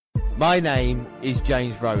My name is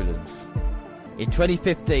James Rowlands. In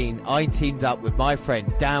 2015, I teamed up with my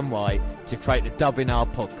friend Dan White to create the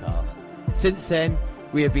WNR podcast. Since then,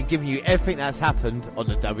 we have been giving you everything that's happened on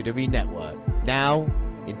the WWE Network. Now,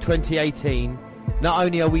 in 2018, not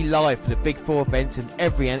only are we live for the Big Four events and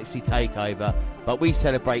every NXT takeover, but we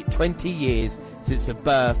celebrate 20 years since the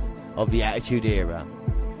birth of the Attitude Era.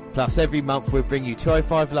 Plus, every month we'll bring you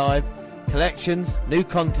 205 Live, collections, new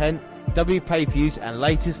content, W pay-per-views and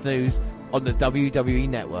latest news on the WWE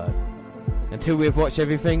Network. Until we have watched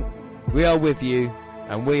everything, we are with you,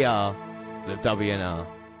 and we are the WNR.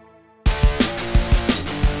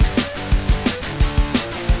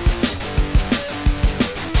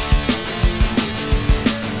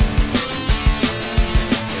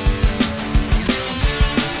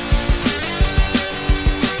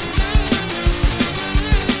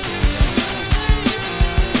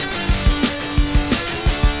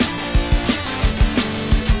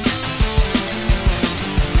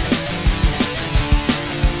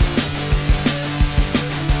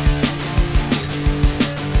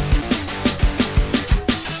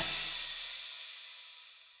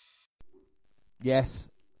 Yes,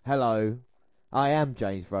 hello, I am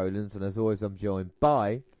James Rowlands, and as always I'm joined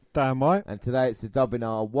by Dan White. And today it's the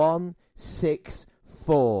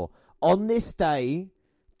WNR164. On this day,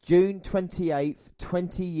 June 28th,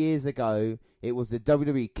 20 years ago, it was the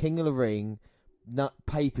WWE King of the Ring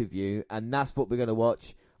pay-per-view, and that's what we're going to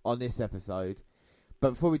watch on this episode.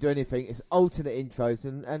 But before we do anything, it's alternate intros,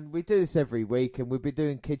 and we do this every week, and we've been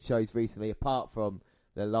doing kid shows recently, apart from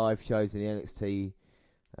the live shows in the NXT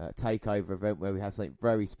takeover event where we had something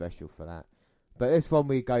very special for that. But this one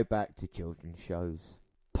we go back to children's shows.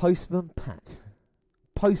 Postman Pat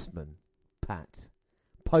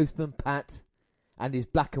and his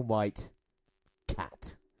black and white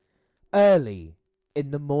cat. Early in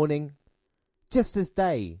the morning, just as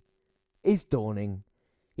day is dawning,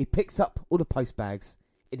 he picks up all the post bags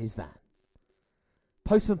in his van.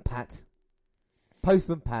 Postman Pat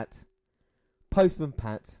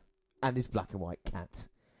and his black and white cat.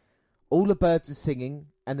 All the birds are singing,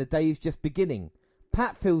 and the day is just beginning.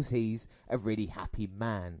 Pat feels he's a really happy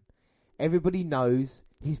man. Everybody knows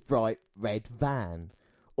his bright red van.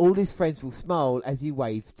 All his friends will smile as he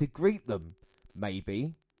waves to greet them.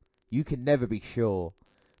 Maybe. You can never be sure.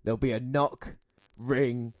 There'll be a knock,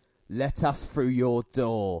 ring, let us through your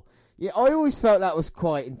door. Yeah, I always felt that was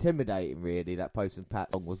quite intimidating, really, that Postman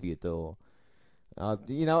Pat song was your door.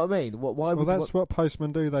 You know what I mean? What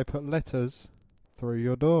postmen do. They put letters through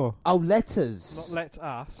your door. Oh, letters. Not let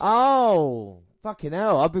us. Oh, fucking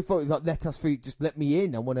hell. I thought it was like, let us through, just let me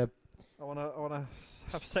in. I want to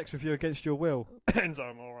have sex with you against your will. Enzo,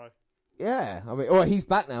 I'm alright. Yeah. I mean, he's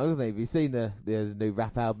back now, isn't he? Have you seen the new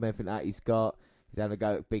rap album, everything that he's got? He's having a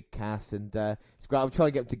go at Big Cass, and it's great. I'm trying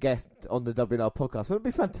to get him to guest on the WNR podcast. Wouldn't it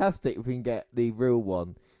be fantastic if we can get the real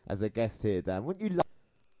one as a guest here, Dan? Wouldn't you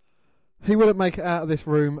He wouldn't make it out of this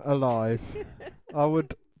room alive. I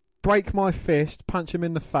would break my fist, punch him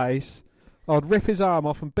in the face. I would rip his arm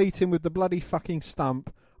off and beat him with the bloody fucking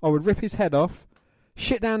stump. I would rip his head off,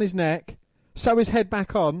 shit down his neck, sew his head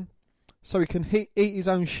back on so he can eat his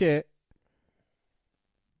own shit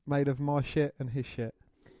made of my shit and his shit.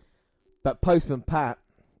 But Postman Pat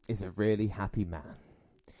is a really happy man.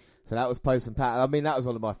 So that was Postman Pat. I mean, that was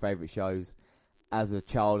one of my favourite shows as a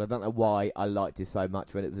child. I don't know why I liked it so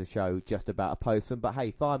much when it was a show just about a postman. But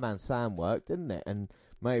hey, Fireman Sam worked, didn't it? And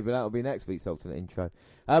maybe that'll be next week's alternate intro.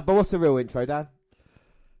 But what's the real intro, Dan?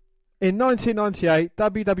 In 1998,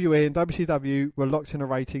 WWE and WCW were locked in a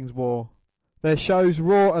ratings war. Their shows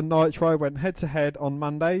Raw and Nitro went head-to-head on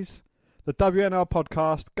Mondays. The WNR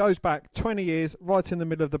podcast goes back 20 years right in the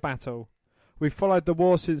middle of the battle. We've followed the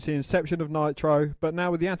war since the inception of Nitro, but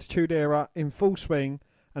now with the Attitude Era in full swing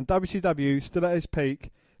and WCW still at its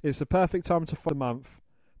peak, it's the perfect time to follow the month.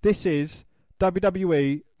 This is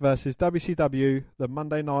WWE versus WCW, the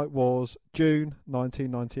Monday Night Wars, June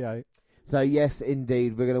 1998. So yes,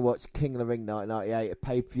 indeed, we're going to watch King of the Ring 1998, a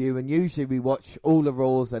pay-per-view, and usually we watch all the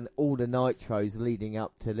Raws and all the Nitros leading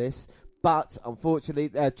up to this. But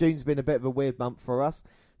unfortunately, June's been a bit of a weird month for us,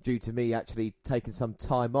 due to me actually taking some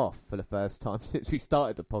time off for the first time since we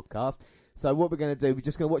started the podcast. So what we're going to do, we're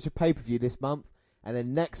just going to watch a pay-per-view this month, and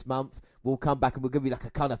then next month we'll come back and we'll give you like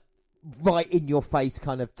a kind of right in your face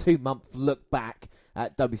kind of 2-month look back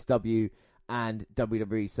at WCW and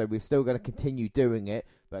WWE. So we're still going to continue doing it,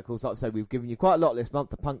 but of course, like I say, we've given you quite a lot this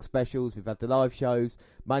month. The Punk specials, we've had the live shows,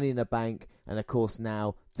 Money in the Bank, and of course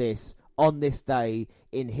now this on this day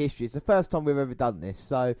in history. It's the first time we've ever done this.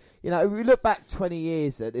 So, you know, if we look back 20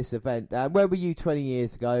 years at this event, where were you 20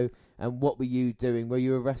 years ago, and what were you doing? Were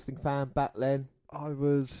you a wrestling fan back then? I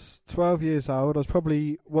was 12 years old. I was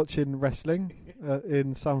probably watching wrestling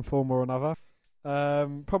in some form or another.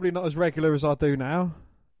 Probably not as regular as I do now.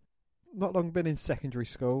 Not long been in secondary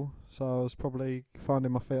school, so I was probably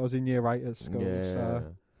finding my feet. I was in year 8 at school. Yeah.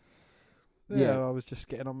 So I was just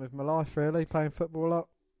getting on with my life, really, playing football a lot.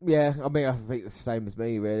 Yeah, I mean, I think it's the same as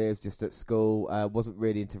me, really. It was just at school. Wasn't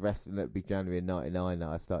really into wrestling. It would be January 99 that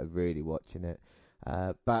I started really watching it.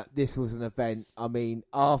 But this was an event, I mean,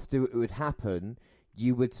 after it would happen,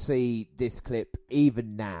 you would see this clip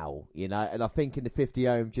even now, you know. And I think in the 50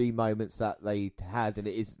 OMG moments that they had, and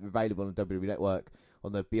it is available on the WWE Network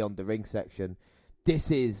on the Beyond the Ring section, this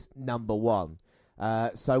is number one.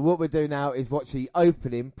 So what we'll do now is watch the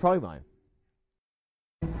opening promo.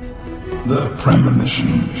 The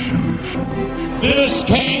premonition. This,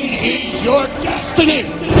 Kane, is your destiny.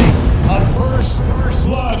 A first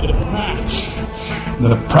blood match.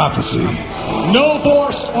 The prophecy. No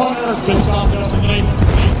force on earth can stop destiny.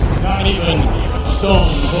 Not even Stone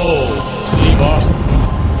Cold Steve Austin.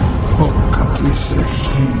 Wwekotr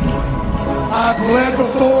 16. I've bled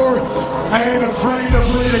before. I ain't afraid to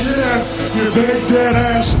bleed again. You big dead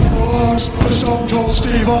ass belongs to Stone Cold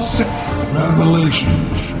Steve Austin. Revelation.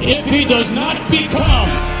 If he does not become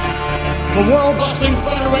the World Wrestling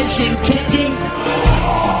Federation champion, I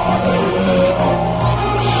will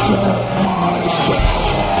set myself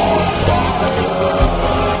on fire.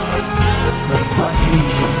 The Black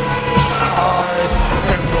Angel. I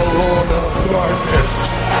am the Lord of Darkness.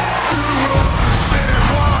 Understand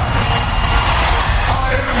why? I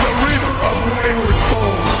am the Reaper of wayward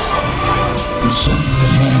souls. Descender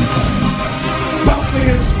of mankind. Mounting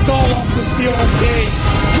his skull off the steel cage,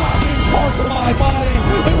 dropping parts of my body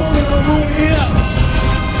in order to ruin him.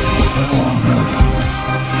 Hell on earth.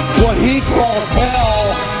 What he calls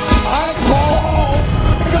hell, I call home,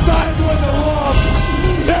 because I'm going to love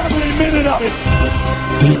every minute of it.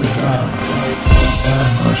 Dear God,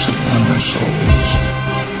 have mercy on their souls.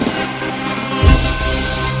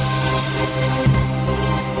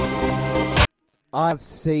 I've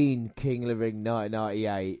seen King of the Ring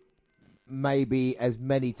 1998 maybe as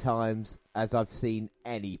many times as I've seen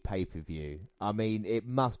any pay-per-view. I mean, it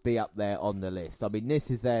must be up there on the list. I mean, this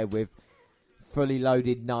is there with Fully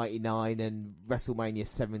Loaded 99 and WrestleMania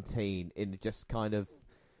 17 in just kind of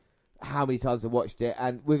how many times I watched it.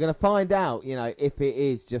 And we're going to find out, you know, if it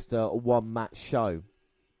is just a one-match show.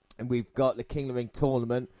 And we've got the King of the Ring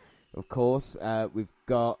tournament, of course. We've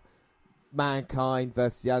got Mankind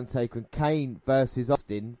versus The Undertaker and Kane versus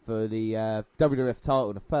Austin for the WWF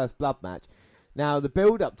title in the first blood match. Now, the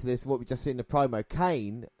build-up to this, what we just seen in the promo,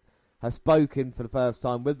 Kane has spoken for the first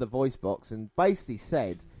time with the voice box and basically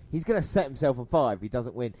said he's going to set himself on fire if he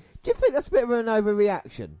doesn't win. Do you think that's a bit of an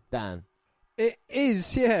overreaction, Dan? It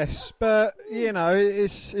is, yes, but you know,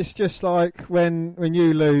 it's just like when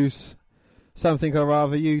you lose something or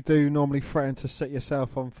other, you do normally threaten to set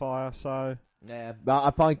yourself on fire. So yeah, but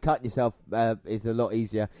I find cutting yourself is a lot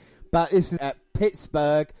easier. But this is at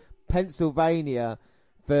Pittsburgh, Pennsylvania,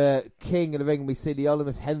 for King of the Ring. We see the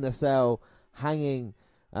Olympus Hell in a Cell hanging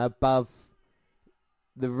above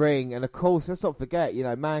the ring, and of course, let's not forget, you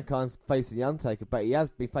know, Mankind's facing the Undertaker, but he has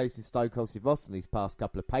been facing Stone Cold Steve Austin these past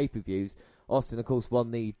couple of pay-per-views. Austin, of course,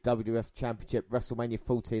 won the WWF Championship WrestleMania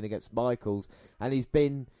 14 against Michaels, and he's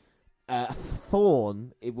been a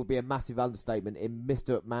thorn, it would be a massive understatement, in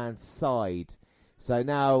Mr. McMahon's side. So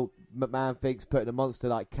now McMahon thinks putting a monster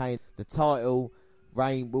like Kane, the title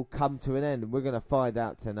reign will come to an end, and we're going to find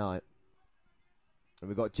out tonight. And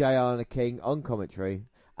we've got JR and the King on commentary.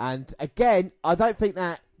 And again, I don't think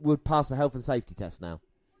that would pass a health and safety test now.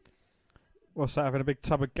 What's that, having a big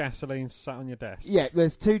tub of gasoline sat on your desk? Yeah,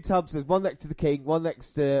 there's two tubs. There's one next to the King, one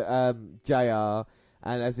next to JR.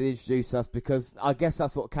 And as it introduced us, because I guess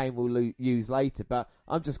that's what Kane will use later. But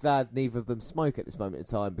I'm just glad neither of them smoke at this moment in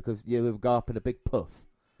time, because you'll go up in a big puff.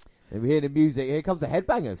 And we hear the music. Here comes the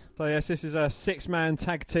Headbangers. So yes, this is a 6-man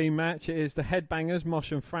tag team match. It is the Headbangers,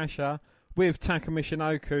 Mosh and Thrasher, with Taka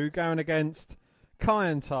Michinoku going against Kai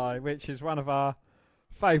and Tai, which is one of our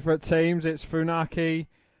favourite teams. It's Funaki,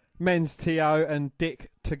 Men's T.O. and Dick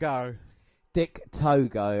To-Go. Dick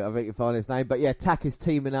Togo, I think you'll find his name. But yeah, Taka's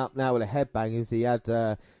teaming up now with the Headbangers. He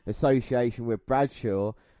had association with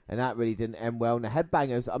Bradshaw, and that really didn't end well. And the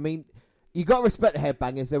Headbangers, I mean, you got to respect the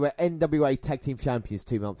Headbangers. They were NWA Tag Team Champions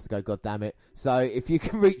 2 months ago, God damn it. So if you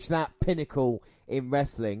can reach that pinnacle in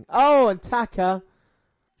wrestling. Oh, and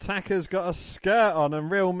Taka's got a skirt on,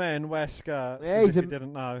 and real men wear skirts. Yeah, if you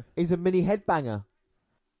didn't know. He's a mini headbanger.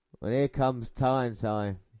 Well, here comes Tai and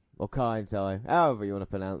Tai, or Kai and Tai, however you want to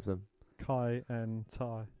pronounce them. Kai and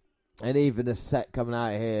Tai. And even the set coming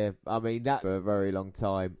out here, I mean, that for a very long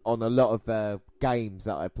time on a lot of games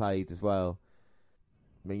that I played as well.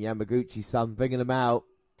 I mean, Yamaguchi's son bringing them out.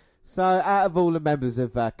 So, out of all the members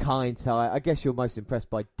of KOTR, I guess you're most impressed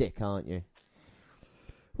by Dick, aren't you?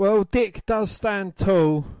 Well, Dick does stand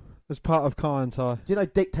tall as part of KOTR. Do you know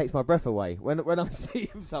Dick takes my breath away when I see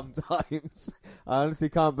him sometimes? I honestly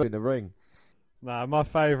can't be in the ring. No, my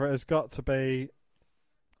favourite has got to be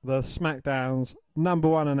the SmackDown's number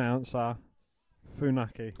one announcer,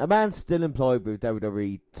 Funaki. A man still employed with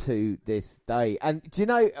WWE to this day. And do you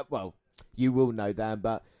know, well, you will know, Dan,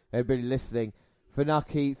 but everybody listening,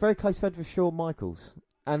 Funaki, very close friend with Shawn Michaels.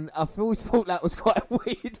 And I've always thought that was quite a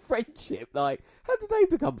weird friendship. Like, how did they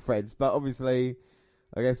become friends? But obviously,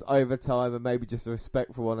 I guess over time and maybe just a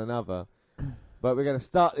respect for one another. But we're going to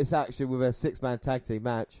start this action with a 6-man tag team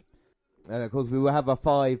match. And of course, we will have a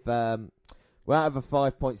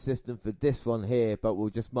 5-point system for this one here, but we'll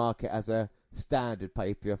just mark it as a standard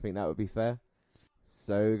pay-per-view. I think that would be fair.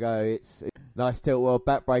 So we go. It's a nice tilt world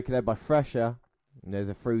backbreaker there by Thrasher. And there's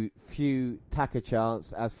a few Taker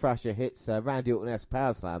chants as Thrasher hits Randy Orton-esque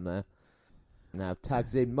power slam there. Now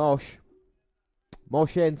tags in Mosh.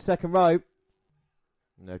 Mosh in, second rope.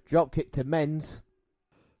 And a drop kick to Men's.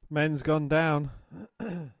 Men's gone down.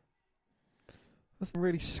 That's some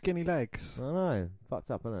really skinny legs. I know.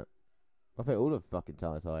 Fucked up, isn't it? I think all the fucking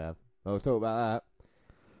times I have. I'll talk about that.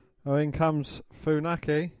 Oh, in comes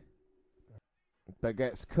Funaki. But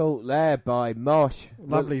gets caught there by Mosh.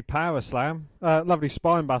 Lovely power slam. Lovely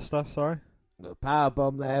spine buster, sorry. The power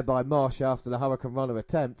bomb there by Mosh after the Hurricane Runner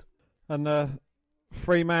attempt. And the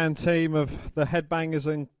 3-man team of the Headbangers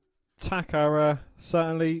and Taka are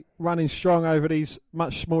certainly running strong over these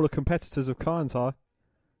much smaller competitors of KOTR.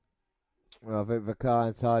 Well, I think for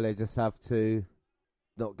KOTR they just have to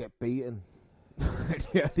not get beaten.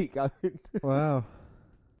 Really going. Wow.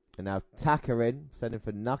 And now Taka in, sending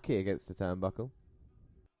for Nucky against the turnbuckle.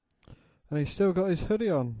 And he's still got his hoodie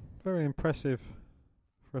on. Very impressive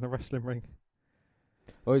for in a wrestling ring.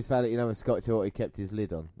 Always found it, when Scott Shorty kept his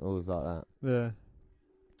lid on. Always like that. Yeah.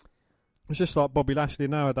 It's just like Bobby Lashley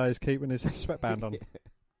nowadays, keeping his sweatband on. Yeah.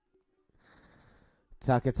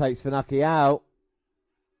 Taka takes Funaki out.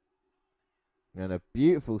 And a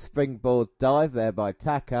beautiful springboard dive there by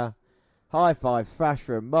Taka. High five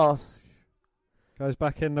Thrasher and Moss. Goes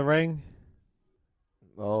back in the ring.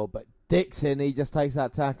 Oh, but Dixon, he just takes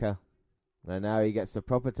that Taka. And now he gets the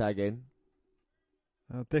proper tag in.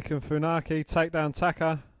 Dick and Funaki take down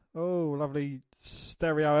Taka. Oh, lovely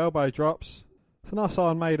stereo elbow drops. It's a nice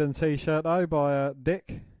Iron Maiden t-shirt though by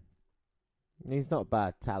Dick. He's not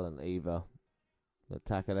bad talent either. The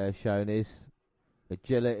Taka there showing his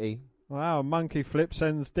agility. Wow, monkey flip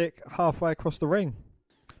sends Dick halfway across the ring.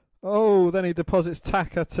 Oh, then he deposits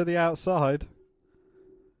Taka to the outside.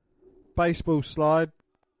 Baseball slide.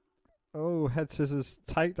 Oh, head scissors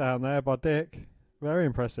takedown there by Dick. Very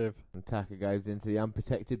impressive. And Taka goes into the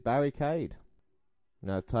unprotected barricade.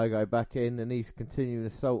 Now Togo back in and he's continuing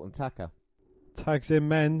assault on Taka. Tags in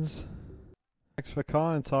Men's. Tags for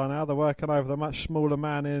KOTR now. They're working over the much smaller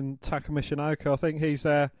man in Taka Michinoku. I think he's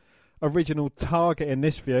their original target in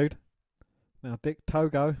this feud. Now Dick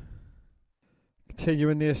Togo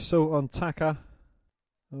continuing the assault on Taka.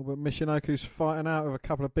 Oh, but Michinoku's fighting out with a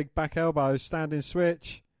couple of big back elbows. Standing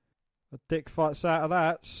switch. But Dick fights out of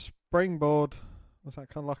that. Springboard. Was that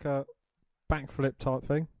kind of like a backflip type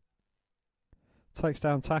thing? Takes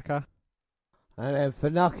down Taka. And then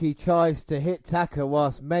Funaki tries to hit Taka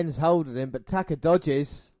whilst Men's holding him, but Taka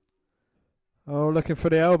dodges. Oh, looking for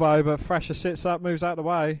the elbow, but Thrasher sits up, moves out of the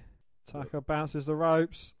way. Taka bounces the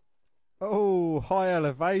ropes. Oh, high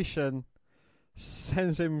elevation.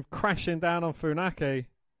 Sends him crashing down on Funaki.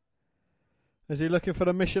 Is he looking for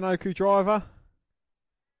the Michinoku driver?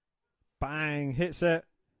 Bang, hits it.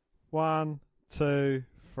 1, 2,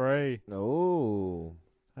 3. Oh.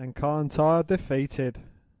 And KOTR defeated.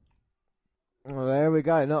 Well, there we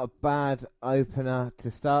go. Not a bad opener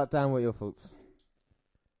to start. Dan, what are your thoughts?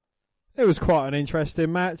 It was quite an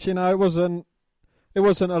interesting match. It wasn't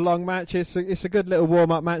a long match. It's a good little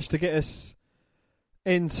warm-up match to get us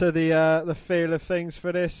into the feel of things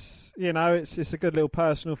for this. It's a good little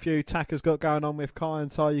personal feud Taka's got going on with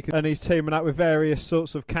KOTR. And he's teaming up with various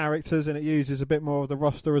sorts of characters, and it uses a bit more of the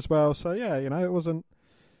roster as well. So yeah, it wasn't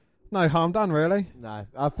no harm done really. No,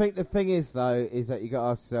 I think the thing is though is that you got to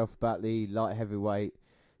ask yourself about the light heavyweight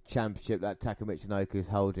championship that Taka Michinoku is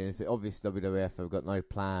holding. It's obvious WWF have got no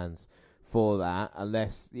plans for that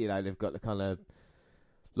unless they've got the kind of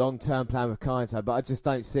long-term plan with KOTR, but I just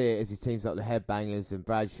don't see it as he teams up the Headbangers and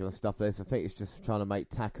Bradshaw and stuff like this. I think it's just trying to make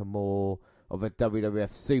Taka more of a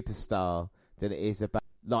WWF superstar than it is about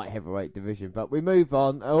light heavyweight division. But we move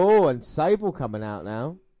on. Oh, and Sable coming out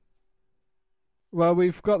now. Well,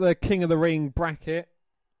 we've got the King of the Ring bracket,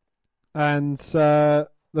 and the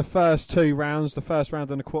first 2 rounds, the first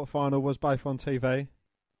round and the quarterfinal, was both on TV.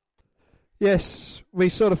 Yes, we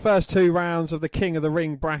saw the first 2 rounds of the King of the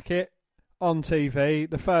Ring bracket on TV.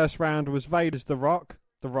 The first round was Vader's The Rock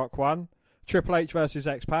won. Triple H versus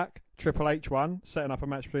X-Pac, Triple H won, setting up a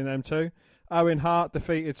match between them two. Owen Hart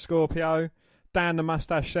defeated Scorpio. Dan the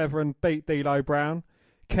Mustache Severn beat D'Lo Brown.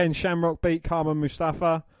 Ken Shamrock beat Carmen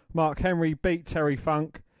Mustafa. Mark Henry beat Terry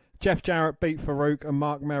Funk. Jeff Jarrett beat Farouk, and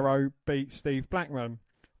Mark Merrow beat Steve Blackman.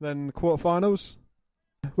 Then the quarterfinals.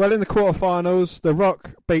 Well, in the quarterfinals, The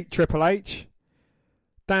Rock beat Triple H.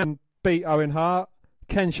 Dan beat Owen Hart.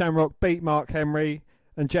 Ken Shamrock beat Mark Henry.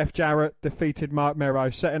 And Jeff Jarrett defeated Mark Merrow,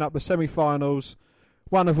 setting up the semi-finals,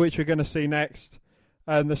 one of which we're going to see next.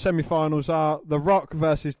 And the semi-finals are The Rock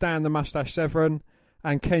versus Dan the Mustache Severn,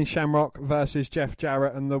 and Ken Shamrock versus Jeff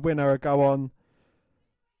Jarrett. And the winner will go on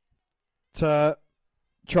to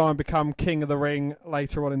try and become King of the Ring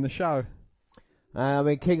later on in the show.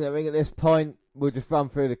 King of the Ring at this point, we'll just run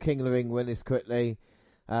through the King of the Ring winners quickly.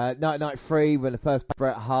 1993 when the first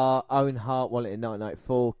Bret Hart. Owen Hart won it in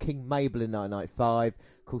 1994. King Mabel in 1995.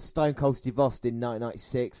 Called Stone Cold Steve Austin in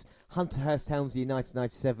 1996. Hunter Hearst Helmsley in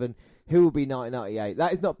 1997. Who will be 1998?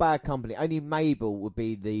 That is not bad company. Only Mabel would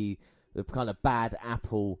be the kind of bad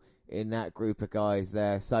apple in that group of guys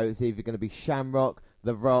there. So it's either going to be Shamrock,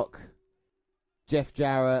 The Rock, Jeff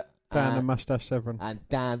Jarrett, Dan the Mustache Severn. And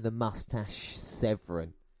Dan the Mustache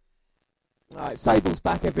Severn. Alright, Sable's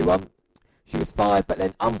back, everyone. She was fired, but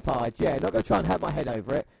then unfired. Yeah, not going to try and hurt my head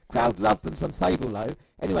over it. Crowd loved them some Sable, though.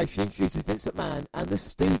 Anyway, she introduces Vince McMahon and the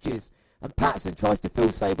Stooges. And Patterson tries to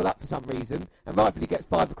fill Sable up for some reason, and rightfully gets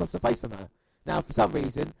 5 across the face from her. Now, for some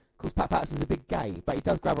reason, because Pat Patterson's a bit gay, but he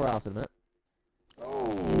does grab her ass in a minute.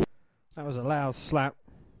 Oh. That was a loud slap.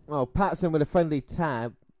 Well, Patterson with a friendly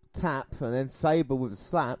tap, and then Sable with a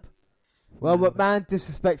slap. Well, McMahon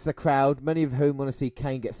disrespects the crowd, many of whom want to see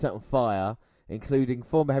Kane get set on fire, including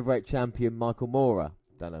former heavyweight champion Michael Moorer.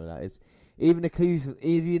 Don't know who that is. Even accusing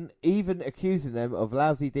them of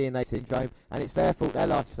lousy DNA syndrome, and it's their fault their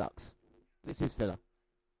life sucks. This is filler.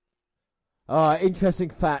 Alright, interesting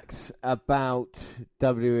facts about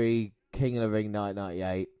WWE King of the Ring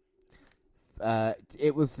 1998.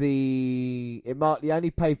 It marked the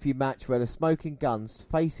only pay-per-view match where the Smoking Guns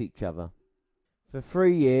face each other. For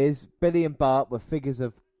 3 years, Billy and Bart were figures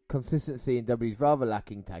of consistency in WWE's rather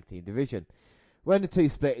lacking tag team division. When the two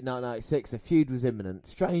split in 1996, a feud was imminent.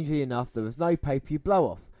 Strangely enough, there was no pay-per-view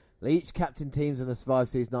blow-off. They each captained teams on the Survivor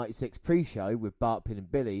Series 96 pre-show with Bart pinning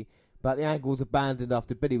Billy, but the angle was abandoned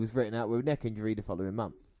after Billy was written out with a neck injury the following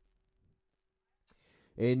month.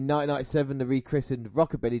 In 1997, the rechristened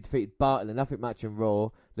Rockabilly defeated Bart in a nothing match on Raw.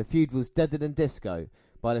 The feud was deader than disco.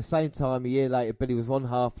 By the same time, a year later, Billy was one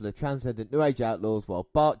half of the Transcendent New Age Outlaws, while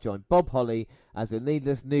Bart joined Bob Holly as a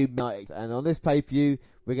needless new United. And on this pay-per-view,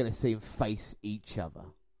 we're going to see them face each other.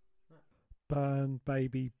 Burn,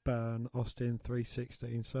 baby, burn, Austin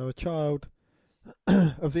 3:16. So a child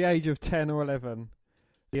of the age of 10 or 11,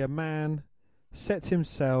 a man sets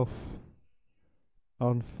himself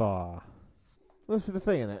on fire. What's the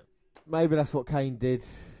thing in it? Maybe that's what Kane did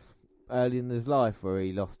early in his life, where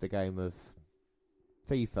he lost a game of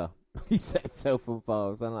FIFA. He set himself on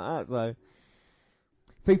fire or something like that. So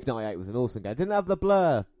FIFA 98 was an awesome game. Didn't have the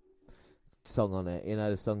Blur song on it. You know,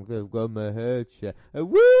 the song "Got My Head Shut."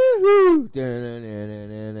 Woohoo!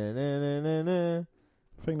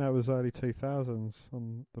 I think that was early 2000s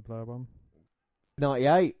on the Blur one.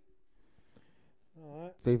 98.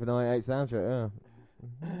 Alright. FIFA 98 soundtrack, yeah.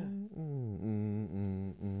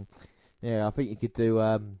 Yeah, I think you could do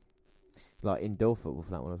like indoor football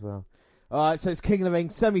for that one as well. Alright, so it's King of the Ring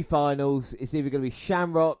semi-finals. It's either going to be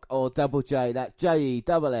Shamrock or Double J. That's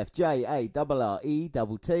JEFFJARRETT,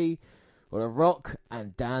 or The Rock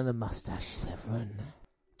and Dan the Mustache Severn.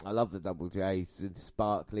 I love the Double J's and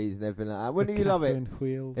sparklies and everything like that. Wouldn't you love it?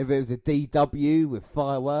 Wheels. If it was a DW with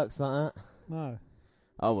fireworks like that? No.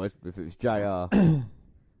 I would, if it was JR.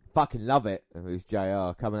 Fucking love it if it was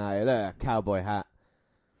JR coming out here. Look at that cowboy hat.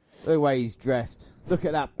 Look at the way he's dressed. Look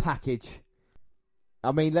at that package.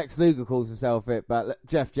 I mean, Lex Luger calls himself it, but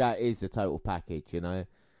Jeff Jarrett is the total package, you know.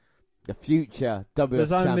 The future WWF There's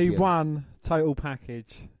champion. only one total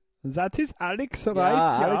package. That is Alex Wright,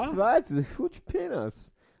 Alex Wright, the huge penis.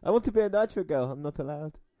 I want to be a Nitro girl. I'm not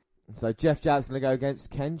allowed. So Jeff Jarrett's going to go against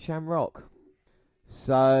Ken Shamrock.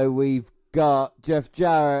 So we've got Jeff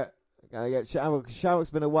Jarrett going to get Shamrock. Shamrock's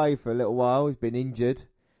been away for a little while. He's been injured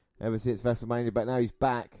ever since WrestleMania, but now he's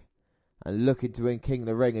back. and looking to win King of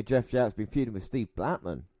the Ring. And Jeff Jarrett's been feuding with Steve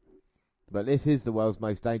Blackman. But this is the world's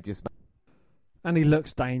most dangerous man. And he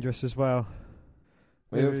looks dangerous as well.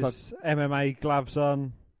 He With looks his MMA gloves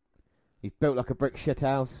on. He's built like a brick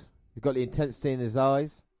shithouse. He's got the intensity in his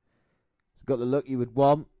eyes. He's got the look you would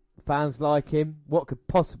want. Fans like him. What could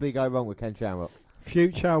possibly go wrong with Ken Shamrock?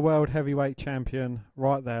 Future world heavyweight champion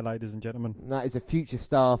right there, ladies and gentlemen. That is a future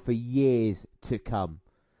star for years to come.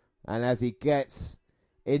 And as he gets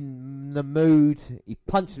in the mood, he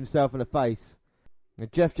punches himself in the face.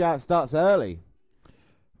 And Jeff Jarrett starts early.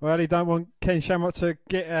 Well, he don't want Ken Shamrock to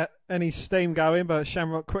get any steam going, but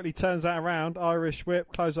Shamrock quickly turns that around. Irish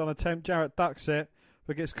whip, close on attempt. Jarrett ducks it,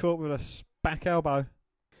 but gets caught with a back elbow.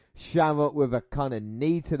 Shamrock with a kind of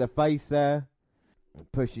knee to the face there,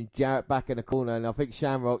 pushing Jarrett back in the corner. And I think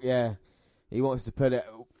Shamrock, he wants to put it.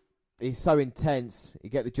 He's so intense. He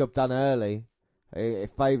get the job done early. It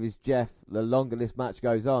favours Jeff the longer this match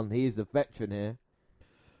goes on. He is a veteran here.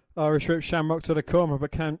 Irish whip Shamrock to the corner,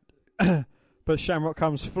 but Shamrock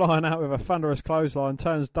comes flying out with a thunderous clothesline,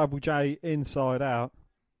 turns Double J inside out.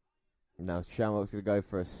 Now Shamrock's going to go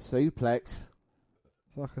for a suplex.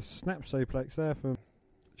 It's like a snap suplex there for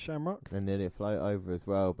Shamrock. And nearly a float over as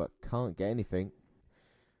well, but can't get anything.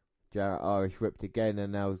 Jarrett Irish whipped again,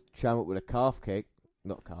 and now Shamrock with a calf kick.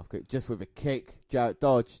 Not calf kick, just with a kick. Jarrett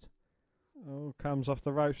dodged. Oh, comes off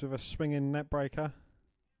the ropes with a swinging net breaker.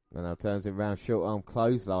 And now turns it round, short arm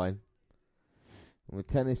clothesline. And with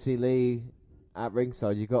Tennessee Lee at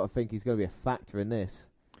ringside, you've got to think he's going to be a factor in this.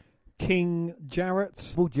 King Jarrett.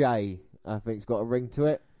 Double J, I think, has got a ring to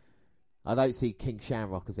it. I don't see King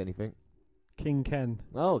Shamrock as anything. King Ken.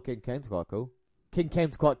 Oh, King Ken's quite cool. King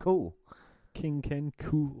Ken's quite cool. King Ken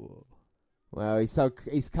cool. Well,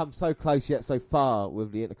 he's come so close yet so far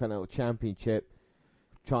with the Intercontinental Championship,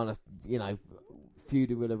 trying to,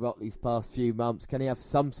 feuding with the Rock these past few months. Can he have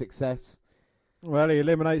some success? Well, he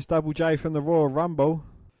eliminates Double J from the Royal Rumble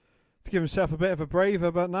to give himself a bit of a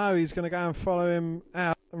breather, but no, he's going to go and follow him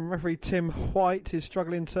out. And referee Tim White is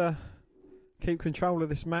struggling to keep control of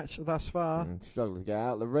this match thus far. Struggling to get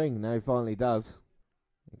out of the ring. Now he finally does.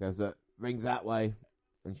 He goes, look, ring's that way.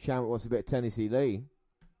 And Shamrock wants a bit of Tennessee Lee.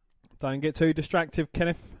 Don't get too distractive,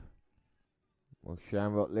 Kenneth. Well,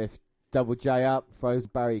 Shamrock lifts Double J up, throws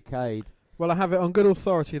barricade. Well, I have it on good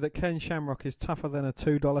authority that Ken Shamrock is tougher than a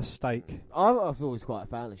 $2 steak. I was always quite a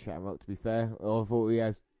fan of Shamrock, to be fair. I thought he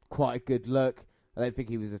has quite a good look. I don't think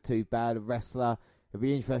he was too bad a wrestler. It'll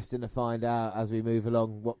be interesting to find out as we move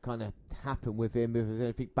along what kind of happened with him, if there's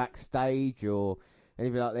anything backstage or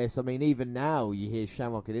anything like this. I mean, even now you hear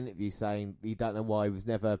Shamrock in interviews saying he don't know why he was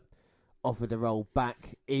never offered a role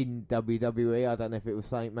back in WWE. I don't know if it was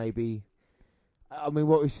something maybe. I mean,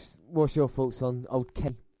 what's your thoughts on old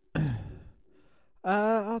Ken?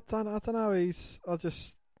 I don't know. I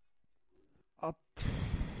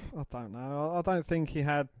don't know. I don't think he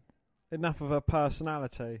had enough of a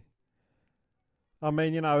personality. I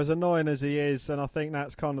mean, as annoying as he is, and I think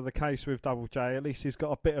that's kind of the case with Double J, at least he's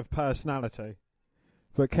got a bit of personality.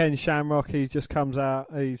 But Ken Shamrock, he just comes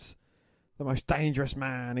out, he's the most dangerous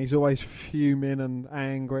man. He's always fuming and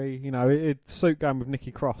angry. It'd suit going with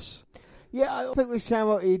Nikki Cross. Yeah, I think with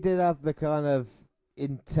Shamrock, he did have the kind of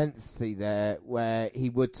intensity there where he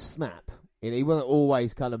would snap. He wasn't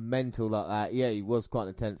always kind of mental like that. Yeah, he was quite an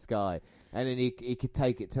intense guy. And then he could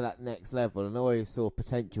take it to that next level, and I always saw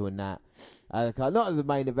potential in that. Not as a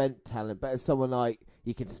main event talent, but as someone like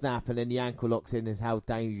you can snap and then the ankle locks in is how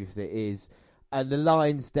dangerous it is. And the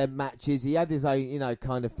lines, then matches, he had his own,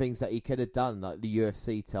 kind of things that he could have done, like the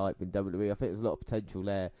UFC type in WWE. I think there's a lot of potential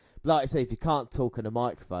there. But like I say, if you can't talk on a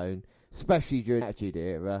microphone, especially during the Attitude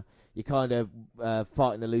Era, you're kind of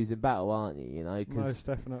fighting a losing battle, aren't you? Most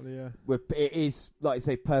definitely, yeah. It is, like you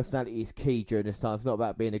say, personality is key during this time. It's not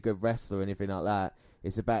about being a good wrestler or anything like that.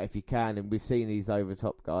 It's about if you can, and we've seen these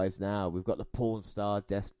over-the-top guys now. We've got the porn star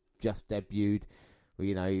just debuted.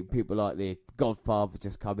 People like the Godfather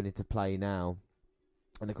just coming into play now.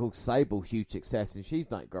 And of course, Sable, huge success, and she's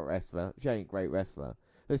not a great wrestler. She ain't a great wrestler.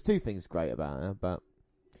 There's two things great about her, but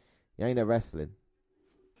you ain't no wrestling.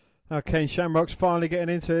 Now Ken Shamrock's finally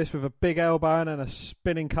getting into this with a big elbow and a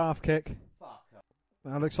spinning calf kick.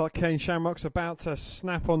 Now looks like Ken Shamrock's about to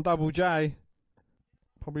snap on Double J.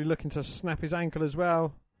 Probably looking to snap his ankle as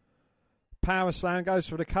well. Power slam goes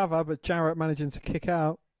for the cover, but Jarrett managing to kick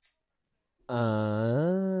out.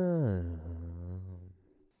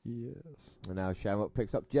 Yes. And now Shamrock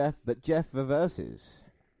picks up Jeff, but Jeff reverses.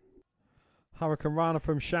 Hurricane Rana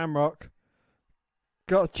from Shamrock.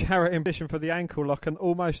 Got Jarrett in position for the ankle lock, and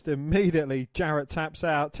almost immediately Jarrett taps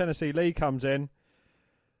out. Tennessee Lee comes in.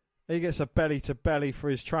 He gets a belly to belly for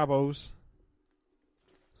his troubles.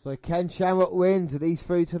 So Ken Shamrock wins, and he's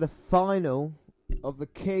through to the final of the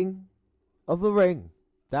King of the Ring.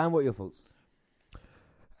 Dan, what are your thoughts?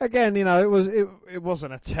 Again, it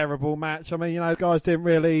wasn't a terrible match. I mean, guys didn't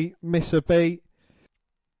really miss a beat.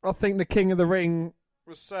 I think the King of the Ring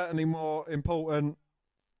was certainly more important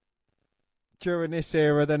during this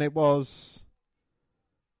era than it was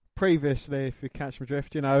previously, if you catch my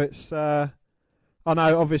drift. It's I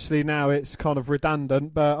know obviously now it's kind of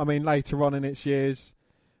redundant, but I mean later on in its years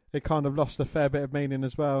it kind of lost a fair bit of meaning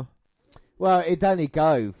as well. Well, it'd only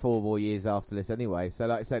go 4 more years after this anyway. So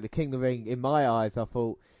like I say, the King of the Ring, in my eyes, I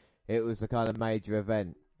thought it was a kind of major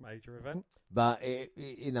event. But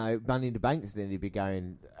Money in the Bank's nearly be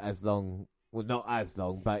going as long. Well, not as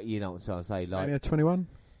long, but you know what I'm trying to say. Like 21?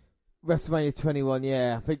 WrestleMania 21,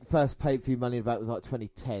 yeah. I think first pay-per-view Money in the Bank was like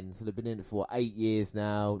 2010, so they've been in it for 8 years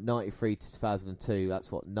now. 93 to 2002, that's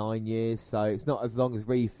 9 years. So it's not as long as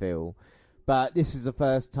we feel. But this is the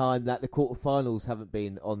first time that the quarterfinals haven't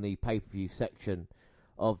been on the pay-per-view section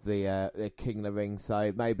of the King of the Ring.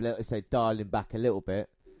 So maybe, let's say, dialing back a little bit.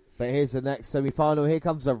 But here's the next semi-final. Here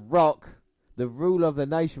comes The Rock, the ruler of the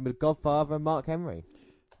nation, with Godfather and Mark Henry.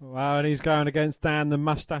 Wow, and he's going against Dan the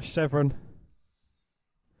Mustache Severn.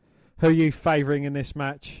 Who are you favouring in this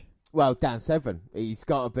match? Well, Dan Severn. He's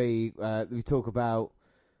got to be... we talk about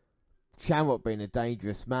Shamrock being a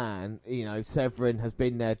dangerous man. Severn has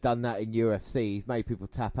been there, done that in UFC. He's made people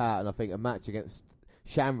tap out, and I think a match against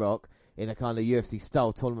Shamrock in a kind of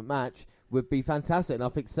UFC-style tournament match would be fantastic. And I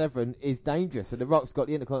think Severn is dangerous, and The Rock's got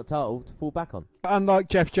the Intercontinental title to fall back on. Unlike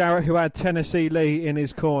Jeff Jarrett, who had Tennessee Lee in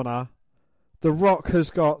his corner, The Rock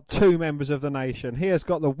has got 2 members of the nation. He has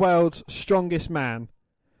got the world's strongest man,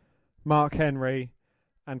 Mark Henry,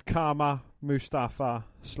 and Kama Mustafa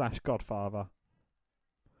 / Godfather.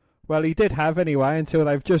 Well, he did have anyway, until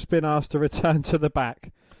they've just been asked to return to the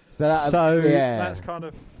back. So that's kind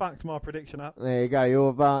of fucked my prediction up. There you go.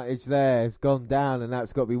 Your advantage there has gone down, and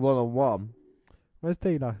that's got to be 1-on-1. Where's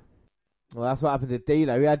D'Lo? Well, that's what happened to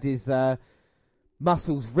D'Lo. He had his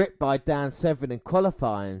muscles ripped by Dan Severn in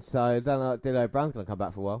qualifying, so I don't know if D'Lo Brown's going to come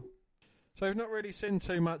back for a while. So we've not really seen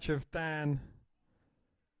too much of Dan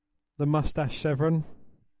the Mustache Severn.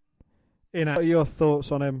 What are your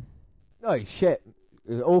thoughts on him? Oh, he's shit.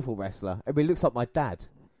 He's an awful wrestler. I mean, he looks like my dad.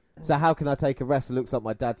 So how can I take a wrestler who looks like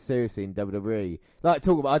my dad seriously in WWE? I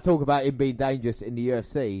talk about him being dangerous in the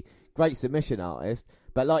UFC. Great submission artist.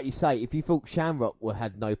 But like you say, if you thought Shamrock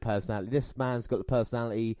had no personality, this man's got the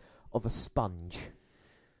personality of a sponge.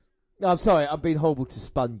 No, I'm sorry, I've been horrible to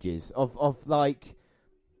sponges. Of like,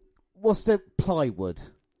 what's the plywood?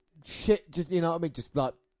 Shit, just, you know what I mean? Just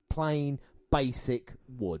like plain, basic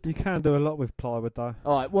wood. You can do a lot with plywood, though.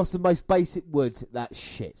 Alright, what's the most basic wood that's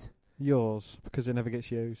shit? Yours, because it never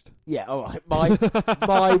gets used. Yeah, alright.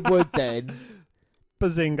 My wood then...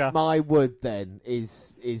 Bazinga. My wood then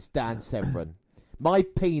is Dan Severn. My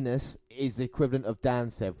penis is the equivalent of Dan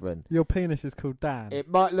Severn. Your penis is called Dan. It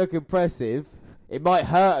might look impressive. It might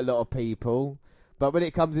hurt a lot of people. But when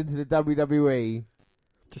it comes into the WWE...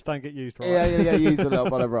 Just don't get used right. Yeah, you're going to get used a lot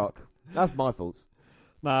by The Rock. That's my fault.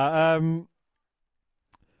 Nah,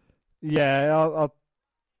 yeah,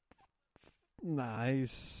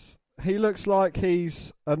 he looks like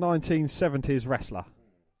he's a 1970s wrestler.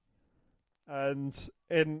 And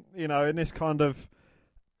in this kind of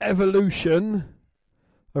evolution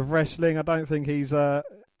of wrestling, I don't think he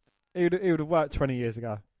would have worked 20 years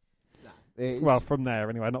ago. Well, from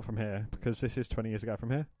there anyway, not from here, because this is 20 years ago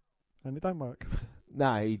from here, and it don't work.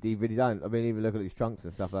 No, he really don't. I mean, even look at his trunks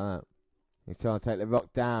and stuff like that. He's trying to take The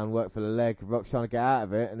Rock down, work for the leg. The Rock's trying to get out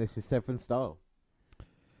of it, and this is Severn style.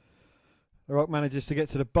 The Rock manages to get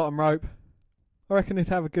to the bottom rope. I reckon he'd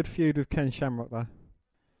have a good feud with Ken Shamrock, though.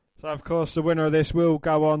 So, of course, the winner of this will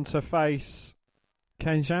go on to face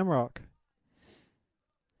Ken Shamrock.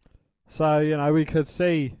 So, we could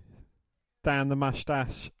see Dan the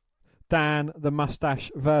Mustache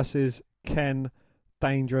versus Ken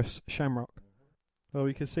Dangerous Shamrock. Well,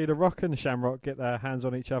 we can see The Rock and Shamrock get their hands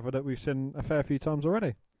on each other that we've seen a fair few times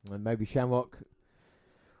already. And maybe Shamrock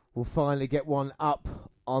will finally get one up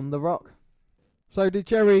on The Rock. So did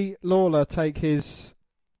Jerry Lawler take his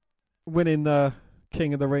winning the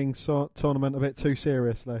King of the Ring tournament a bit too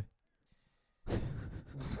seriously?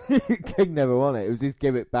 King never won it. It was his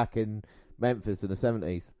gimmick back in Memphis in the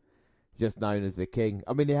 70s. Just known as the King.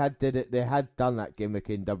 I mean, they had done that gimmick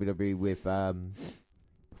in WWE with...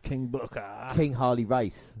 King Booker. King Harley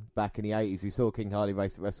Race back in the 80s. We saw King Harley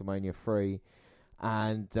Race at WrestleMania 3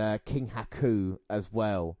 and King Haku as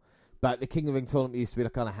well. But the King of the Ring tournament used to be a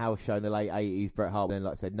kind of house show in the late 80s. Bret Hart, and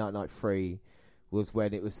like I said, Night 3 was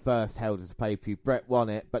when it was first held as a pay-per-view. Bret won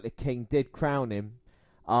it, but the King did crown him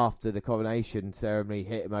after the coronation ceremony,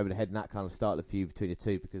 hit him over the head, and that kind of started the feud between the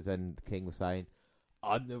two, because then the King was saying,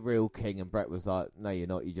 I'm the real king, and Bret was like, no, you're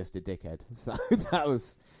not, you're just a dickhead. So that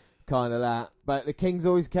was kind of that. But the King's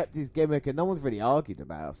always kept his gimmick, and no one's really argued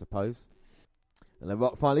about it, I suppose. And The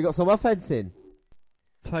Rock finally got some offense in.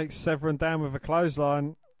 Takes Severin down with a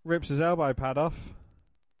clothesline, rips his elbow pad off.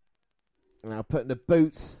 Now putting the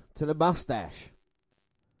boots to the mustache.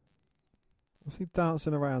 Was he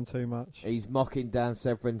dancing around too much? He's mocking Dan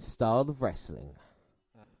Severin's style of wrestling.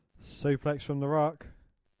 Suplex from The Rock.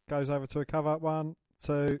 Goes over to a cover. 1,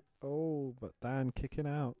 2. Oh, but Dan kicking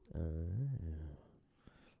out.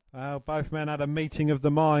 Well, both men had a meeting of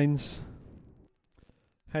the minds.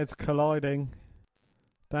 Heads colliding.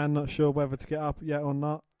 Dan not sure whether to get up yet or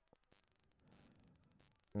not.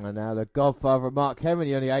 And now the Godfather, Mark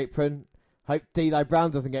Henry, on the apron. Hope D'Lo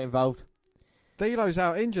Brown doesn't get involved. D'Lo's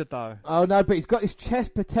out injured though. Oh no, but he's got his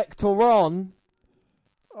chest protector on.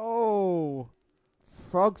 Oh.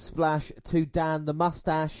 Frog splash to Dan the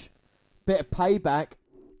mustache. Bit of payback.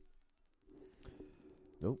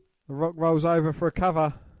 The Rock rolls over for a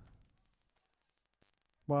cover.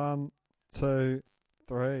 1, 2,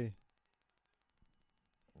 3.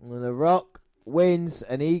 And The Rock wins,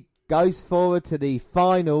 and he goes forward to the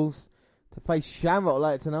finals to face Shamrock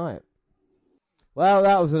later tonight. Well,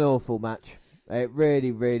 that was an awful match. It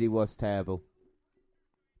really, really was terrible.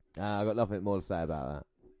 I've got nothing more to say about that.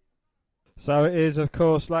 So it is, of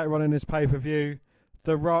course, later on in this pay-per-view,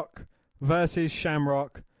 The Rock versus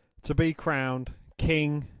Shamrock to be crowned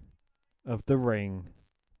King of the Ring,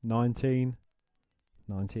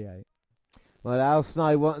 1998. Well, Al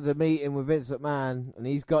Snow wanted a meeting with Vince McMahon, and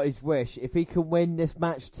he's got his wish. If he can win this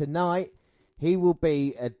match tonight, he will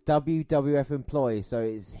be a WWF employee. So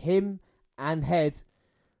it's him and Head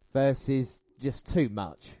versus just too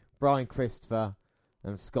much. Brian Christopher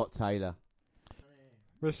and Scott Taylor.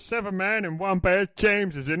 With 7 men in 1 bed,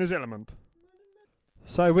 James is in his element.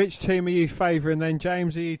 So which team are you favouring then,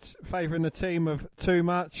 James? Are you favouring the team of Too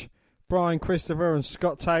Much, Brian Christopher and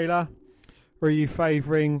Scott Taylor? Or are you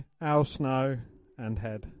favouring Al Snow and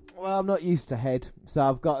Head? Well, I'm not used to Head, so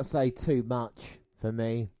I've got to say Too Much for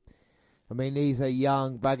me. I mean, these are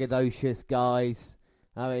young, braggadocious guys.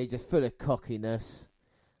 I mean, just full of cockiness.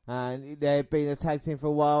 And they've been a tag team for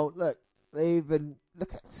a while. Look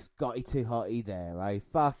at Scotty Too Hotty there, eh?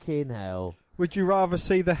 Fucking hell. Would you rather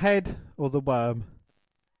see the Head or the Worm?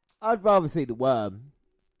 I'd rather see the Worm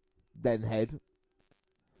than Head.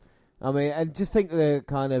 I mean, and just think of the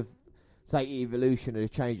kind of, say, evolution of the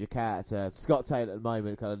change of character. Scott Taylor at the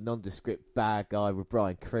moment, kind of nondescript bad guy with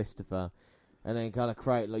Brian Christopher. And then kind of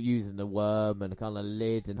using the Worm and kind of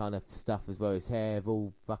lid and kind of stuff as well. His hair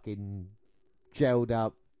all fucking gelled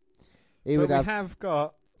up. We have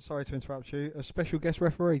got, sorry to interrupt you, a special guest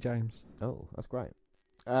referee, James. Oh, that's great.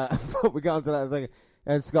 We got onto that thing.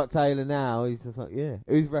 And Scott Taylor now, he's just like, yeah.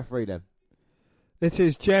 Who's referee then? It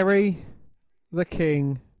is Jerry the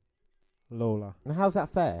King Lawler. And how's that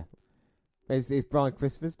fair? It's Brian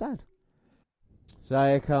Christopher's dad. So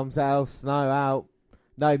here comes Al Snow out.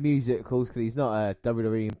 No music, of course, because he's not a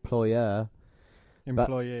WWE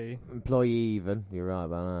employee even. You're right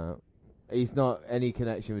about that. He's not any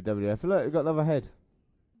connection with WWF. Look, we've got another Head.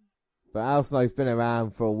 But Al Snow's been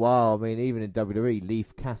around for a while. I mean, even in WWE,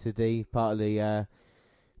 Leif Cassidy, part of the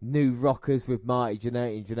New Rockers with Marty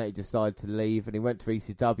Jannetty, and Jannetty decided to leave, and he went to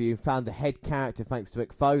ECW and found a Head character thanks to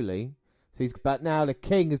Mick Foley. So but now the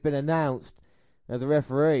King has been announced as a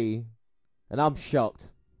referee, and I'm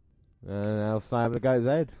shocked. And Al Snow having to go to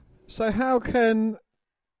Head. So how can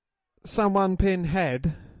someone pin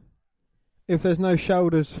Head if there's no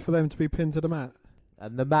shoulders for them to be pinned to the mat?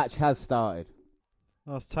 And the match has started.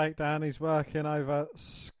 Nice takedown. He's working over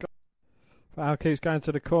Scott. Al keeps going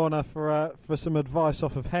to the corner for some advice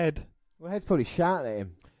off of Head. Well, Head probably shouting at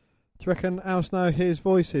him. Do you reckon Al Snow hears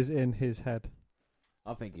voices in his head?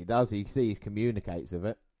 I think he does. He communicates with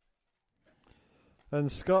it.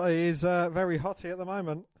 And Scotty is very hotty at the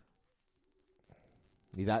moment.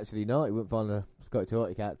 He's actually not. He wouldn't find a Scotty Too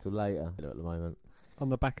Hotty cat till later at the moment. On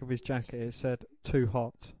the back of his jacket it said, Too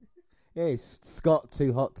Hot. Yeah, it's Scott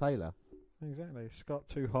Too Hot Taylor. Exactly, Scott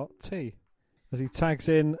Too Hot T. As he tags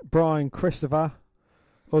in Brian Christopher,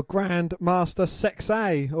 or Grand Master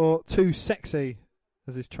Sexay, or Too Sexy,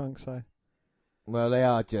 as his trunks say. Well, they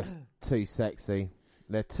are just too sexy.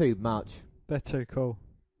 They're too much. They're too cool.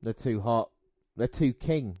 They're too hot. They're too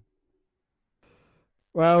king.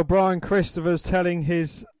 Well, Brian Christopher's telling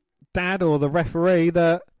his dad, or the referee,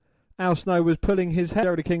 that Al Snow was pulling his hair.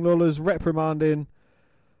 Jerry King Lawler's reprimanding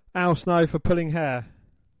Al Snow for pulling hair.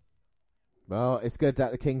 Well, it's good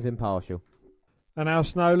that the King's impartial. And Al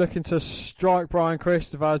Snow looking to strike Brian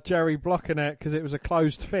Christopher, Jerry blocking it because it was a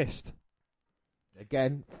closed fist.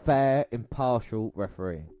 Again, fair, impartial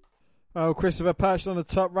referee. Oh, Christopher perched on the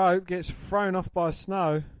top rope, gets thrown off by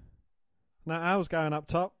Snow. Now Al's going up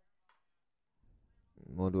top.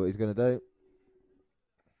 Wonder what he's going to do.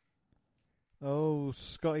 Oh,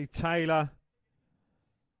 Scotty Taylor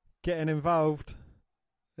getting involved.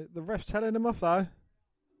 The ref's telling him off though.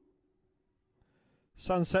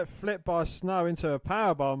 Sunset flip by Snow into a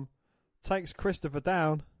powerbomb. Takes Christopher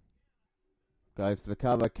down. Goes for the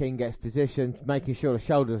cover. King gets positioned, making sure the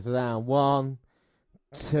shoulders are down. 1,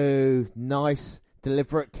 2. Nice,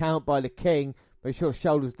 deliberate count by the King. Make sure the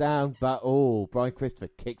shoulders down. But, Brian Christopher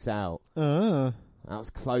kicks out. That was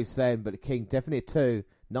close then, but the King definitely a 2.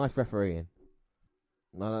 Nice refereeing.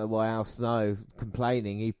 I don't know why Al Snow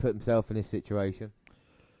complaining. He put himself in this situation.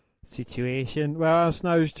 Well, Al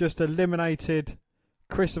Snow's just eliminated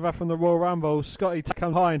Christopher from the Royal Rumble. Scotty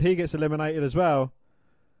comes behind. He gets eliminated as well.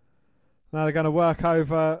 Now they're going to work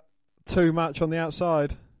over too much on the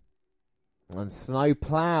outside. And Snow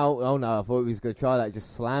plow. Oh no, I thought he was going to try that. He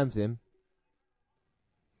just slams him.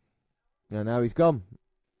 And now he's gone.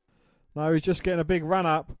 No, he's just getting a big run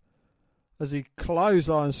up as he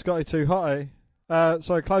clotheslines Scotty Too Hotty.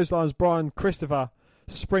 Clotheslines Brian Christopher,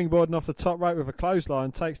 springboarding off the top rope with a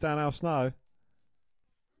clothesline, takes down Al Snow.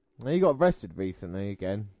 He got arrested recently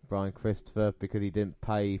again, Brian Christopher, because he didn't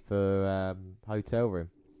pay for hotel room.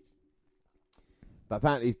 But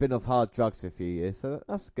apparently he's been off hard drugs for a few years, so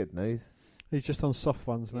that's good news. He's just on soft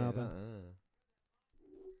ones now then.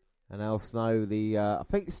 And Al Snow, I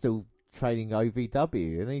think he's still training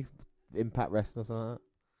OVW, isn't he? Impact Wrestling or something like that.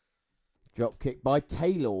 Drop kick by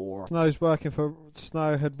Taylor.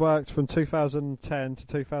 Snow had worked from 2010 to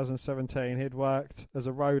 2017. He'd worked as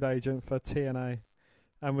a road agent for TNA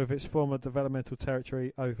and with its former developmental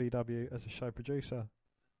territory, OVW, as a show producer.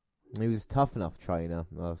 He was a tough enough trainer.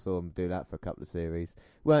 I saw him do that for a couple of series.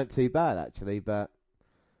 Weren't too bad, actually, but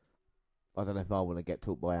I don't know if I want to get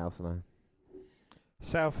taught by Al Snow.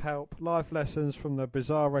 Self-help, life lessons from the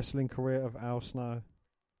bizarre wrestling career of Al Snow.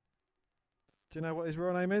 Do you know what his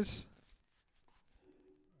real name is?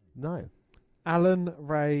 No. Alan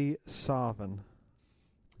Ray Sarvan.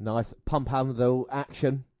 Nice pump handle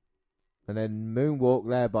action. And then moonwalk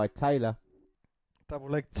there by Taylor. Double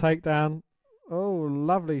leg takedown. Oh,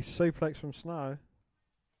 lovely suplex from Snow.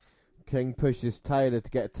 King pushes Taylor to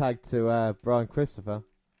get a tag to Brian Christopher.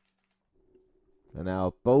 And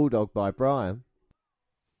now bulldog by Brian.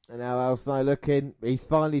 And now Al Snow looking. He's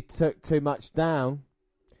finally took too much down.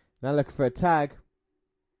 Now looking for a tag.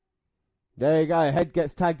 There you go. Head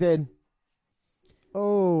gets tagged in.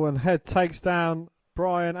 Oh, and Head takes down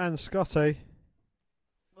Brian and Scotty.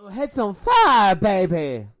 Oh, Head's on fire,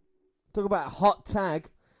 baby. Talk about a hot tag.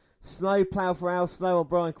 Snowplow for Al Snow on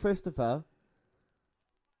Brian Christopher.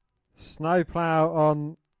 Snowplow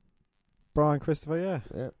on Brian Christopher,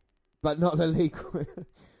 yeah. But not the legal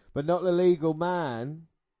but not the legal man.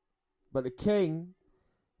 But the King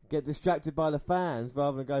get distracted by the fans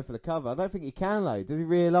rather than go for the cover. I don't think he can though. Does he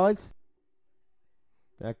realise?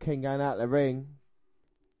 King going out the ring.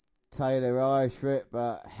 Taylor Irish rip,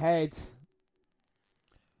 but Head.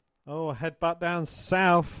 Oh, headbutt down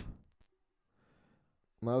south.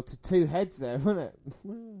 Well, to 2 heads there, wasn't it?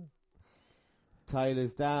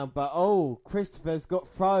 Taylor's down, but Christopher's got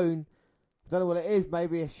thrown. I don't know what it is.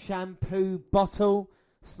 Maybe a shampoo bottle.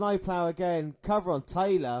 Snowplow again. Cover on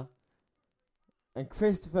Taylor. And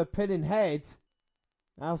Christopher pinning Head.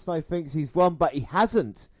 Al Snow thinks he's won, but he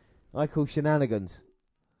hasn't. I call shenanigans.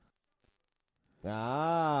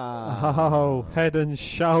 Oh, Head and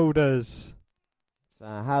Shoulders. So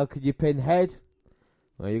how could you pin Head?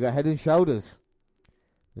 Well, you got Head and Shoulders.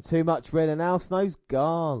 The too much win and Al Snow's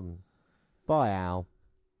gone. Bye, Al.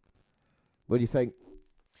 What do you think?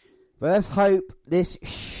 But let's hope this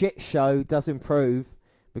shit show does improve,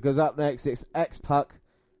 because up next it's X-Pac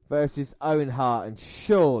versus Owen Hart, and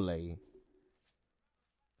surely,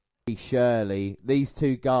 these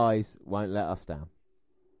two guys won't let us down.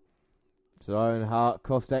 So Owen Hart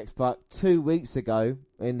cost X-Pac 2 weeks ago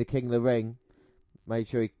in the King of the Ring. Made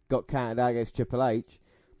sure he got counted out against Triple H.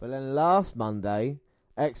 But then last Monday,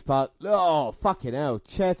 X-Pac, fucking hell,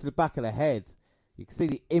 chair to the back of the head. You can see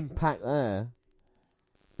the impact there.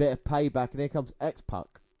 Bit of payback, and here comes X-Pac.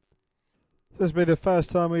 This will be the first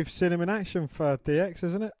time we've seen him in action for DX,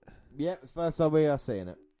 isn't it? Yeah, it's the first time we are seeing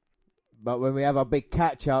it. But when we have our big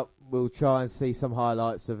catch-up, we'll try and see some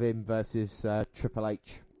highlights of him versus Triple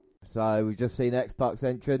H. So we've just seen X-Pac's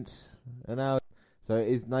entrance, and now so it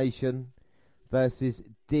is Nation versus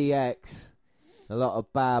DX. A lot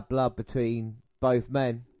of bad blood between both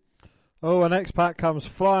men. Oh, and X-Pac comes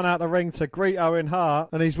flying out the ring to greet Owen Hart,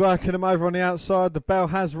 and he's working him over on the outside. The bell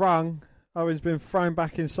has rung. Owen's been thrown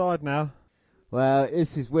back inside now. Well,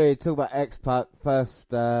 this is weird. Talk about X-Pac, first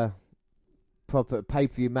proper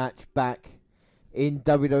pay-per-view match back in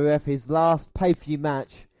WWF. His last pay-per-view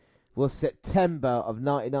match was September of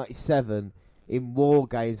 1997 in War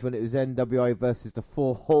Games when it was NWA versus the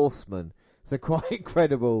Four Horsemen. So quite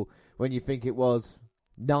incredible when you think it was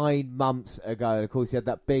 9 months ago. And of course, he had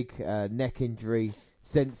that big neck injury.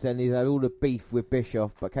 Since then, he's had all the beef with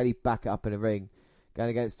Bischoff, but can he back it up in the ring? Going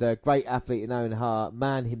against a great athlete in Owen Hart.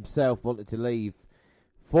 Man himself wanted to leave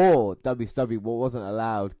for WCW, what wasn't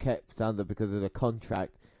allowed, kept under because of the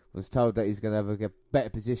contract. Was told that he's going to have a better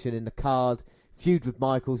position in the card. Feud with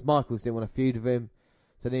Michaels. Michaels didn't want to feud with him.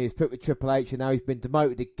 So then he was put with Triple H, and now he's been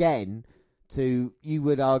demoted again to, you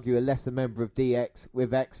would argue, a lesser member of DX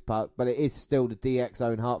with X-Pac, but it is still the DX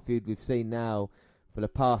Owen Hart feud we've seen now for the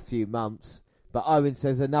past few months. But Owen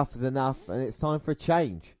says enough is enough, and it's time for a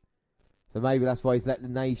change. So maybe that's why he's let the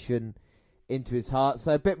nation into his heart.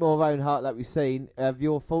 So a bit more of Owen Hart like we've seen. Have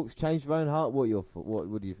your thoughts changed for Owen Hart?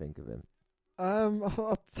 What do you think of him? I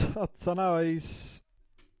don't know.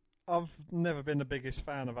 I've never been the biggest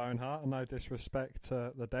fan of Owen Hart, and no disrespect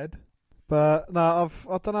to the dead. But no,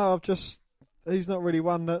 I don't know. He's not really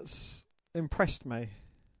one that's impressed me.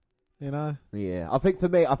 You know? Yeah, I think for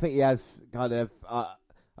me, he has kind of.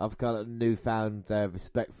 I've kind of newfound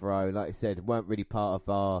respect for Owen. Like I said, weren't really part of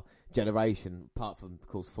our generation, apart from, of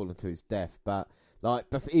course, falling to his death. But like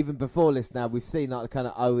even before this, now we've seen like the kind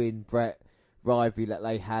of Owen Brett rivalry that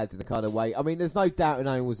they had in the kind of way. I mean, there's no doubt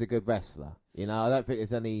Owen was a good wrestler. You know, I don't think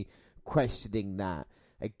there's any questioning that.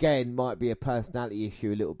 Again, might be a personality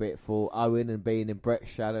issue a little bit for Owen and being in Brett's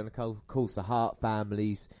shadow, and of course the Hart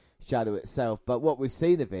family's shadow itself. But what we've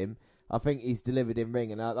seen of him, I think he's delivered in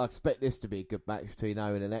ring, and I expect this to be a good match between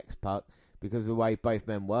Owen and X-Pac because of the way both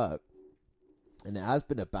men work. And it has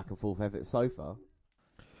been a back and forth effort so far.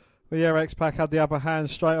 Well, yeah, X-Pac had the upper hand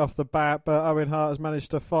straight off the bat, but Owen Hart has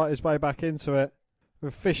managed to fight his way back into it.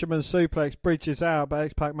 With Fisherman suplex, bridges out, but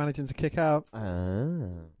X-Pac managing to kick out.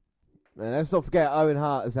 And let's not forget, Owen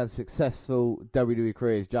Hart has had a successful WWE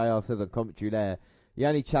career, as JR said on commentary there. The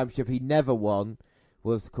only championship he never won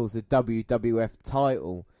was, of course, the WWF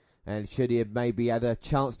title. And should he have maybe had a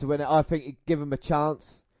chance to win it, I think he'd give him a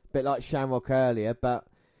chance, a bit like Shamrock earlier, but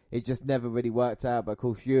it just never really worked out. But, of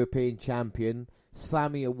course, European champion,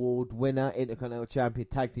 Slammy Award winner, Intercontinental champion,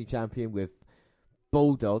 Tag Team champion with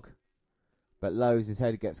Bulldog. But lowers his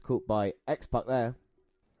head, gets caught by X-Pac there.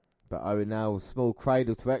 But Owen now, small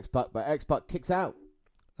cradle to X-Pac, but X-Pac kicks out.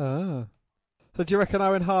 So do you reckon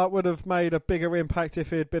Owen Hart would have made a bigger impact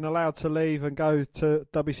if he had been allowed to leave and go to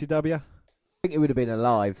WCW? I think he would have been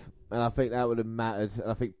alive, and I think that would have mattered.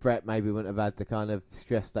 And I think Brett maybe wouldn't have had the kind of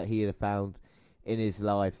stress that he had found in his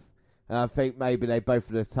life. And I think maybe they both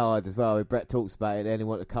would have retired as well. When Brett talks about it, they only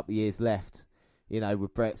want a couple of years left. You know,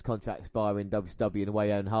 with Brett's contract expiring in WCW and the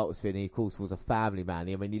way Owen Hart was feeling, he, of course, was a family man.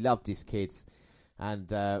 I mean, he loved his kids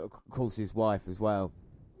and, of course, his wife as well.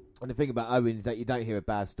 And the thing about Owen is that you don't hear a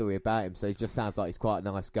bad story about him, so he just sounds like he's quite a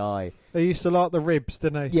nice guy. He used to like the ribs,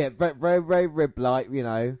 didn't he? Yeah, very, very, very rib-like, you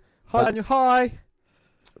know. Hi, Daniel, hi.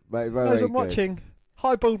 Very, very Those good. I'm watching.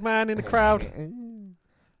 Hi, bald man in the crowd. And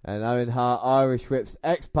Owen Hart Irish whips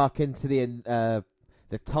X-Pac into the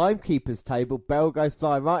timekeeper's table. Bell goes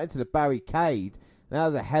flying right into the barricade. That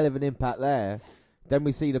was a hell of an impact there. Then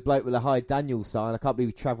we see the bloke with a Hi Daniel sign. I can't believe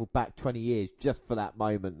he travelled back 20 years just for that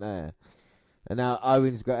moment there. And now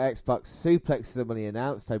Owen's got X-Pac suplexes him on the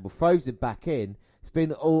announce table, throws him back in. It's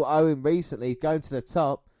been all Owen recently, going to the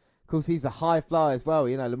top. Of course, he's a high flyer as well,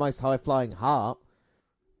 you know, the most high-flying Hart.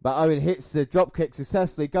 But Owen hits the dropkick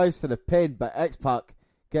successfully, goes for the pin, but X-Pac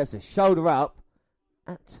gets a shoulder up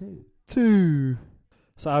at 2.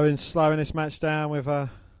 So Owen's slowing this match down with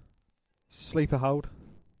a sleeper hold.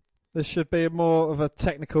 This should be more of a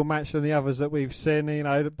technical match than the others that we've seen. You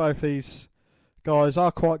know, both these guys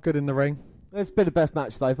are quite good in the ring. It's been the best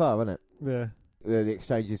match so far, hasn't it? Yeah. The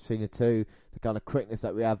exchanges between the two, the kind of quickness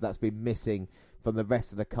that we have, that's been missing from the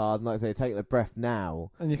rest of the card. And like I say, taking a breath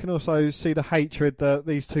now. And you can also see the hatred that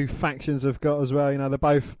these two factions have got as well. You know, they're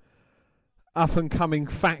both up-and-coming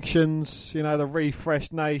factions. You know, the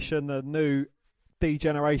Refreshed Nation, the new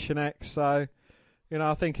D-Generation X. So, you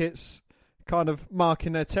know, I think it's kind of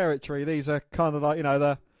marking their territory. These are kind of like, you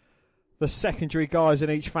know, the secondary guys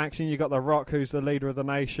in each faction. You got The Rock, who's the leader of the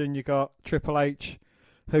nation. You got Triple H,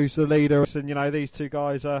 who's the leader. And, you know, these two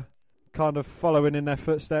guys are kind of following in their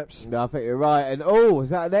footsteps. No, I think you're right. And, oh,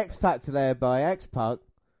 is that an X Factor there by X-Pac?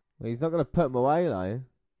 Well, he's not going to put him away, though.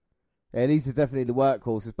 Yeah, these are definitely the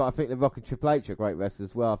workhorses, but I think The Rock and Triple H are great wrestlers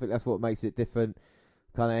as well. I think that's what makes it different,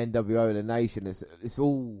 kind of NWO and the Nation. It's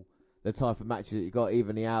all the type of matches that you got,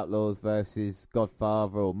 even the Outlaws versus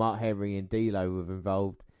Godfather or Mark Henry and D'Lo were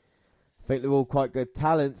involved. I think they're all quite good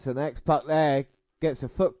talents, and X-Pac there gets a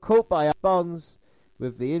foot caught by Bonds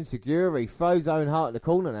with the insecurity, throws Owen Hart in the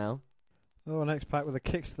corner now. Oh, an X-Pac with a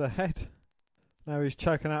kicks to the head. Now he's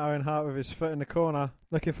choking out Owen Hart with his foot in the corner,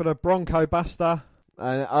 looking for the Bronco Buster.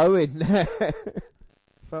 And Owen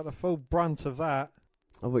felt the full brunt of that.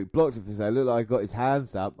 I thought he blocked it for a second. It looked like he got his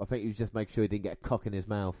hands up. I think he was just making sure he didn't get a cock in his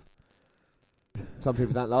mouth. Some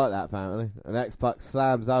people don't like that, apparently. And X-Pac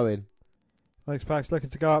slams Owen. X-Pac's looking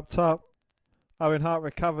to go up top. Owen Hart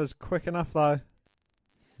recovers quick enough, though.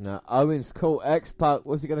 Now, Owen's caught X-Pac.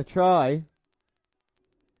 What's he going to try?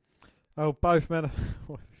 Oh, both men are...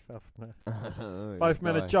 he fell from there. Both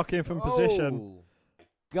men are jockeying from position.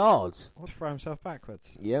 God. Let's throw himself backwards.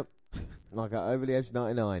 Yep. Like over the edge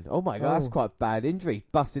 99. Oh my God, that's quite a bad injury.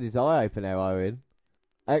 Busted his eye open there, Owen.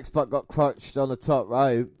 X-Pac got crotched on the top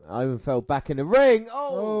rope. Owen fell back in the ring.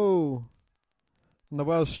 Oh! And the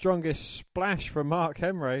world's strongest splash from Mark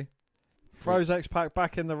Henry throws X-Pac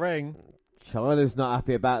back in the ring. Chyna's not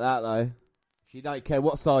happy about that, though. She don't care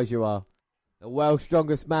what size you are. The world's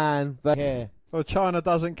strongest man. Here. Well, Chyna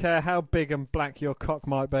doesn't care how big and black your cock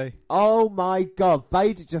might be. Oh my God,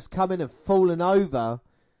 Vader just come in and fallen over.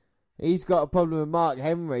 He's got a problem with Mark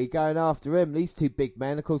Henry going after him. These two big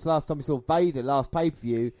men. Of course, last time we saw Vader, last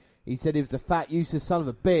pay-per-view, he said he was a fat, useless son of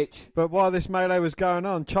a bitch. But while this melee was going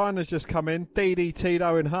on, Chyna's just come in, DDT'd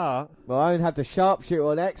Owen Hart. Well, Owen had the sharpshooter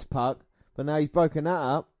on X-Pac, but now he's broken that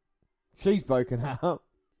up. She's broken that up.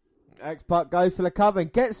 X-Pac goes for the cover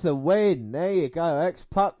and gets the win. There you go.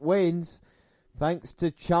 X-Pac wins. Thanks to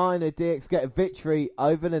Chyna, DX get a victory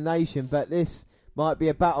over the Nation, but this might be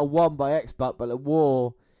a battle won by X-Pac, but the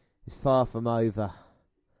war is far from over.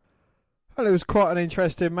 Well, it was quite an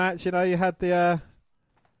interesting match. You know, you had the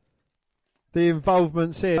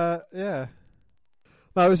involvements here. Yeah.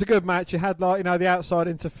 No, it was a good match. You had, like, you know, the outside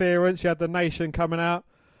interference. You had the Nation coming out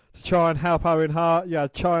to try and help Owen Hart. You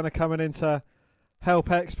had Chyna coming in to help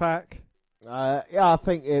X-Pac. Yeah, I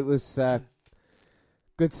think it was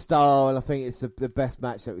good style, and I think it's the best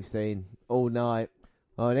match that we've seen all night.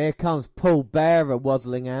 Oh, and here comes Paul Bearer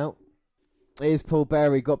waddling out. Here's Paul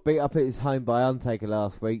Bearer. He got beat up at his home by Undertaker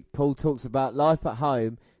last week. Paul talks about life at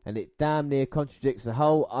home, and it damn near contradicts the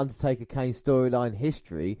whole Undertaker Kane storyline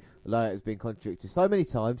history, although it has been contradicted so many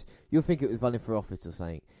times, you'll think it was running for office or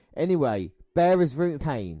something. Anyway, Bearer's rooting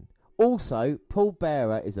Kane. Also, Paul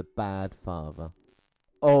Bearer is a bad father.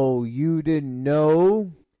 Oh, you didn't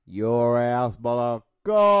know? Your ass better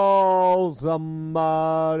call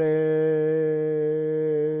somebody.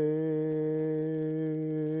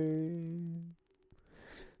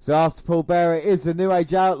 So after Paul Bearer is the New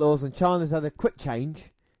Age Outlaws, and Chyna's had a quick change,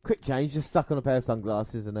 just stuck on a pair of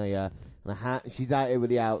sunglasses and a hat. She's out here with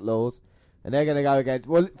the Outlaws, and they're going to go against.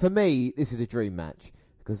 Well, for me, this is a dream match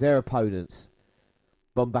because their opponents: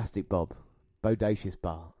 Bombastic Bob, Bodacious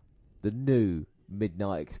Bart, the new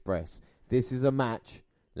Midnight Express. This is a match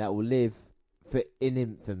that will live for in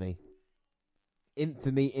infamy.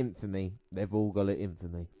 Infamy. They've all got it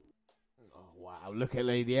infamy. Wow, look at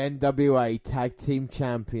the NWA Tag Team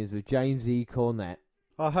Champions with James E. Cornette.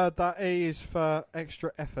 I heard that E is for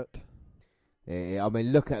extra effort. Yeah, I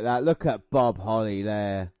mean, look at that. Look at Bob Holly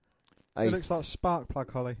there. It looks like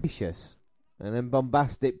Sparkplug Holly. Vicious. And then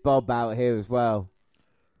Bombastic Bob out here as well.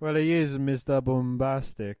 Well, he is Mr.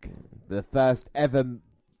 Bombastic. The first ever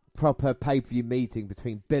proper pay-per-view meeting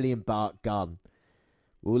between Billy and Bart Gunn.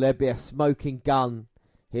 Will there be a smoking gun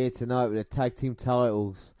here tonight with the tag team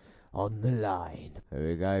titles on the line? There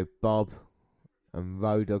we go, Bob and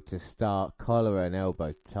Road Dogg to start. Collar and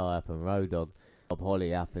elbow tie up, and Road Dogg, Bob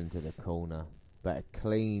Holly up into the corner. But a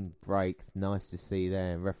clean break, nice to see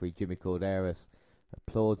there. And referee Jimmy Corderas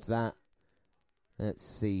applauds that. Let's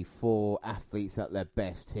see, 4 athletes at their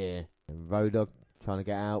best here. And Road Dogg trying to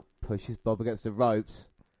get out, pushes Bob against the ropes.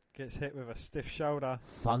 Gets hit with a stiff shoulder.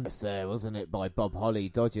 Fungus there, wasn't it, by Bob Holly,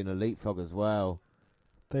 dodging a leapfrog as well.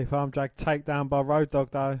 Deep arm drag takedown by Road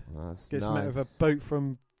Dogg though. That's Gets nice. met with a boot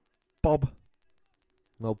from Bob.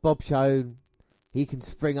 Well, Bob showed he can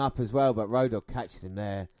spring up as well, but Road Dogg catches him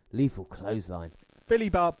there. Lethal clothesline. Billy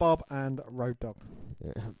Bart, Bob, and Road Dogg.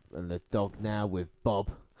 Yeah, and the dog now with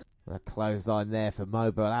Bob. A clothesline there for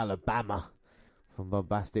Mobile, Alabama, from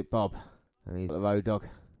Bombastic Bob. And he's got the Road Dogg.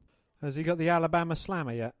 Has he got the Alabama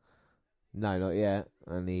Slammer yet? No, not yet.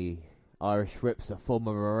 And the Irish Whip's a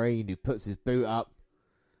former Marine who puts his boot up.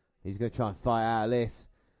 He's going to try and fight out of this.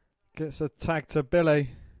 Gets a tag to Billy.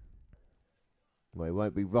 Well, he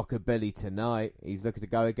won't be Rockabilly tonight. He's looking to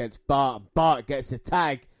go against Bart. Bart gets the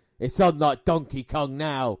tag. It's on like Donkey Kong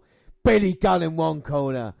now. Billy Gunn in one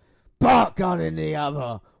corner. Bart Gunn in the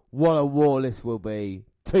other. What a war this will be.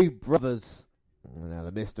 Two brothers. And now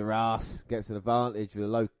the Mr. Ass gets an advantage with a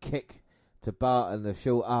low kick to Bart and the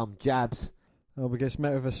short arm jabs. But gets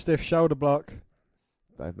met with a stiff shoulder block.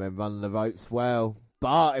 Both men running the ropes well.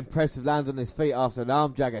 Bart, impressive, lands on his feet after an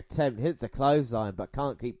arm drag attempt. Hits the clothesline, but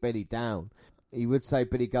can't keep Billy down. He would say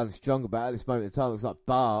Billy Gunn's stronger, but at this moment in time, it looks like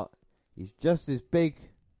Bart. He's just as big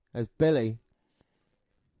as Billy.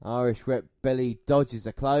 Irish whip. Billy dodges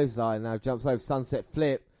the clothesline. Now jumps over sunset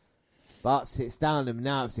flip. Bart sits down and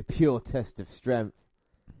now it's a pure test of strength.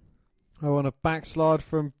 I want a backslide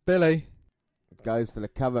from Billy. Goes for the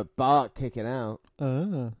cover. Bart kicking out.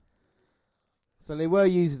 Ah. So they were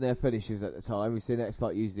using their finishers at the time. We've seen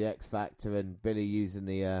X-Pac use the X-Factor and Billy using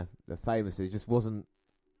the famous. It just wasn't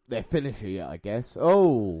their finisher yet, I guess.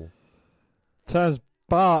 Oh. Turns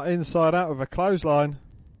Bart inside out with a clothesline.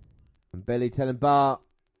 And Billy telling Bart,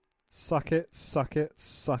 suck it, suck it,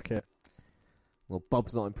 suck it. well,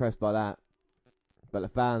 Bob's not impressed by that. But the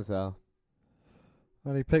fans are.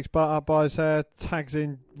 And he picks Bart up by his hair, tags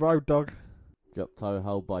in Road Dogg. Drop toe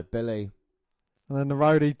hold by Billy. And then the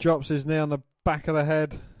roadie drops his knee on the back of the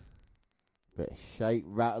head. Bit of shake,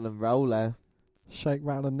 rattle and roll there. Shake,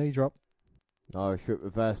 rattle and knee drop. Irish whip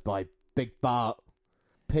reversed by Big Bart.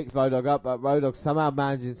 Picks Road Dogg up, but Road Dogg somehow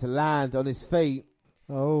managing to land on his feet.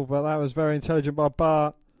 Oh, but that was very intelligent by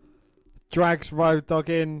Bart. Drags Road Dogg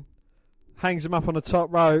in. Hangs him up on the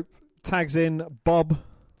top rope. Tags in Bob.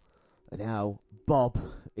 And now Bob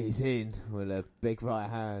is in with a big right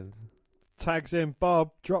hand. Tags in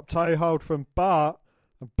Bob. Drop toe hold from Bart.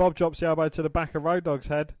 And Bob drops the elbow to the back of Road Dogg's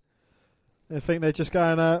head. I think they're just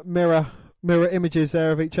going mirror images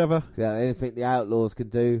there of each other. Yeah, anything the Outlaws can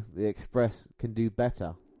do, the Express can do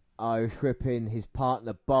better. Irish whipping his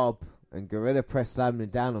partner Bob and Gorilla Press slamming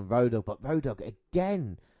down on Road Dogg. But Road Dogg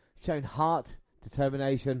again showing heart,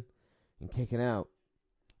 determination and kicking out.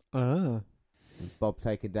 Ah. And Bob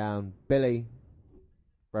taking down Billy.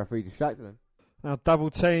 Referee distracted him. Now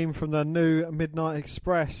double team from the new Midnight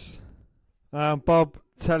Express. Bob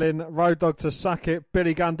telling Road Dogg to suck it.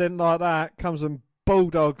 Billy Gunn didn't like that. Comes and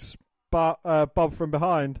bulldogs Bob from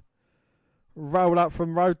behind. Roll up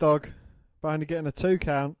from Road Dogg, but only getting a 2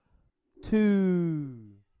 count. 2.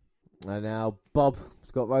 And now Bob's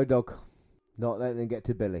got Road Dogg, not letting him get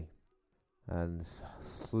to Billy. And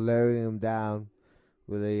slowing him down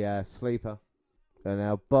with a sleeper. And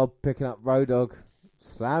now Bob picking up Road Dogg,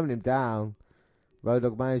 slamming him down. Road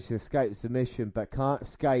Dogg managed to escape the submission, but can't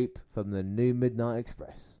escape from the new Midnight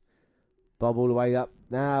Express. Bob all the way up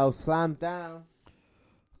now, slammed down.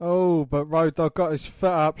 Oh, but Road Dogg got his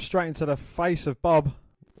foot up straight into the face of Bob.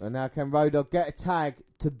 And now can Road Dogg get a tag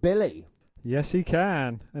to Billy? Yes, he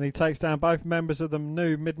can. And he takes down both members of the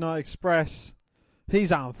new Midnight Express.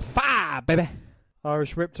 He's on fire, baby.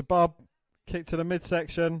 Irish whip to Bob. Kick to the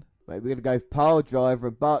midsection. Maybe we're going to go pile driver,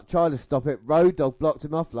 and Bart tried to stop it. Road Dogg blocked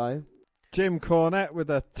him off though. Jim Cornette with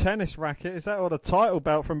a tennis racket. Is that or the title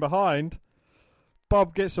belt from behind?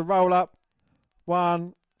 Bob gets a roll up.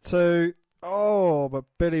 1, 2. Oh, but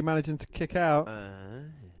Billy managing to kick out.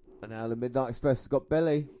 And now the Midnight Express has got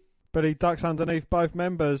Billy. Billy ducks underneath both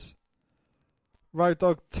members. Road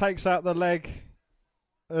Dogg takes out the leg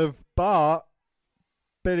of Bart.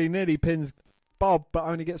 Billy nearly pins Bob, but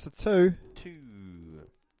only gets a 2. 2.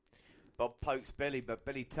 Bob pokes Billy, but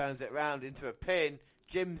Billy turns it round into a pin.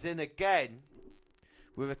 Jim's in again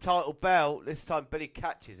with a title belt. This time Billy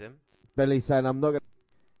catches him. Billy saying, I'm not going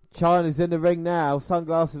to... China's in the ring now.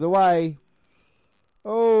 Sunglasses away.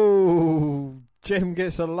 Oh, Jim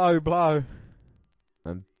gets a low blow.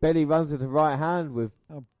 And Billy runs with the right hand with...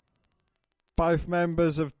 both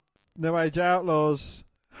members of New Age Outlaws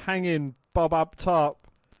hanging Bob up top.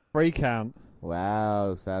 3 count.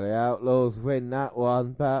 Wow, so the Outlaws win that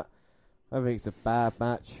one, but I think it's a bad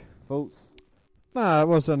match. Thoughts? No, it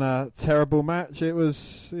wasn't a terrible match. It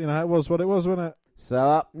was, it was what it was, wasn't it? So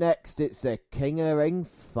up next, it's the King of the Ring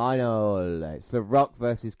final. It's The Rock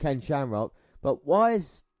versus Ken Shamrock. But why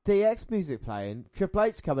is DX music playing? Triple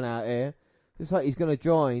H coming out here. It's like he's going to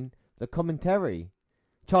join the commentary.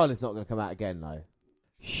 Chyna's not going to come out again, though.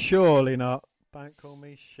 Surely not. Don't call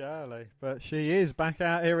me Shirley. But she is back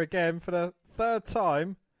out here again for the 3rd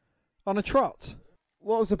time on a trot.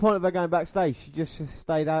 What was the point of her going backstage? She just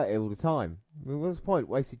stayed out here all the time. I mean, what's the point?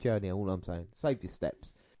 Wasted journey, all I'm saying. Save your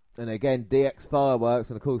steps. And again, DX fireworks.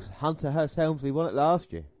 And of course, Hunter Hearst Helmsley won it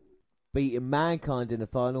last year. Beating Mankind in the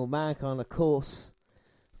final. Mankind, of course,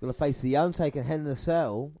 is going to face The Undertaker and Hell in a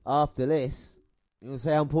Cell after this. You want to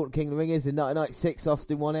say how important King of the Ring is? In 1996,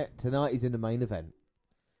 Austin won it. Tonight he's in the main event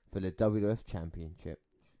for the WWF Championship.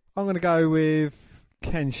 I'm going to go with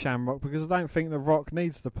Ken Shamrock because I don't think The Rock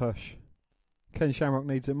needs the push. Ken Shamrock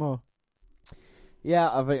needs it more.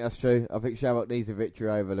 Yeah, I think that's true. I think Shamrock needs a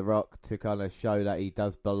victory over The Rock to kind of show that he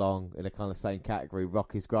does belong in a kind of same category.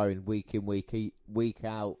 Rock is growing week in, week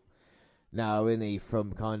out now, isn't he?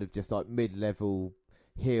 From kind of just like mid-level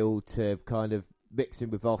heel to kind of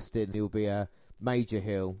mixing with Austin. He'll be a major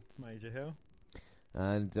heel.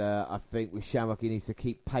 And I think with Shamrock, he needs to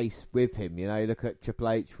keep pace with him. You know, you look at Triple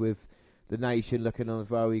H with the Nation looking on as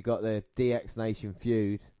well. We got the DX Nation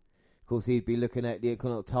feud. Of course, he'd be looking at the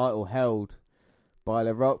Intercontinental title held by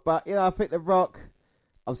The Rock. But, you know, I think The Rock,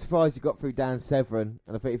 I'm surprised he got through Dan Severn.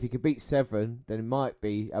 And I think if he could beat Severn, then he might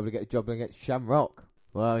be able to get a job against Shamrock.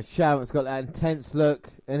 Well, Shamrock's got that intense look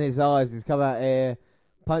in his eyes. He's come out here,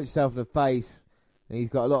 punched himself in the face, and he's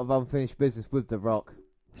got a lot of unfinished business with The Rock.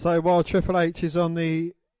 So while Triple H is on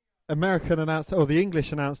the American announce or the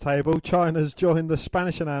English announce table, Chyna's joined the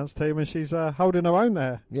Spanish announce team, and she's holding her own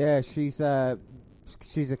there. Yeah, she's a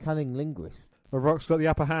cunning linguist. The Rock's got the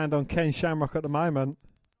upper hand on Ken Shamrock at the moment.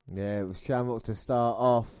 Yeah, it was Shamrock to start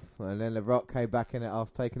off, and then The Rock came back in it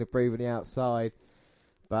after taking a breather on the outside.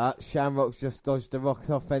 But Shamrock's just dodged The Rock's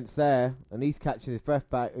offense there, and he's catching his breath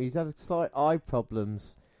back. He's had slight eye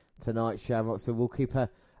problems tonight, Shamrock, so we'll keep an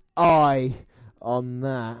eye on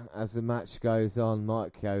that as the match goes on.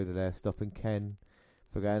 Mike Yoda there stopping Ken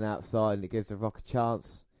for going outside, and it gives The Rock a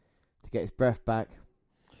chance to get his breath back.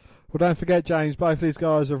 Well, don't forget, James, both these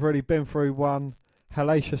guys have already been through one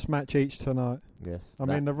hellacious match each tonight. Yes. I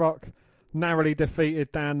mean, The Rock narrowly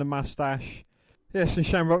defeated Dan the Mustache. Yes, and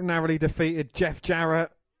Shamrock narrowly defeated Jeff Jarrett.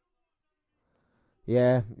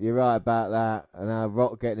 Yeah, you're right about that. And now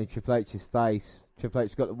Rock getting in Triple H's face. Triple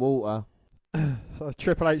H got the water. So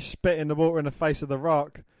Triple H spitting the water in the face of The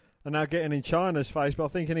Rock, and now getting in Chyna's face. But I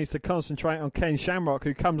think he needs to concentrate on Ken Shamrock,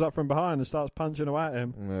 who comes up from behind and starts punching away at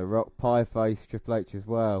him. Yeah, Rock pie face Triple H as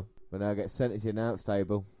well. But now gets sent to the announce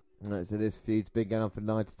table. So this feud's been going on for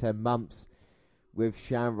 9 to 10 months with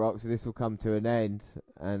Shamrock, so this will come to an end,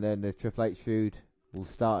 and then the Triple H feud will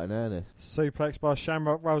start in earnest. Suplex by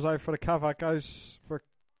Shamrock, rolls over for the cover, goes for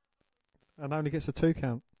and only gets a 2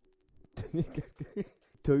 count.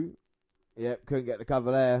 2. Yep, couldn't get the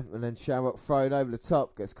cover there, and then Shamrock thrown over the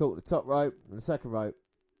top, gets caught at the top rope and the second rope.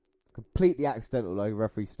 Completely accidental, though. The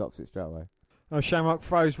referee stops it straight away. Oh, Shamrock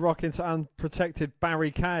throws Rock into unprotected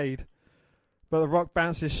barricade, but The Rock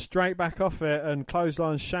bounces straight back off it and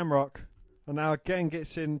clotheslines Shamrock, and now again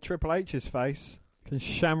gets in Triple H's face. Can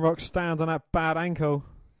Shamrock stand on that bad ankle?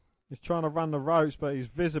 He's trying to run the ropes, but he's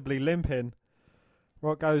visibly limping.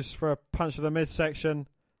 Rock goes for a punch to the midsection,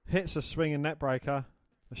 hits a swinging neckbreaker.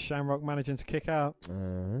 Shamrock managing to kick out.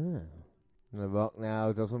 The Rock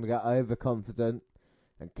now doesn't want to get overconfident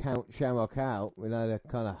and count Shamrock out. We know the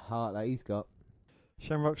kind of heart that he's got.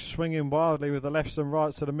 Shamrock swinging wildly with the lefts and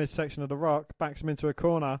rights to the midsection of The Rock. Backs him into a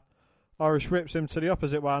corner. Irish whips him to the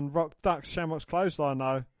opposite one. Rock ducks Shamrock's clothesline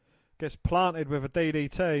though. Gets planted with a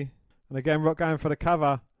DDT. And again Rock going for the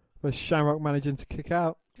cover. With Shamrock managing to kick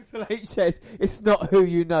out. Triple H says it's not who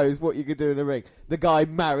you know, it's what you can do in the ring. The guy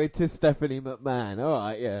married to Stephanie McMahon.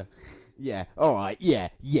 Alright, yeah. Yeah, alright, yeah,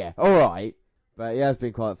 alright. But he has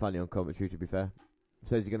been quite funny on commentary, to be fair.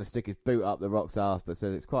 Says he's going to stick his boot up The Rock's ass, but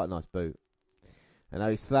says it's quite a nice boot. And now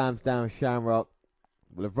he slams down Shamrock.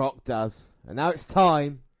 Well, The Rock does. And now it's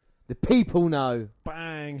time. The people know.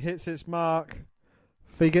 Bang, hits its mark.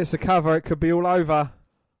 If he gets the cover, it could be all over.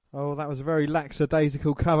 Oh, that was a very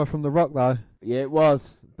lackadaisical cover from The Rock, though. Yeah, it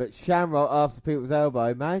was. But Shamrock, after people's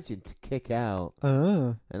elbow, managed to kick out.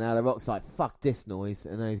 And now The Rock's like, fuck this noise.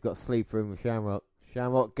 And then he's got a sleeper in with Shamrock.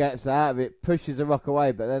 Shamrock gets out of it, pushes The Rock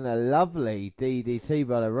away, but then a lovely DDT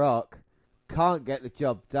by The Rock. Can't get the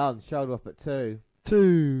job done. Shoulder up at 2.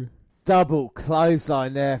 2. Double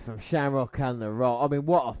clothesline there from Shamrock and The Rock. I mean,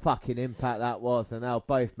 what a fucking impact that was. And now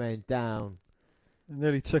both men down.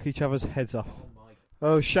 Nearly took each other's heads off.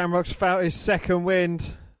 Oh, Shamrock's felt his second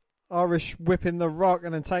wind. Irish whipping The Rock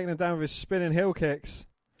and then taking him down with his spinning heel kicks.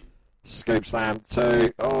 Scoop slam,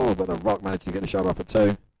 2. Oh, but The Rock managed to get the shoulder up at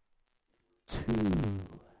 2. 2.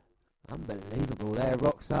 Unbelievable there.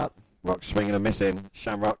 Rock's up. Rock swinging and missing.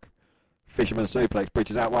 Shamrock. Fisherman suplex.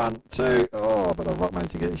 Breaches out 1, 2. Oh, but The Rock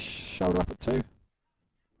managed to get his shoulder up at 2.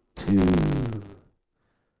 2.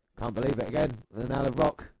 Can't believe it again. And now The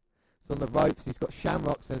Rock is on the ropes. He's got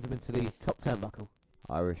Shamrock. Sends him into the top turnbuckle.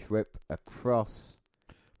 Irish whip across.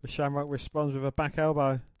 The Shamrock responds with a back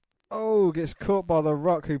elbow. Oh, gets caught by The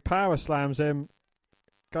Rock, who power slams him.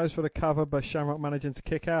 Goes for the cover, but Shamrock managing to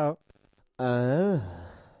kick out.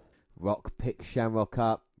 Rock picks Shamrock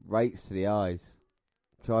up, rakes to the eyes.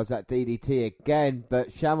 Tries that DDT again,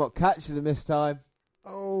 but Shamrock catches him this time.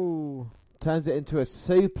 Oh. Turns it into a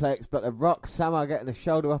suplex, but the Rock somehow getting the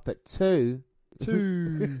shoulder up at 2.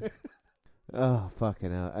 2. Oh,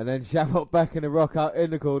 fucking hell. And then Shamrock backing the Rock out in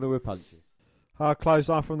the corner with punches. Hard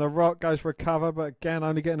clothesline from the Rock, goes for a cover, but again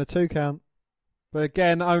only getting a 2 count. But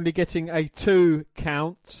again only getting a 2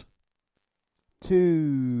 count. 2.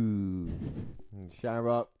 And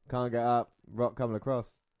Shamrock can't get up. Rock coming across.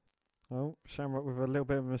 Oh, Shamrock with a little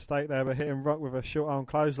bit of a mistake there, but hitting Rock with a short arm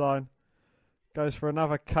clothesline. Goes for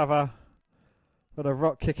another cover, but a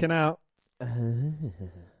Rock kicking out. And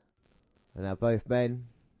now both men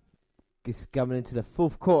just coming into the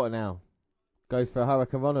fourth quarter now. Goes for a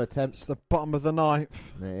Hurricane Runner attempt. It's the bottom of the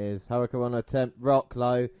ninth. It is. Hurricane Runner attempt. Rock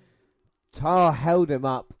low. Tar held him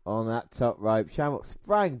up on that top rope. Shamrock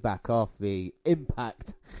sprang back off the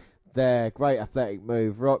impact there. Great athletic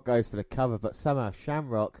move. Rock goes for the cover, but somehow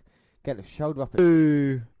Shamrock getting the shoulder up.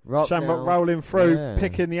 Rock Shamrock now, rolling through,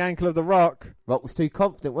 picking the ankle of the Rock. Rock was too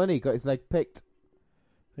confident when he got his leg picked.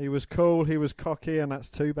 He was cool, he was cocky, and that's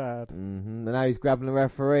too bad. And now he's grabbing the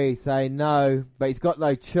referee, saying no, but he's got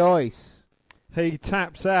no choice. He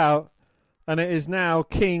taps out, and it is now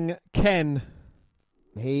King Ken.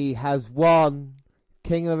 He has won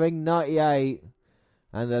King of the Ring 98,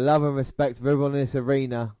 and the love and respect of everyone in this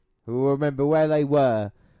arena who will remember where they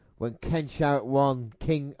were when Ken Shamrock won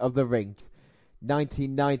King of the Ring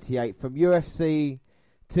 1998. From UFC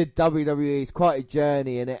to WWE, it's quite a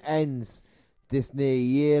journey, and it ends this near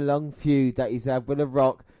year-long feud that he's had with The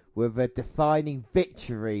Rock with a defining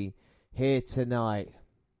victory here tonight.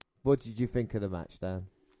 What did you think of the match, Dan?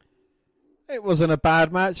 It wasn't a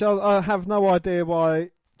bad match. I have no idea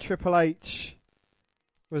why Triple H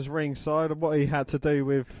was ringside and what he had to do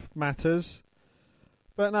with matters.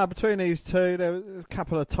 But no, between these two, there was a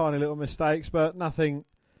couple of tiny little mistakes, but nothing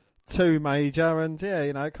too major. And yeah,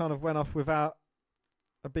 you know, it kind of went off without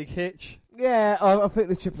a big hitch. Yeah, I think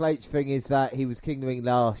the Triple H thing is that he was King of the Ring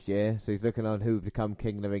last year, so he's looking on who would become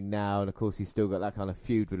King of the Ring now, and of course he's still got that kind of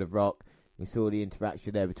feud with The Rock. We saw the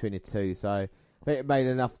interaction there between the two, so I think it made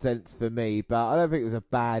enough sense for me, but I don't think it was a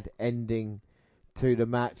bad ending to the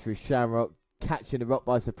match with Shamrock catching The Rock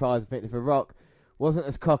by surprise. I think if The Rock wasn't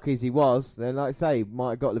as cocky as he was, then like I say, he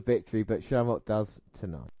might have got the victory, but Shamrock does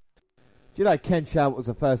tonight. Do you know Ken Shamrock was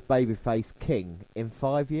the first babyface king in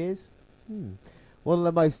 5 years? One of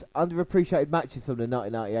the most underappreciated matches from the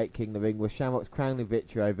 1998 King of the Ring was Shamrock's crowning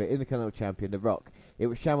victory over Intercontinental Champion The Rock. It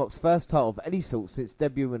was Shamrock's first title of any sort since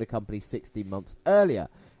debuting in the company 16 months earlier,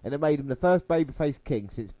 and it made him the first babyface king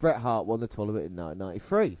since Bret Hart won the tournament in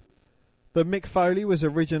 1993. The Mick Foley was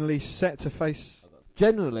originally set to face...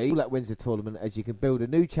 Generally, all that wins the tournament as you can build a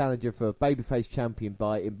new challenger for a babyface champion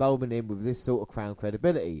by involving him with this sort of crown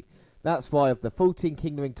credibility. That's why of the 14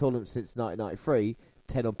 King of the Ring tournaments since 1993,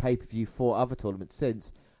 10 on pay-per-view, 4 other tournaments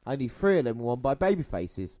since, only 3 of them were won by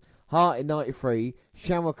babyfaces. Hart in 93,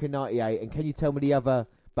 Shamrock in 98, and can you tell me the other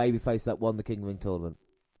babyface that won the King of the Ring tournament?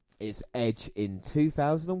 It's Edge in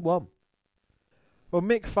 2001. Well,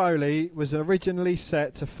 Mick Foley was originally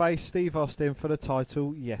set to face Steve Austin for the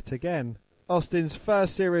title yet again. Austin's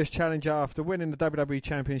first serious challenger after winning the WWE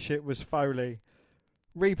Championship was Foley,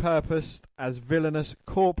 repurposed as villainous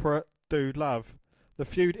corporate Dude Love. The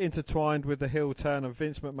feud intertwined with the heel turn of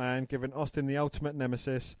Vince McMahon, giving Austin the ultimate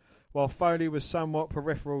nemesis, while Foley was somewhat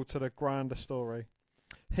peripheral to the grander story.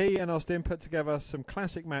 He and Austin put together some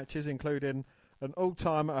classic matches, including an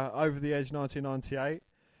all-timer at Over the Edge 1998.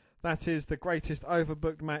 That is the greatest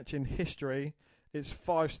overbooked match in history. It's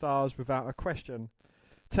 5 stars without a question.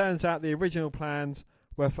 Turns out the original plans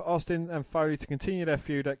were for Austin and Foley to continue their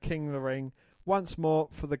feud at King of the Ring once more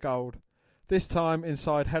for the gold, this time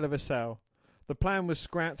inside Hell in a Cell. The plan was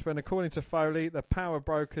scrapped when, according to Foley, the power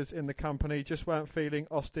brokers in the company just weren't feeling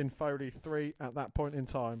Austin Foley 3 at that point in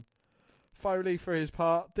time. Foley, for his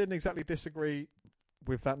part, didn't exactly disagree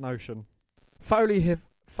with that notion.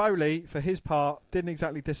 Foley, for his part, didn't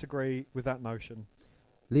exactly disagree with that notion.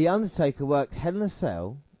 The Undertaker worked Hell in a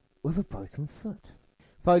Cell with a broken foot.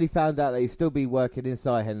 Foley found out that he'd still be working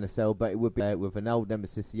inside Hell in a Cell, but it would be with an old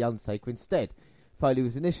nemesis, The Undertaker, instead. Foley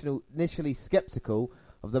was initially sceptical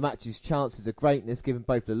of the match's chances of greatness, given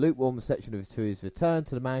both the lukewarm reception to his return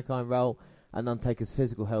to the Mankind role and Undertaker's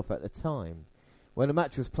physical health at the time. When the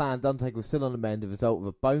match was planned, Undertaker was still on the mend as a result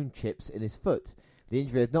of bone chips in his foot. The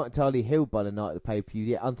injury had not entirely healed by the night of the pay-per-view,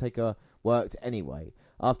 yet Undertaker worked anyway.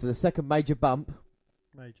 After the second major bump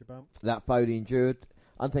that Foley endured,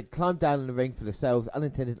 Undertaker climbed down in the ring for the cell's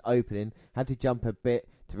unintended opening, had to jump a bit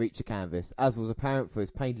to reach the canvas. As was apparent for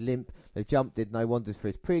his pained limp, the jump did no wonders for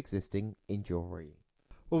his pre-existing injury.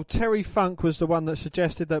 Well, Terry Funk was the one that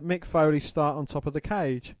suggested that Mick Foley start on top of the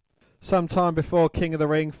cage. Sometime before King of the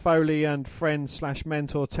Ring, Foley and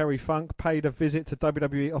friend/mentor Terry Funk paid a visit to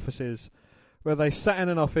WWE offices, where they sat in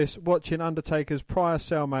an office watching Undertaker's prior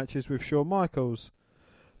cell matches with Shawn Michaels.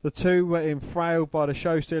 The two were enfrailed by the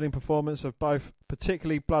show-stealing performance of both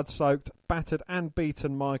particularly blood-soaked, battered and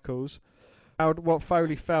beaten Michaels. What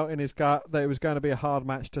Foley felt in his gut that it was going to be a hard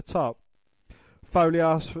match to top. Foley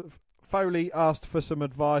asked for some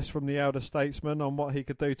advice from the elder statesman on what he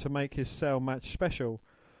could do to make his cell match special.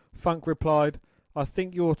 Funk replied, "I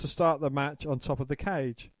think you ought to start the match on top of the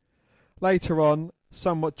cage." Later on,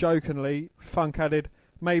 somewhat jokingly, Funk added,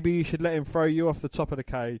 "Maybe you should let him throw you off the top of the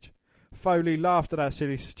cage." Foley laughed at that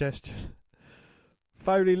silly suggestion.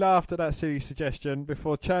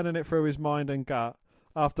 Before churning it through his mind and gut.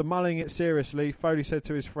 After mulling it seriously, Foley said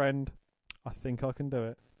to his friend, "I think I can do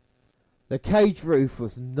it." The cage roof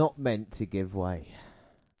was not meant to give way.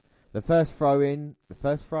 The first throw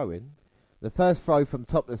from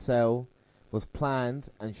top of the cell was planned,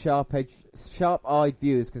 and sharp-eyed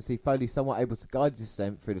viewers can see Foley somewhat able to guide his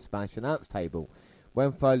descent through the Spanish announce table.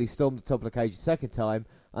 When Foley stormed the top of the cage a second time,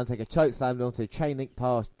 Undertaker chokeslammed onto a chain-link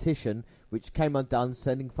partition, which came undone,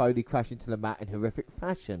 sending Foley crashing to the mat in horrific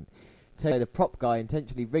fashion. The prop guy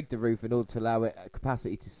intentionally rigged the roof in order to allow it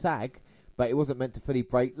capacity to sag, but it wasn't meant to fully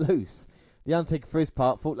break loose. The Undertaker, for his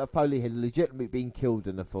part, thought that Foley had legitimately been killed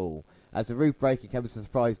in the fall, as the roof breaking came as a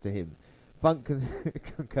surprise to him. Funk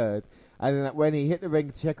concurred, and that when he hit the ring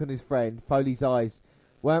to check on his friend, Foley's eyes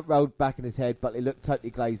weren't rolled back in his head, but they looked totally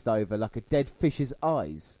glazed over, like a dead fish's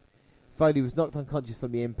eyes. Foley was knocked unconscious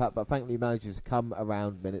from the impact, but thankfully managed to come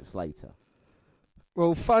around minutes later.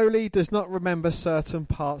 Well, Foley does not remember certain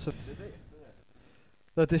parts of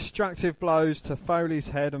the destructive blows to Foley's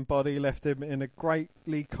head and body left him in a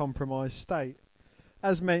greatly compromised state.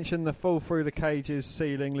 As mentioned, the fall through the cage's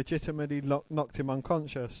ceiling legitimately knocked him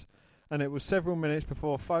unconscious, and it was several minutes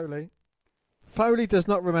before Foley does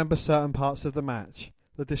not remember certain parts of the match.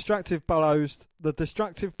 The destructive blows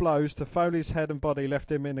to Foley's head and body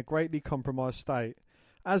left him in a greatly compromised state.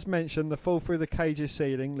 As mentioned, the fall through the cage's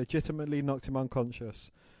ceiling legitimately knocked him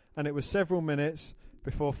unconscious, and it was several minutes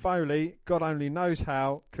before Foley, God only knows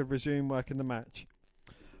how, could resume working the match.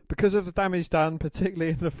 Because of the damage done, particularly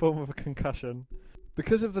in the form of a concussion,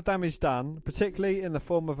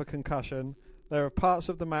 there are parts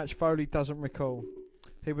of the match Foley doesn't recall.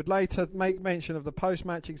 He would later make mention of the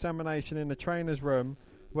post-match examination in the trainer's room,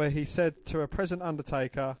 where he said to a present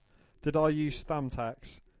Undertaker, "Did I use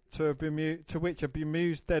thumbtacks?" To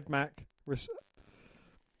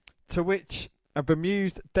which a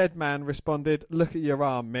bemused dead man responded, "Look at your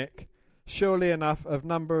arm, Mick." Surely enough, a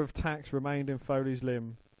number of tacks remained in Foley's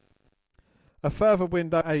limb. A further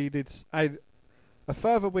window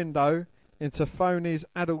into Foley's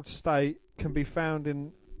adult state can be found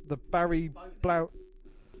in the Barry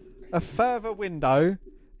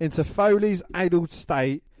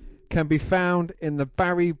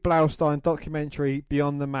Blaustein documentary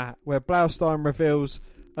Beyond the Mat, where Blaustein reveals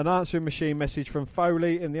an answering machine message from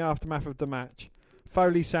Foley in the aftermath of the match.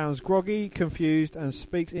 Foley sounds groggy, confused, and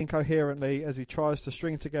speaks incoherently as he tries to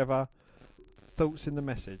string together thoughts in the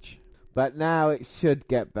message. But now it should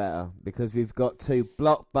get better, because we've got two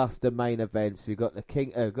blockbuster main events. We've got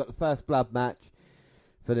the first blood match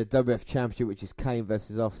for the WWF Championship, which is Kane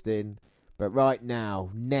versus Austin. But right now,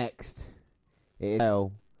 next, it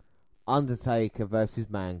is Undertaker versus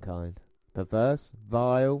Mankind. Perverse,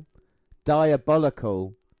 vile,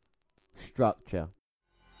 diabolical structure.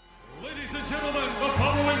 Ladies and gentlemen, the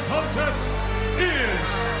following contest is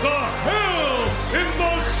the Hell in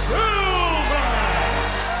the Cell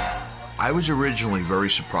match! I was originally very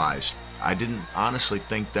surprised. I didn't honestly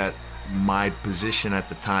think that my position at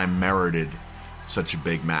the time merited such a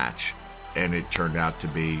big match. And it turned out to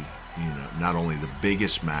be, not only the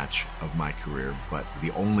biggest match of my career, but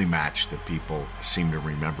the only match that people seem to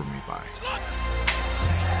remember me by.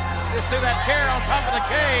 Just threw that chair on top of the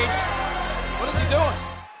cage. What is he doing?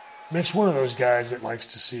 Mick's one of those guys that likes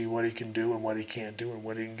to see what he can do and what he can't do and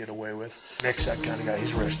what he can get away with. Mick's that kind of guy.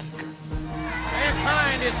 He's a wrestling guy.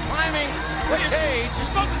 Mankind is climbing the cage. You're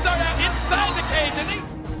supposed to start out inside the cage, isn't he?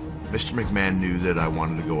 Mr. McMahon knew that I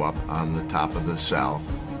wanted to go up on the top of the cell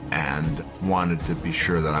and wanted to be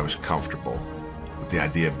sure that I was comfortable with the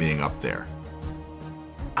idea of being up there.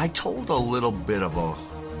 I told a little bit of a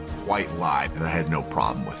white lie, and I had no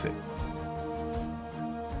problem with it.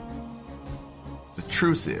 The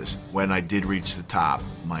truth is, when I did reach the top,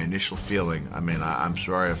 my initial feeling, I'm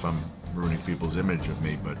sorry if I'm ruining people's image of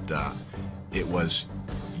me, but it was,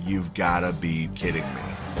 you've got to be kidding me.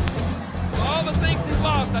 Of all the things he's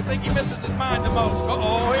lost, I think he misses his mind the most.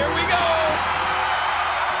 Oh, here we go.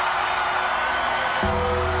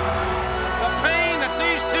 The pain that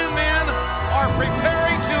these two men are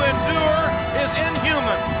preparing to endure is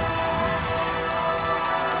inhuman.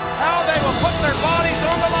 How they will put their bodies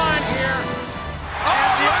on the line here.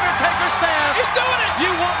 And the Undertaker says, he's doing it. You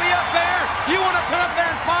want me up there? You want to come up there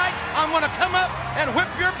and fight? I'm going to come up and whip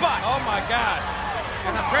your butt. Oh, my God.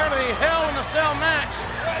 And apparently Hell in a Cell match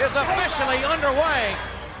is officially underway.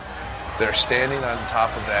 They're standing on top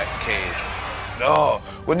of that cage. Oh,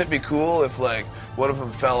 wouldn't it be cool if, like, one of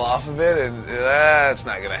them fell off of it? And that's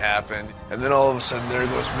not going to happen. And then all of a sudden, there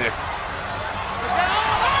goes Mick.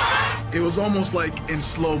 It was almost like in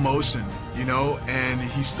slow motion, you know, and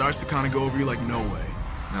he starts to kind of go over you like, no way.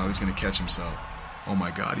 Now he's going to catch himself. Oh, my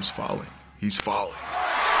God, he's falling. He's falling.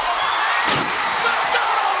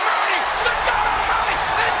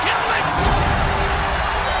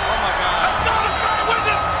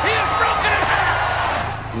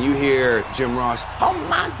 You hear Jim Ross, oh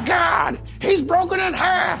my God, he's broken in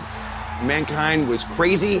half. Mankind was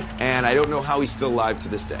crazy, and I don't know how he's still alive to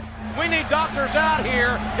this day. We need doctors out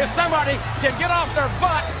here. If somebody can get off their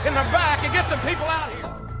butt in the back and get some people out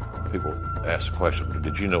here. People ask the question,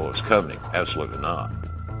 did you know it was coming? Absolutely not.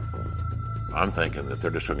 I'm thinking that they're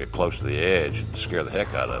just going to get close to the edge and scare the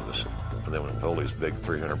heck out of us. And then when Foley's big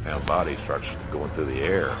 300-pound body starts going through the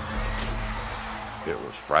air, it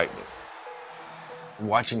was frightening.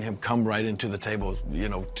 Watching him come right into the table,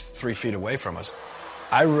 3 feet away from us,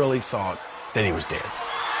 I really thought that he was dead. It's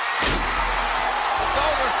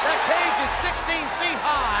over. That cage is 16 feet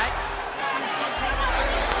high.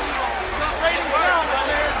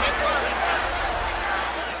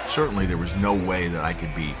 Certainly there was no way that I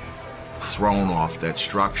could be thrown off that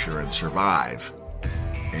structure and survive.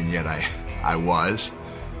 And yet I was,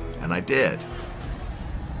 and I did.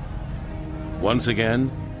 Once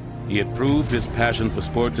again, he had proved his passion for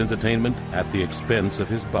sports entertainment at the expense of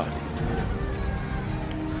his body.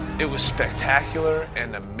 It was spectacular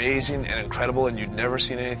and amazing and incredible, and you'd never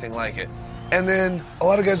seen anything like it. And then a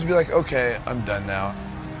lot of guys would be like, okay, I'm done now.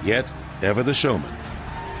 Yet, ever the showman,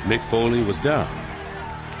 Mick Foley was down,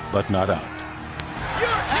 but not out.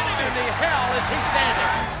 You're kidding me! In the hell is he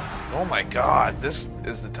standing? Oh my God, this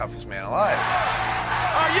is the toughest man alive.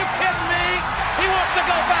 Are you kidding me? He wants to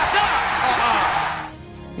go back up!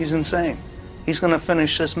 He's insane. He's going to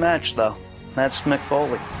finish this match, though. That's Mick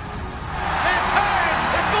Foley.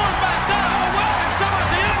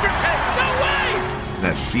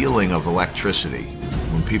 That feeling of electricity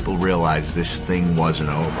when people realize this thing wasn't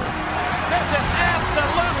over. This is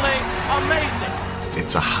absolutely amazing.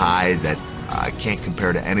 It's a high that I can't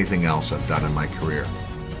compare to anything else I've done in my career.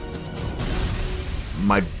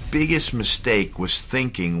 My biggest mistake was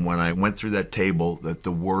thinking when I went through that table that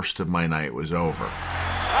the worst of my night was over.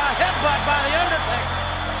 A headbutt by the Undertaker.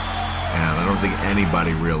 And I don't think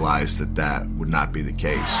anybody realized that that would not be the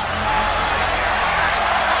case.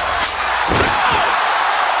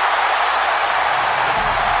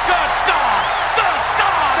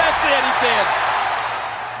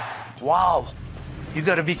 Wow, you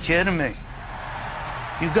gotta be kidding me.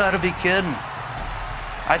 You gotta be kidding.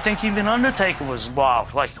 I think even Undertaker was wow,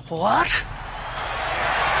 like, what?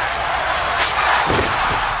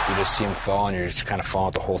 You just see him fall and you're just kind of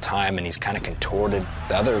falling the whole time and he's kind of contorted.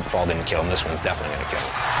 The other fall didn't kill him, this one's definitely gonna kill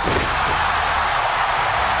him.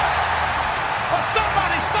 Well,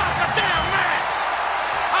 somebody stop the damn match!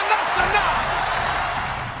 Enough's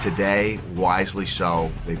enough! Today, wisely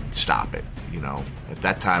so, they'd stop it. At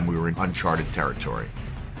that time we were in uncharted territory.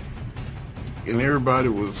 And everybody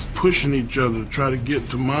was pushing each other to try to get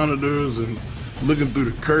to monitors and looking through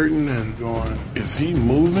the curtain and going, is he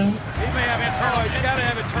moving? He may have internal. He's got to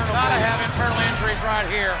have internal injuries right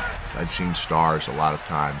here. I'd seen stars a lot of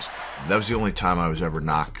times. That was the only time I was ever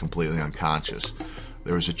knocked completely unconscious.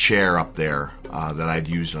 There was a chair up there that I'd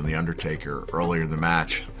used on The Undertaker earlier in the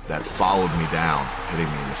match that followed me down,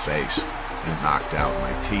 hitting me in the face and knocked out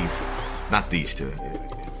my teeth. Not these two.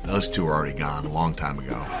 Those two are already gone a long time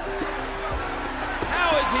ago.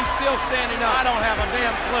 How is he still standing up? I don't have a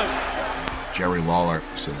damn clue. Jerry Lawler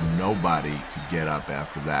said nobody could get up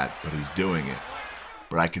after that, but he's doing it.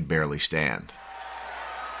 But I could barely stand.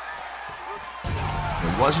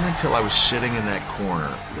 It wasn't until I was sitting in that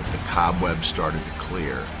corner that the cobwebs started to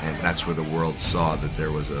clear, and that's where the world saw that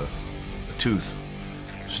there was a tooth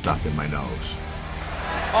stuck in my nose.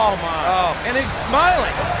 Oh, my. Oh. And he's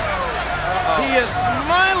smiling. He is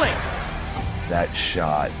smiling. That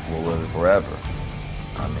shot will live forever.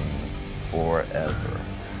 I mean, forever.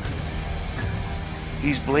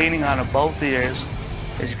 He's bleeding out of both ears.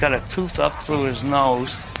 He's got a tooth up through his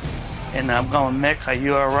nose. And I'm going, Mick, are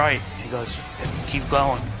you all right? He goes, keep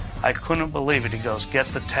going. I couldn't believe it. He goes, get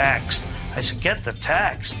the tax. I said, get the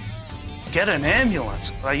tax? Get an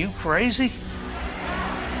ambulance. Are you crazy?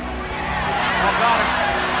 Oh, God.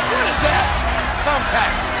 What is that?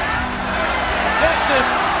 Thumbtacks. This is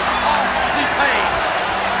the pain.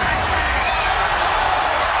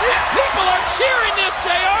 People are cheering this,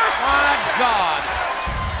 JR. My God.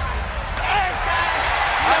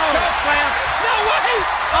 A choke slam. No way.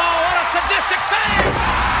 Oh, what a sadistic thing.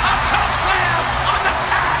 A choke slam on the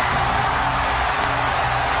tax.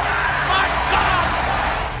 My God.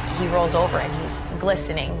 He rolls over and he's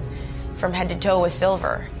glistening from head to toe with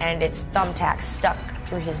silver, and it's thumbtacks stuck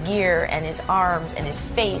through his gear and his arms and his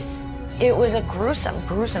face. It was a gruesome,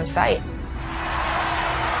 gruesome sight.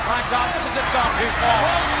 My God, this has just gone too far.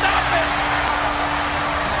 Well, stop it!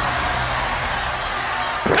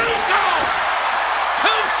 Tombstone!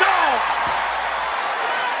 Tombstone!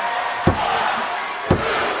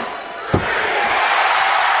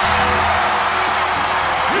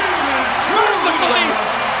 Mercifully,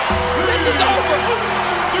 this is over.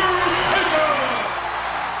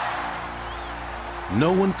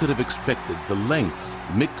 No one could have expected the lengths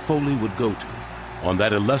Mick Foley would go to on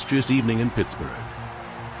that illustrious evening in Pittsburgh.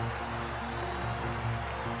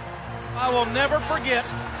 I will never forget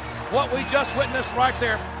what we just witnessed right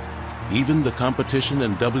there. Even the competition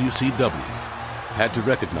and WCW had to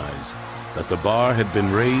recognize that the bar had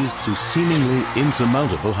been raised to seemingly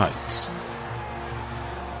insurmountable heights.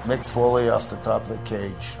 Mick Foley off the top of the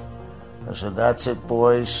cage. I said, that's it,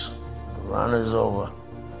 boys. The run is over.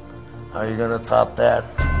 How are you going to top that?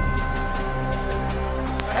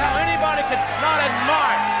 How anybody could not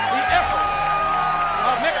admire the effort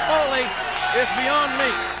of Mick Foley is beyond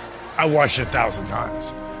me. I watched it 1,000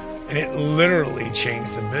 times, and it literally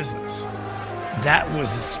changed the business. That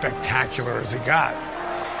was as spectacular as it got.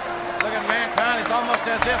 Look at Mankind. It's almost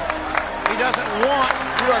as if he doesn't want,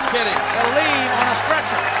 you are kidding, to leave on a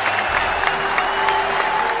stretcher.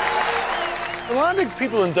 A lot of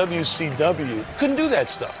people in WCW couldn't do that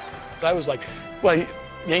stuff. So I was like, well, you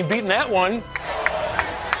ain't beating that one.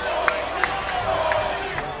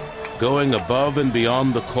 Going above and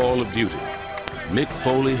beyond the call of duty, Mick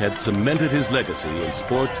Foley had cemented his legacy in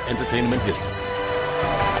sports entertainment history. My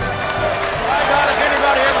God, if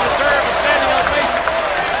anybody ever deserves a standing ovation.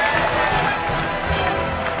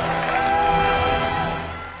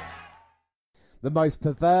 The most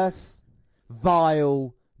perverse,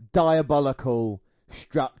 vile, diabolical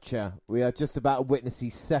structure. We are just about to witness the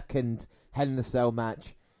second Hell in a Cell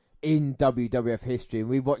match in WWF history. And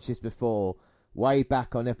we watched this before, way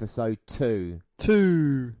back on episode 2.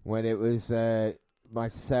 When it was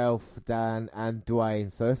myself, Dan, and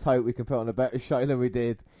Dwayne. So let's hope we can put on a better show than we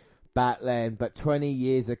did back then. But 20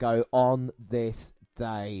 years ago on this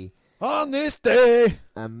day. On this day!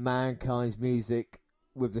 And Mankind's music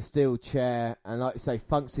with the steel chair. And like I say,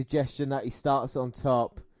 funk suggestion that he starts on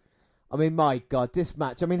top. I mean, my God, this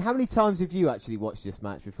match. I mean, how many times have you actually watched this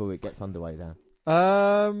match before it gets underway, Dan?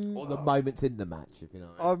 Or the moments in the match, if you know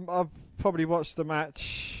what I mean. I've probably watched the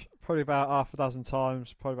match probably about half a dozen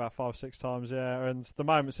times, probably about 5 or 6 times, yeah. And the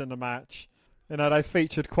moments in the match, you know, they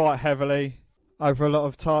featured quite heavily over a lot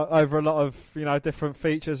of time, over a lot of, you know, different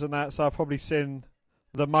features and that. So I've probably seen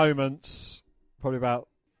the moments probably about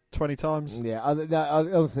 20 times. Yeah,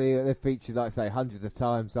 obviously they're featured, like I say, hundreds of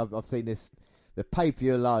times. I've seen this, the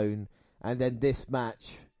pay-per-view alone, and then this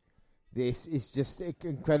match. This is just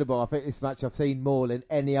incredible. I think this match I've seen more than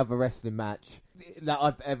any other wrestling match that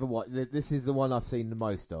I've ever watched. This is the one I've seen the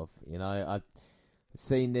most of. You know, I've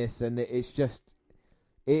seen this, and it's just,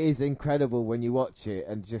 it is incredible when you watch it,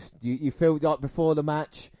 and just you feel like before the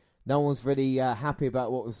match, no one's really happy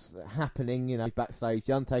about what was happening. You know, backstage,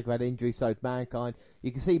 the Undertaker had injury, so did Mankind.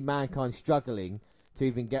 You can see Mankind struggling to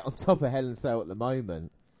even get on top of Hell in a Cell at the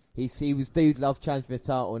moment. He was Dude Love challenging for the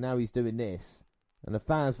title, now he's doing this. And the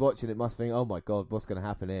fans watching it must think, oh my God, what's going to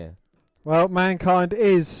happen here? Well, Mankind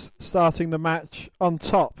is starting the match on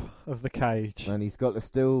top of the cage. And he's got the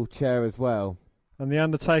steel chair as well. And the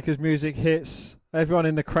Undertaker's music hits. Everyone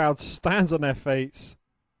in the crowd stands on their feet.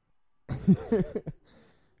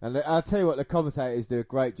 And I'll tell you what, the commentators do a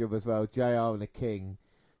great job as well, JR and the King,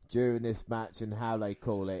 during this match and how they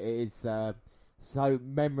call it. It is so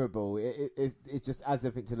memorable. It just adds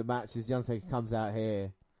everything to the match as the Undertaker comes out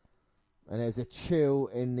here. And there's a chill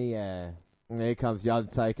in the air. And here comes the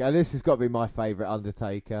Undertaker. And this has got to be my favourite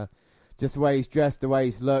Undertaker. Just the way he's dressed, the way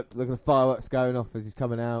he's looked. Look at the fireworks going off as he's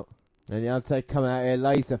coming out. And the Undertaker coming out here,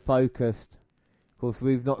 laser focused. Of course,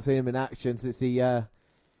 we've not seen him in action since he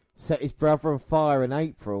set his brother on fire in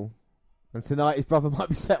April. And tonight his brother might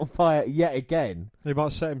be set on fire yet again. He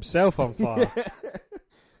might set himself on fire.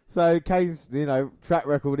 So Kane's, track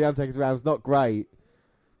record with the Undertaker's round's not great.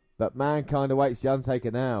 But Mankind awaits the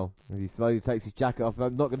Undertaker now. As he slowly takes his jacket off.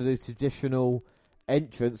 I'm not going to do traditional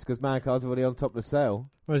entrance because Mankind's already on top of the cell.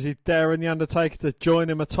 Was he daring the Undertaker to join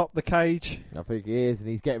him atop the cage? I think he is, and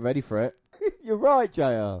he's getting ready for it. You're right,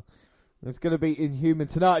 JR. It's going to be inhuman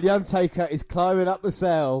tonight. The Undertaker is climbing up the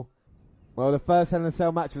cell. Well, the first Hell in a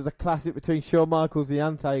Cell match was a classic between Shawn Michaels and The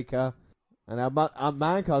Undertaker. And now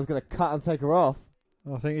Mankind's going to cut Undertaker off.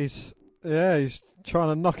 I think he's trying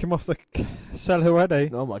to knock him off the cell already.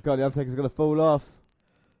 Oh my God, The Undertaker's going to fall off.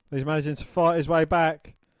 He's managing to fight his way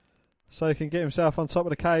back so he can get himself on top of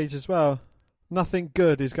the cage as well. Nothing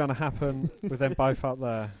good is going to happen with them both up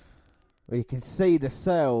there. Well, you can see the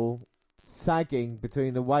cell sagging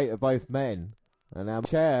between the weight of both men. And now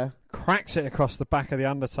chair cracks it across the back of The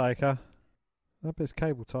Undertaker. That bit's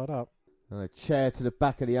cable tied up. And a chair to the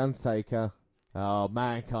back of The Undertaker. Oh,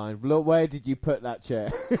 Mankind. Look, where did you put that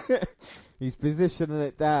chair? He's positioning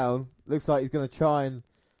it down. Looks like he's going to try and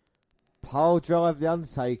pile drive The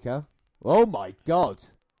Undertaker. Oh, my God.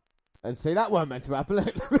 And see, that weren't meant to happen.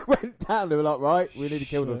 It went down. They were like, right, we need to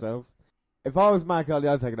kill ourselves. If I was Mankind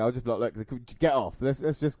The Undertaker, I would just be like, look, get off.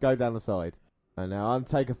 Let's just go down the side. And now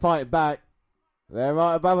Undertaker fighting back. They're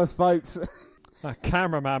right above us, folks. That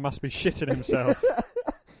cameraman must be shitting himself.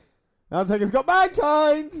 Undertaker's got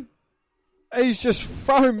Mankind! He's just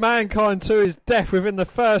thrown Mankind to his death within the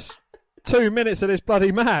first 2 minutes of this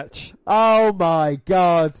bloody match. Oh my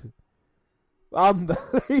God.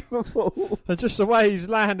 Unbelievable. And just the way he's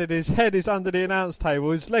landed, his head is under the announce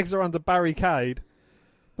table, his legs are under barricade.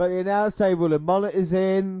 But the announce table, the monitor's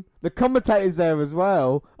in, the commentator's there as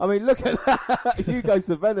well. I mean, look at that. Hugo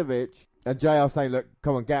Savinovich. And JR saying, look,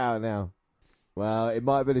 come on, get out now. Well, it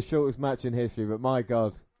might have been the shortest match in history, but my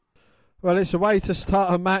God. Well, it's a way to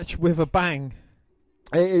start a match with a bang.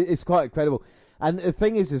 It's quite incredible. And the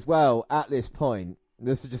thing is as well, at this point,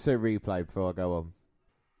 this is just a replay before I go on.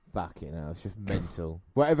 Fucking hell, it's just mental.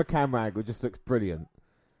 Whatever camera angle just looks brilliant.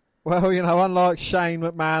 Well, unlike Shane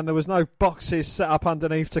McMahon, there was no boxes set up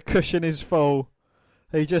underneath to cushion his fall.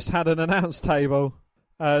 He just had an announce table.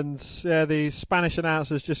 And, the Spanish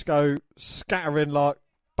announcers just go scattering like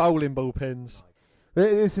bowling ball pins.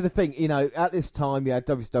 This is the thing, at this time, you had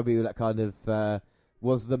WCW that kind of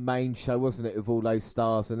was the main show, wasn't it, with all those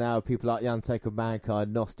stars. And now people like The Undertaker,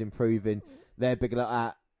 Mankind, Nost improving. They're big like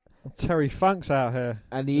that. Terry Funk's out here.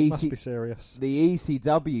 And the must be serious. The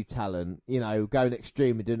ECW talent, going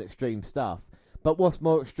extreme and doing extreme stuff. But what's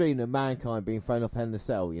more extreme than Mankind being thrown off Hell in a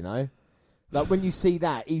Cell, Like, when you see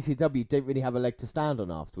that, ECW didn't really have a leg to stand on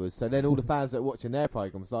afterwards. So then all the fans that are watching their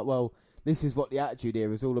programs like, well, this is what the Attitude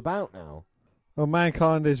Era is all about now. Well,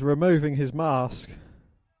 Mankind is removing his mask.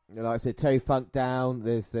 Like I said, Terry Funk down.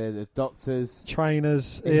 There's the doctors.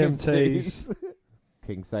 Trainers, EMTs.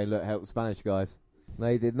 King saying, look, help Spanish guys.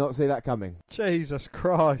 They did not see that coming. Jesus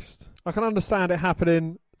Christ. I can understand it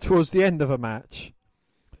happening towards the end of a match.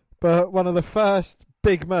 But one of the first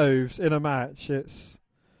big moves in a match, it's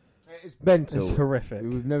mental. It's horrific.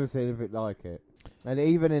 We've never seen anything like it. And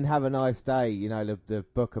even in Have a Nice Day, the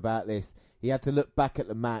book about this, he had to look back at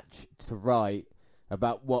the match to write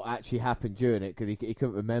about what actually happened during it because he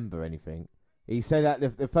couldn't remember anything. He said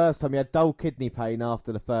that the first time he had dull kidney pain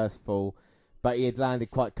after the first fall, but he had landed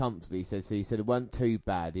quite comfortably. So he said it wasn't too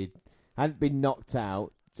bad. He hadn't been knocked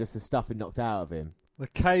out, just the stuff had knocked out of him. The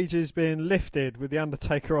cage is being lifted with The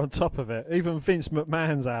Undertaker on top of it. Even Vince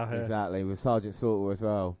McMahon's out here. Exactly, with Sergeant Slaughter as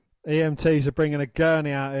well. EMTs are bringing a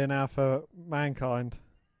gurney out here now for Mankind.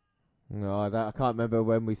 No, I can't remember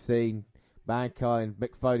when we've seen Mankind,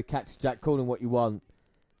 Mick Foley, Cactus Jack, call him what you want,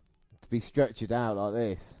 to be stretched out like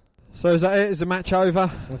this. So is that it? Is the match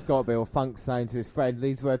over? It's got to be. Or Funk saying to his friend,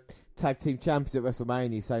 these were tag team champions at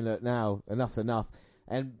WrestleMania, saying, look, now, enough's enough.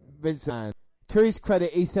 And Vince McMahon, to his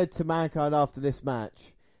credit, he said to Mankind after this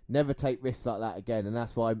match, never take risks like that again. And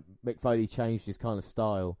that's why Mick Foley changed his kind of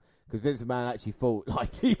style. Because Vince McMahon actually thought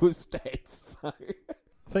like he was dead. So.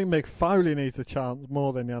 I think Mick Foley needs a chance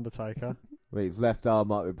more than The Undertaker. Well, his left arm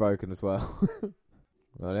might be broken as well.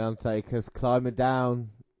 Well, The Undertaker's climbing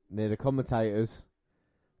down near the commentators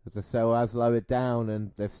as the cell has lowered down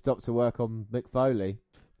and they've stopped to work on Mick Foley.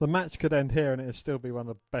 The match could end here and it'd still be one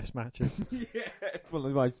of the best matches. Yeah, it's one of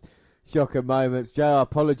the most shocking moments. JR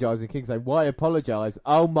apologising. King saying, why apologise?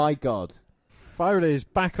 Oh my God. Foley's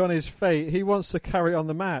back on his feet. He wants to carry on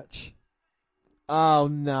the match. Oh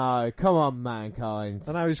no, come on, Mankind.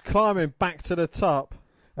 And now he's climbing back to the top.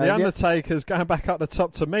 The Undertaker's going back up the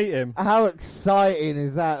top to meet him. How exciting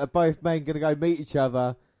is that? Are both men going to go meet each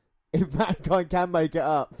other if Mankind can make it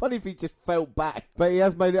up. Funny if he just fell back, but he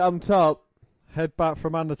has made it on top. Headbutt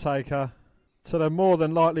from Undertaker to the more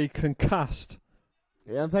than likely concussed.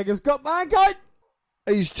 The Undertaker's got Mankind.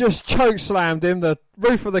 He's just chokeslammed him. The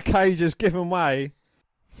roof of the cage has given way.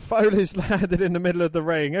 Foley's landed in the middle of the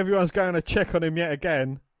ring. Everyone's going to check on him yet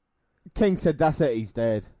again. King said, that's it, he's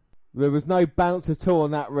dead. There was no bounce at all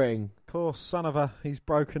on that ring. Of course, son of a, he's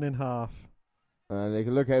broken in half. And you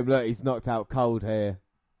can look at him, look, he's knocked out cold here.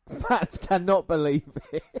 Fans cannot believe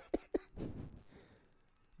it.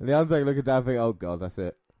 And the Undertaker looking down and thinking, oh God, that's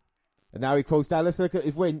it. And now he crawls down, let's look at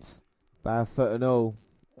his wince. Bad foot and all.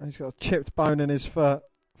 He's got a chipped bone in his foot.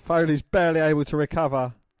 Foley's barely able to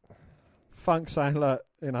recover. Funk saying, look,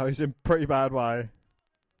 he's in pretty bad way.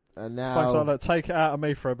 And now... Funk's like, look, take it out of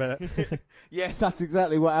me for a bit. Yes, that's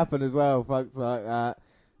exactly what happened as well. Funk's like that.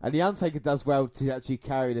 And the Undertaker does well to actually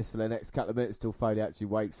carry this for the next couple of minutes till Foley actually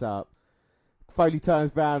wakes up. Foley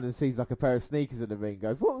turns round and sees like a pair of sneakers in the ring and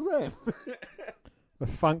goes, what was that? With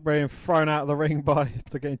Funk being thrown out of the ring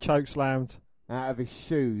for getting chokeslammed. Out of his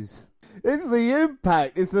shoes. It's the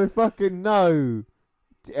impact. It's the fucking no.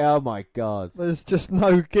 Oh my God. There's just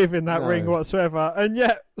no give in that ring whatsoever. And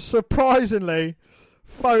yet, surprisingly,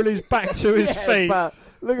 Foley's back to his feet. But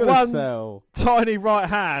look at one the cell. tiny right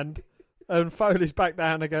hand, and Foley's back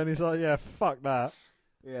down again. He's like, yeah, fuck that.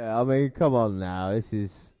 Yeah, I mean, come on now. This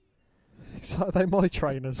is... It's like, they're my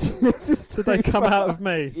trainers. Did they come out of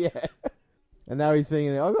me? Yeah. And now he's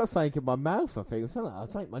thinking, I've got something in my mouth, I think. I'll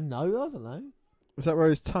take my nose, I don't know. Is that where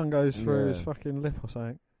his tongue goes through his fucking lip or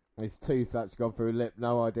something? His tooth that's gone through his lip,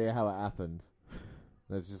 no idea how it happened.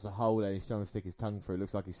 There's just a hole there, he's trying to stick his tongue through.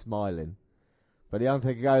 Looks like he's smiling. But the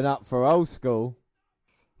Undertaker going up for old school.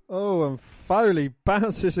 Oh, and Foley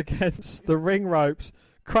bounces against the ring ropes,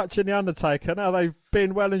 crutching the Undertaker. Now they've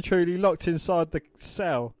been well and truly locked inside the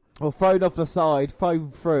cell. Well, thrown off the side,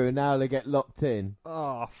 thrown through, and now they get locked in.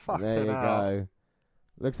 Oh, fucking There you go.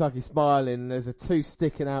 Looks like he's smiling, and there's a tooth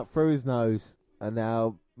sticking out through his nose. And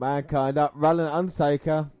now Mankind up, running at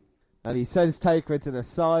Undertaker. And he sends Taker into the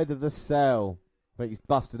side of the cell. I think he's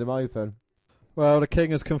busted him open. Well, the King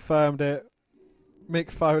has confirmed it. Mick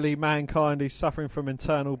Foley, Mankind, he's suffering from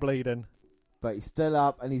internal bleeding. But he's still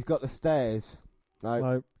up, and he's got the stairs.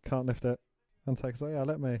 No, can't lift it. Undertaker's like, yeah,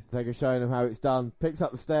 let me. Taker showing him how it's done. Picks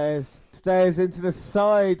up the stairs. Stairs into the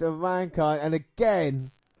side of Mankind. And again...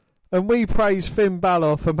 And we praise Finn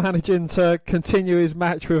Balor for managing to continue his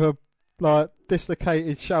match with a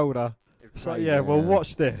dislocated shoulder. It's like, yeah, well,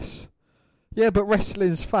 watch this. Yeah, but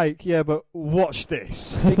wrestling's fake. Yeah, but watch this.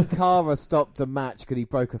 Sin Cara stopped a match because he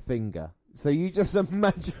broke a finger. So you just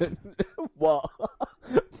imagine what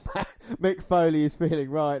Mick Foley is feeling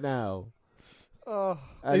right now.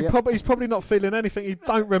 He's probably not feeling anything. He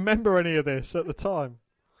don't remember any of this at the time.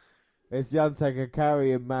 It's the Undertaker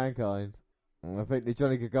carrying Mankind. I think the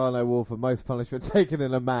Johnny Gargano Award for most punishment taken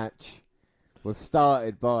in a match was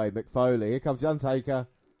started by Mick Foley. Here comes the Undertaker.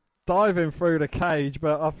 Diving through the cage,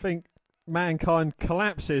 but I think Mankind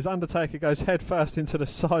collapses. Undertaker goes head first into the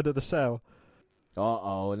side of the cell.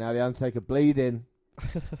 Uh-oh, now the Undertaker bleeding.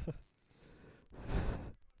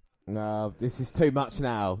 No, this is too much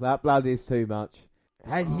now. That blood is too much.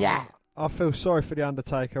 Yeah. I feel sorry for the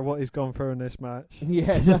Undertaker, what he's gone through in this match.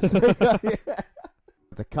 Yeah, that's yeah.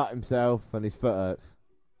 To cut himself and his foot hurts.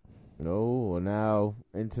 Oh, now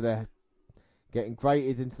getting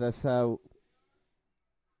grated into the cell,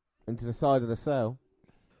 into the side of the cell.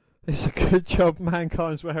 It's a good job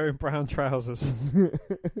Mankind's wearing brown trousers.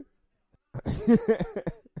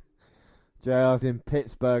 JR's in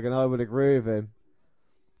Pittsburgh and I would agree with him.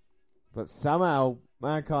 But somehow,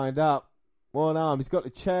 Mankind up. One arm, he's got the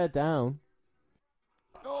chair down.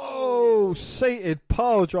 Oh, seated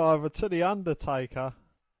pile driver to the Undertaker.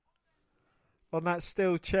 On that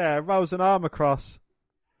steel chair, rolls an arm across.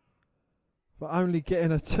 But only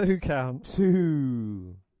getting a 2 count.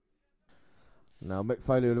 2. Now Mick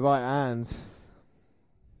Foley with the right hands.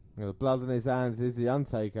 The blood on his hands is the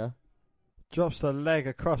Undertaker. Drops the leg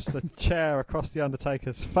across the chair, across the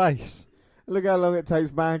Undertaker's face. Look how long it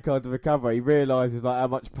takes Mankind to recover. He realises how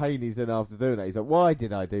much pain he's in after doing that. He's like, why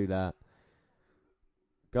did I do that?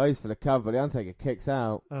 Goes for the cover, but the Undertaker kicks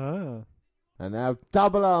out. Ah. And now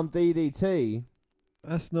double arm DDT.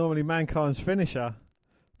 That's normally Mankind's finisher,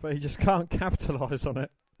 but he just can't capitalise on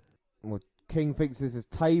it. Well, King thinks it's his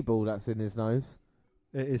table that's in his nose.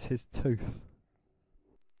 It is his tooth.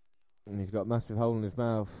 And he's got a massive hole in his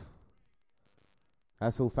mouth.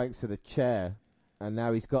 That's all thanks to the chair. And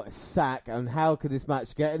now he's got a sack. And how could this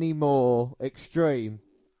match get any more extreme?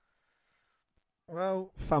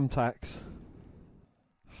 Well, thumbtacks.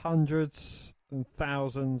 Hundreds and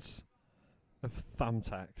thousands of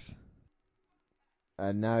thumbtacks.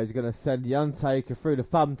 And now he's going to send the Undertaker through the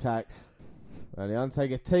thumbtacks. And the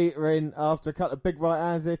Undertaker teetering after a couple of big right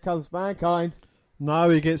hands. Here comes Mankind. No,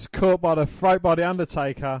 he gets caught by the throat by the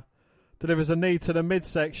Undertaker. Delivers a knee to the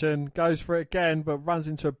midsection. Goes for it again, but runs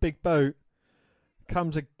into a big boot.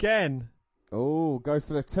 Comes again. Oh, goes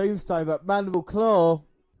for the tombstone, but mandible claw.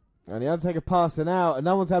 And the Undertaker passing out. And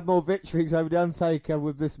no one's had more victories over the Undertaker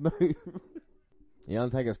with this move. The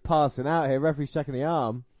Undertaker's passing out here. Referee's checking the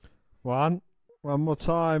arm. One more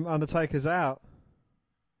time. Undertaker's out.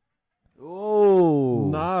 Oh.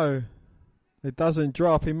 No. It doesn't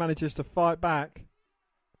drop. He manages to fight back.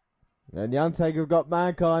 And the Undertaker's got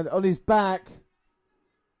Mankind on his back.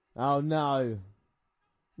 Oh, no.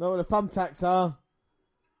 Not where the thumbtacks are.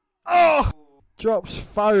 Oh! Drops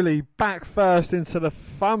Foley back first into the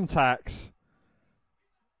thumbtacks.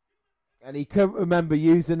 And he couldn't remember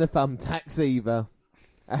using the thumbtacks either.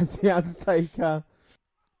 As the Undertaker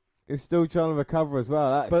is still trying to recover as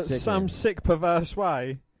well. That's but sickening. some sick, perverse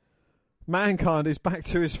way, Mankind is back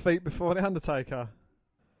to his feet before the Undertaker.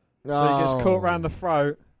 Oh. He gets caught round the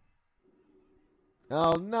throat.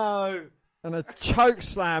 Oh, no. And a choke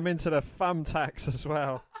slam into the thumbtacks as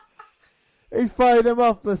well. He's throwing him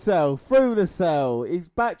off the cell, through the cell. He's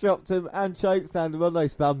backdropped him and chokeslammed him on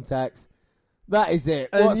those thumbtacks. That is it.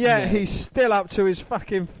 And yet he's still up to his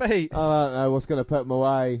fucking feet. I don't know what's going to put him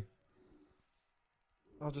away.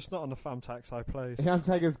 Oh, just not on the thumbtacks, though, please. The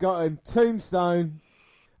Undertaker's got him. Tombstone.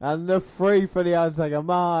 And the 3 for the Undertaker.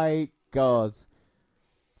 My God.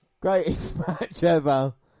 Greatest match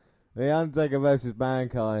ever. The Undertaker versus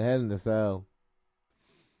Mankind. Hell in the Cell.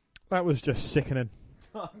 That was just sickening.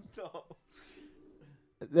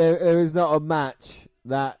 There is not a match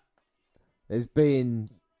that has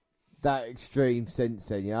been that extreme since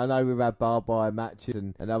then. You know, I know we've had barbed wire matches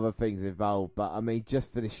and other things involved, but I mean,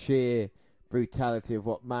 just for the sheer brutality of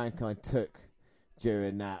what Mankind took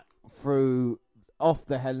during that, off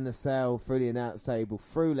the Hell in a Cell, through the announce table,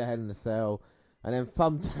 through the Hell in a Cell, and then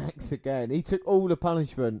thumbtacks again. He took all the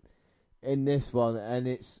punishment in this one, and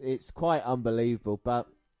it's quite unbelievable. But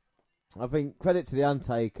I think credit to the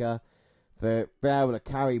Undertaker for being able to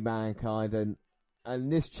carry Mankind,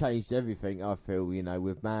 and this changed everything, I feel, you know,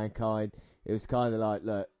 with Mankind. It was kind of like,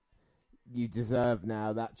 look, you deserve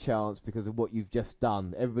now that chance because of what you've just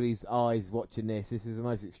done. Everybody's eyes watching this. This is the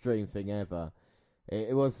most extreme thing ever.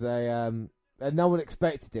 It was and no one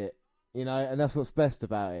expected it, you know, and that's what's best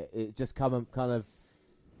about it. It just come kind of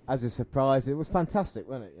as a surprise. It was fantastic,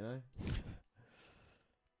 wasn't it, you know?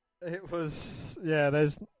 It was, yeah,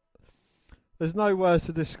 there's no words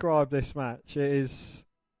to describe this match. It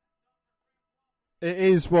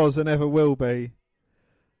is, was, and ever will be.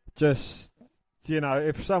 Just, you know,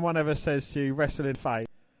 if someone ever says to you, wrestling fate,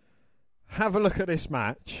 have a look at this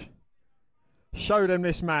match, show them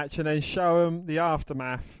this match, and then show them the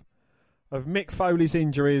aftermath of Mick Foley's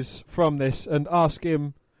injuries from this, and ask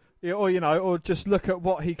him, or just look at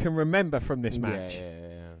what he can remember from this match.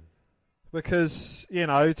 Yeah. Because, you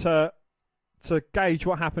know, to gauge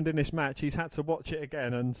what happened in this match, he's had to watch it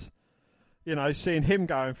again, and, you know, seeing him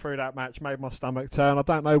going through that match made my stomach turn. I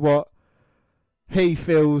don't know what he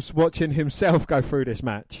feels watching himself go through this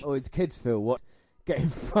match. Or his kids feel getting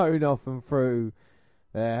thrown off and through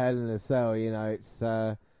Hell in a Cell, you know. It's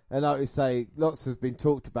and like we say, lots has been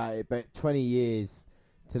talked about it, but 20 years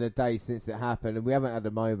to the day since it happened, and we haven't had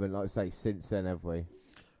a moment, like I say, since then, have we?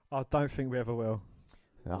 I don't think we ever will.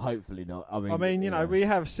 Hopefully not. I mean, you know, we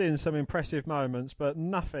have seen some impressive moments, but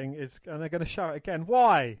nothing is, and they're going to show it again.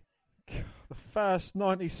 Why? The first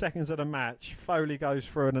 90 seconds of the match, Foley goes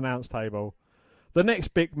through an announce table. The next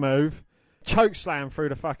big move, chokeslam through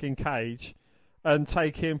the fucking cage, and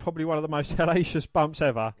taking probably one of the most hellacious bumps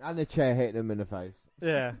ever. And the chair hitting him in the face.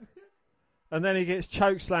 Yeah. And then he gets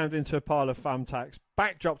chokeslammed into a pile of thumbtacks,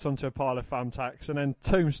 backdropped onto a pile of thumbtacks, and then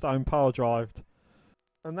tombstone pile drived.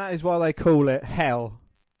 And that is why they call it Hell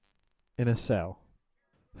in a Cell.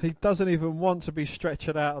 He doesn't even want to be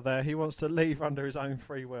stretchered out of there. He wants to leave under his own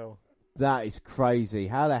free will. That is crazy.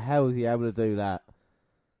 How the hell is he able to do that?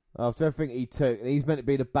 After everything he took, and he's meant to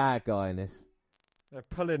be the bad guy in this. They're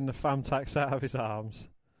pulling the thumbtacks out of his arms.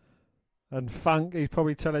 And Funk, he's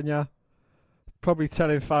probably telling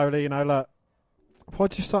Foley, you know, look,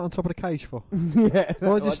 why'd you start on top of the cage for? Yeah.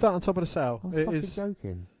 Why'd you start on top of the cell? I was fucking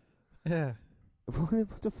joking. Yeah.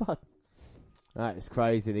 What the fuck? That is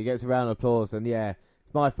crazy. And he gets a round of applause, and yeah,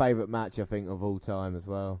 it's my favourite match, I think, of all time as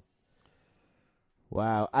well.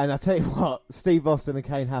 Wow. And I tell you what, Steve Austin and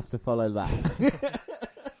Kane have to follow that.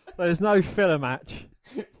 There's no filler match.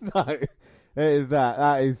 No, it is that.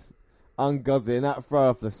 That is ungodly. And that throw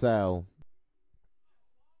off the cell.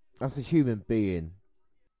 That's a human being.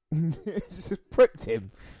 Just pricked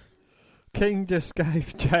him. King just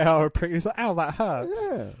gave JR a prick. He's like, ow, that hurts.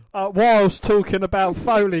 Yeah. Whilst talking about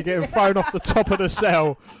Foley getting thrown off the top of the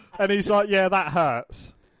cell. And he's like, yeah, that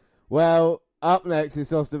hurts. Well, up next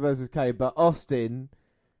is Austin versus Kane, but Austin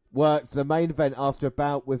worked the main event after a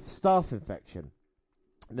bout with staph infection.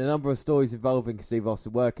 The number of stories involving Steve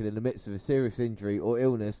Austin working in the midst of a serious injury or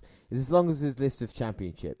illness is as long as his list of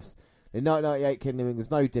championships. The 1998 Kingdom Ring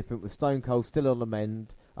was no different, with Stone Cold still on the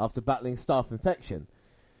mend after battling staph infection.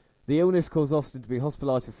 The illness caused Austin to be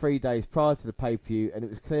hospitalised for 3 days prior to the pay-per-view, and it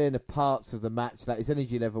was clear in the parts of the match that his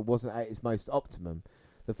energy level wasn't at its most optimum.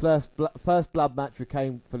 The first blood match with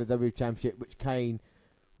Kane for the WWE Championship, which Kane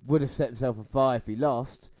would have set himself on fire if he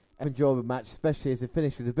lost. An enjoyable match, especially as it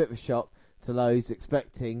finished with a bit of a shock to those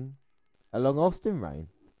expecting a long Austin reign.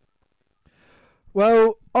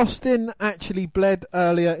 Well, Austin actually bled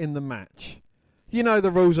earlier in the match. You know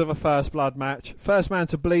the rules of a first blood match. First man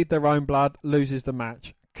to bleed their own blood loses the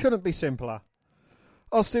match. Couldn't be simpler.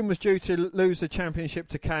 Austin was due to lose the championship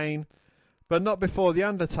to Kane, but not before the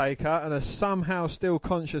Undertaker and a somehow still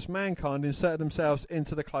conscious Mankind inserted themselves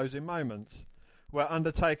into the closing moments, where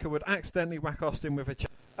Undertaker would accidentally whack Austin with a chair.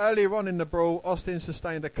 Earlier on in the brawl, Austin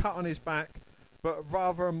sustained a cut on his back, but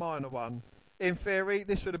rather a minor one. In theory,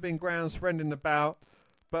 this would have been grounds for ending the bout,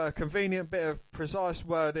 but a convenient bit of precise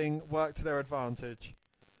wording worked to their advantage.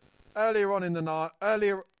 Earlier in the night,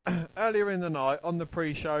 on the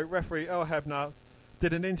pre-show, referee Earl Hebner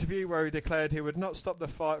did an interview where he declared he would not stop the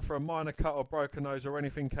fight for a minor cut or broken nose or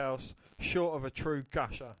anything else short of a true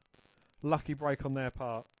gusher. Lucky break on their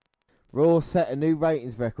part. Raw set a new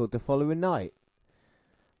ratings record the following night.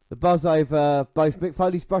 The buzz over both Mick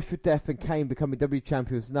Foley's brush with death and Kane becoming WWE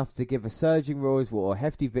champion was enough to give a surging Raw's War a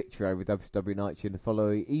hefty victory over WWE Nitro in the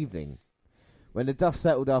following evening. When the dust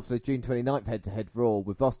settled after the June 29th head-to-head Raw,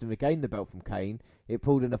 with Austin regaining the belt from Kane, it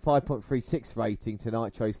pulled in a 5.36 rating to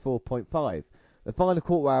Nitro's 4.5. The final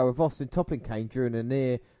quarter hour of Austin topping Kane drew in a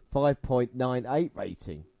near 5.98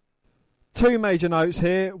 rating. Two major notes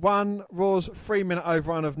here. One, Raw's 3-minute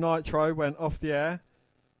overrun of Nitro went off the air.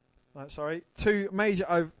 No, sorry. Two major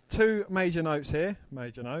notes here.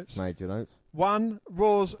 Major notes. One,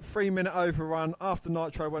 Raw's 3-minute overrun after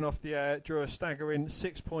Nitro went off the air drew a staggering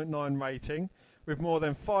 6.9 rating, with more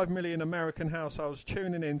than 5 million American households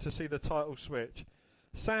tuning in to see the title switch.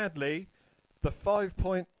 Secondly, the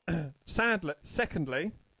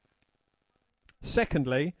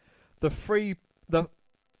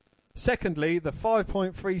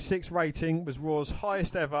 5.36 rating was Raw's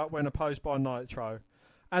highest ever when opposed by Nitro.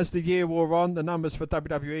 As the year wore on, the numbers for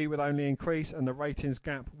WWE would only increase and the ratings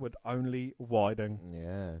gap would only widen.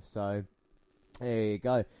 Yeah, so there you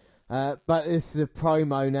go. But this is the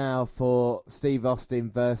promo now for Steve Austin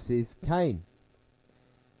versus Kane.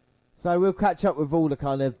 So we'll catch up with all the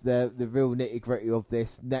kind of the real nitty-gritty of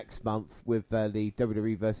this next month with the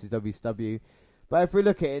WWE versus WCW. But if we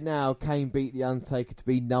look at it now, Kane beat The Undertaker to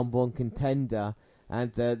be number one contender,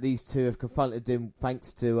 and these two have confronted him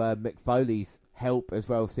thanks to Mick Foley's help as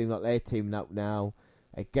well. Seem like they're teaming up now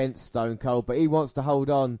against Stone Cold, but he wants to hold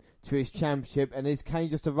on to his championship. And is Kane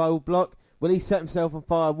just a roadblock? Will he set himself on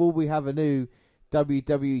fire? Will we have a new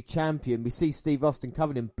WWE champion? We see Steve Austin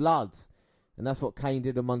covered in blood, and that's what Kane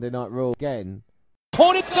did on Monday Night Raw again.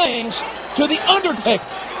 Pointed things to The Undertaker.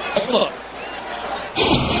 Look.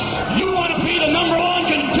 You want to be the number one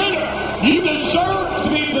contender. You deserve to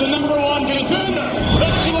be the number one contender.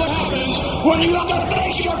 Let's see what happens when you have to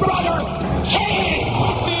face your brother, Kane.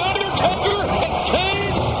 The Undertaker and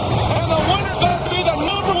Kane, and the winner's going to be the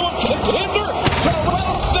number one contender to the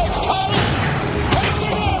Rattlesnakes title.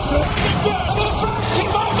 And the first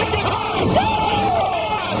team out there behind.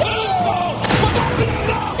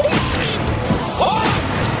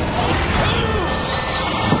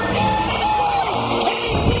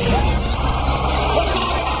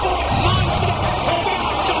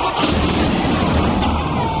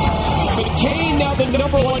 Kane now the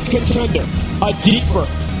number one contender. A deeper,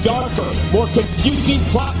 darker, more confusing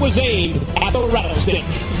plot was aimed at the Rattlesnake.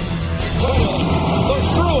 Those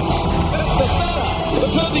brutes, that's the setup.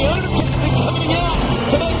 Because the Undertaker coming out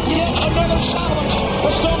to make yet another challenge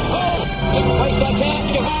for Stone Cold. They place that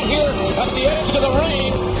basket out here at the edge of the ring.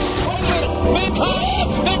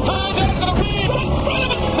 Mankind out of the ring. In front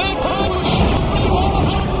of it. Mankind was shooting all over.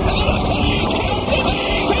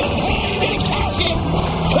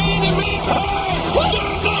 Kane and Mankind, the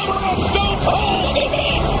number of Stone Cold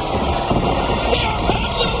events. They're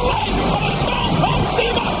about the life of a Stone Cold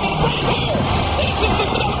Steve Austin right here. This is the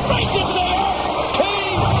celebration there.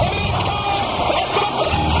 Kane and Mankind, let's go for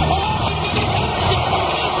the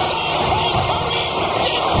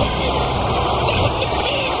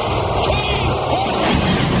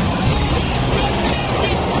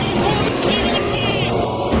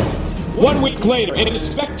 1 week later, in the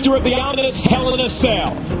specter of the ominous Hell in a Cell,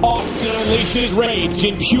 Austin unleashes rage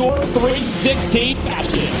in pure 316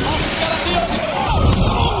 fashion.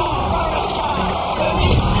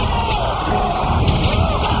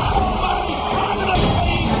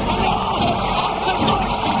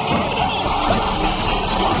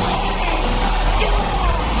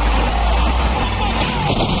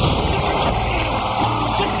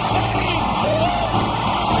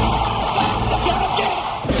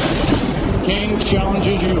 King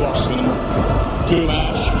challenges you, Austin, to a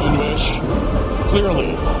match in which,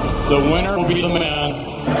 clearly, the winner will be the man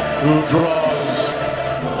who draws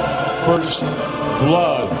first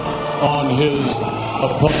blood on his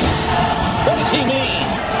opponent. What does he mean?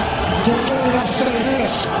 I say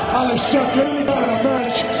this, I'll accept any kind of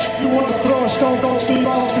match you want to throw a Stone Cold Steve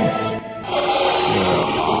Austin. I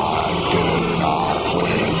do not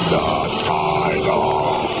win the title.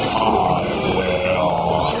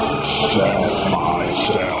 Set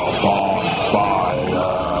myself on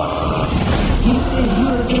fire. If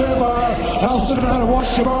you're a camera, I'll sit around and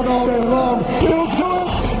watch you on all day long. You'll do it.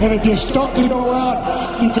 And if you stop to go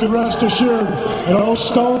out, you can rest assured that old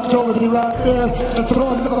Stone Cold will be right there to throw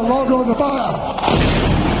another logo in the fire.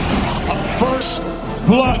 A first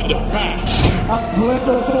blood match. I've bled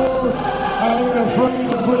before. I ain't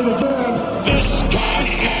afraid to bleed again. This guy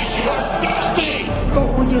is your destiny. But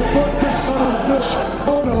when you put this son of a bitch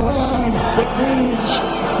on the line, it means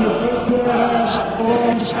your big dead ass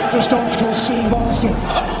belongs to Stone Cold Steve Austin.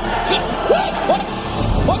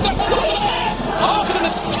 What the hell is that? Austin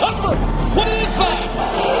is covered. What is that?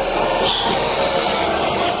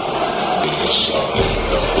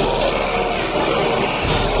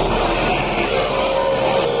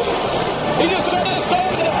 He just said that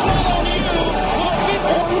song that blood on you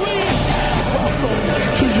will be released. Welcome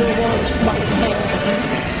to your worst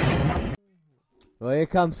nightmare. Well, here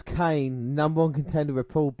comes Kane, number one contender with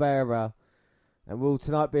Paul Bearer. And will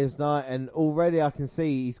tonight be his night? And already I can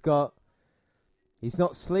see he's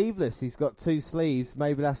not sleeveless. He's got two sleeves.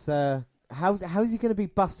 Maybe that's how's he going to be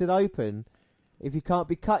busted open if he can't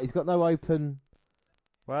be cut? He's got no open.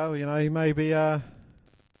 Well, he may be.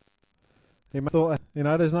 He may thought,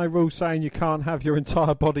 there's no rule saying you can't have your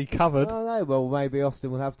entire body covered. Oh no. Well, maybe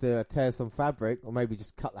Austin will have to tear some fabric, or maybe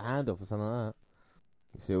just cut the hand off or something like that.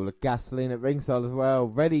 You see all the gasoline at ringside as well,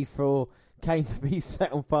 ready for Kane to be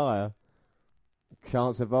set on fire.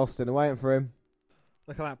 Chance of Austin waiting for him.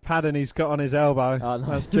 Look at that padding he's got on his elbow. Oh, no.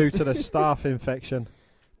 That's due to the staph infection.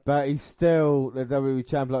 But he's still the WWE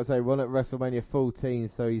champion, like I say, won at WrestleMania 14,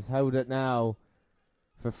 so he's held it now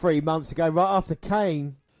for 3 months ago, right after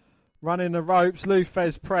Kane. Running the ropes, Lou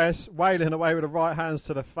Fez press, wailing away with the right hands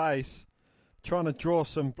to the face, trying to draw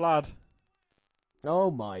some blood. Oh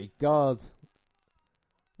my God.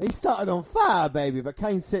 He started on fire, baby, but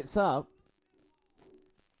Kane sits up.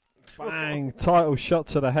 Bang, title shot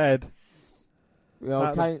to the head.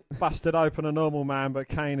 Well, Kane busted open a normal man, but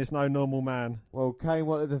Kane is no normal man. Well, Kane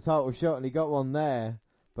wanted the title shot and he got one there,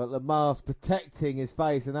 but Lamar's protecting his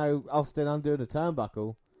face, and now Austin undoing the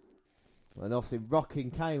turnbuckle. And Austin rocking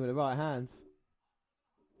Kane with the right hand.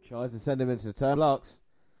 Tries to send him into the turn blocks.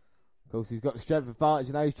 Of course, he's got the strength advantage,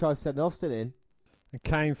 and now he's trying to send Austin in. And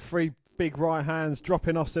Kane, 3 big right hands,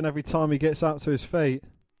 dropping Austin every time he gets up to his feet.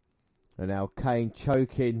 And now Kane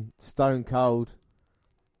choking Stone Cold.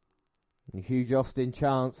 A huge Austin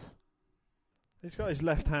chance. He's got his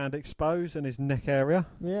left hand exposed in his neck area.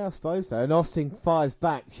 Yeah, I suppose so. And Austin fires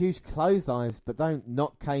back. Huge clotheslines, but don't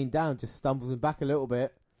knock Kane down. Just stumbles him back a little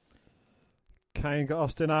bit. Kane got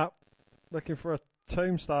Austin up, looking for a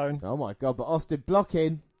tombstone. Oh my God, but Austin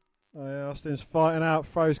blocking. Oh, yeah, Austin's fighting out,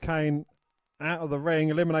 throws Kane out of the ring,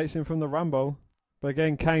 eliminates him from the Rumble. But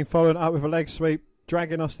again, Kane following up with a leg sweep,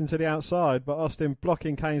 dragging Austin to the outside. But Austin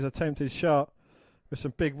blocking Kane's attempted shot with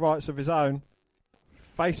some big rights of his own.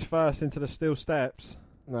 Face first into the steel steps.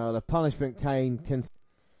 Well, the punishment Kane can...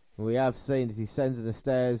 We have seen as he sends in the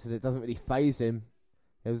stairs, and it doesn't really faze him.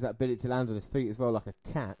 There was that ability to land on his feet as well, like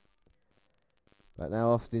a cat. But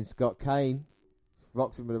now Austin's got Kane,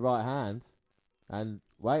 rocks him with the right hand, and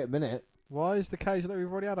wait a minute. Why is the cage that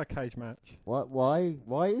we've already had a cage match? What? Why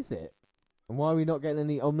is it? And why are we not getting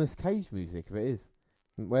any ominous cage music if it is?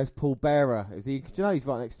 Where's Paul Bearer? Is he? Do you know he's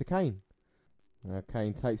right next to Kane? Now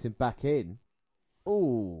Kane takes him back in.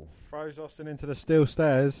 Ooh. Throws Austin into the steel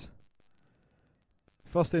stairs.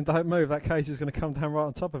 If Austin don't move, that cage is going to come down right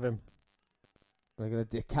on top of him. They're going to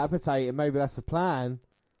decapitate him. Maybe that's the plan.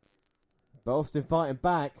 But Austin fighting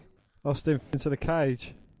back. Austin into the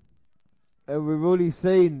cage. And we've already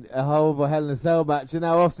seen a horrible Hell in a Cell match, and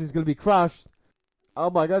now Austin's going to be crushed. Oh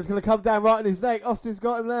my God, it's going to come down right in his neck. Austin's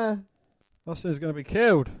got him there. Austin's going to be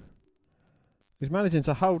killed. He's managing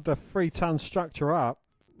to hold the 3-ton structure up.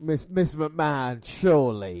 Miss McMahon,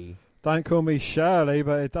 surely. Don't call me Shirley,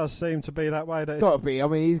 but it does seem to be that way. That Got to be. I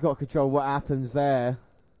mean, he's got to control what happens there.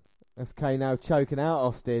 That's Kane now choking out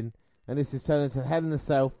Austin. And this is turning into Hell in a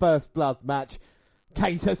Cell first blood match.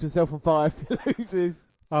 Kane sets himself on fire if he loses.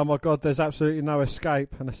 Oh my God, there's absolutely no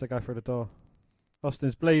escape unless they go through the door.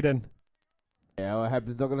 Austin's bleeding. Yeah, well,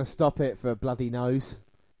 Hebner's not going to stop it for a bloody nose.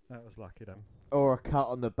 That was lucky then. Or a cut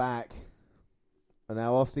on the back. And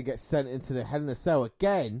now Austin gets sent into the Hell in a Cell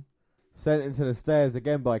again. Sent into the stairs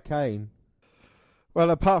again by Kane.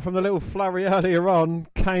 Well, apart from the little flurry earlier on,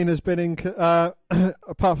 Kane has been in...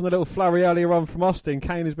 apart from the little flurry earlier on from Austin,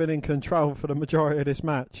 Kane has been in control for the majority of this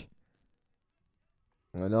match.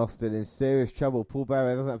 And Austin in serious trouble. Paul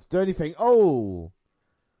Bearer doesn't have to do anything. Oh!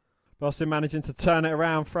 Austin managing to turn it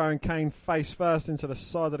around, throwing Kane face first into the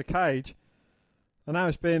side of the cage. And now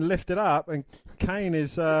it's being lifted up, and Kane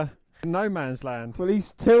is in no man's land. Well,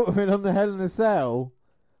 he's tilting on the Hell in a Cell.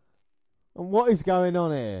 And what is going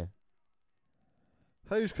on here?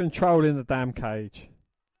 Who's controlling the damn cage?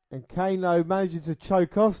 And Kane, though, managing to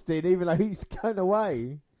choke Austin, even though he's going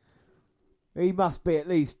away. He must be at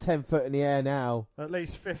least 10 foot in the air now. At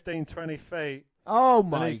least 15, 20 feet. Oh,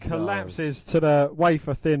 my God. And he collapses to the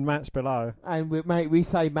wafer-thin mats below. And, we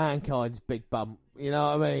say Mankind's big bump. You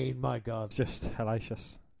know what I mean? My God. Just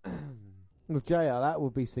hellacious. Well, JR, that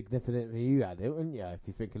would be significant if you had it, wouldn't you? If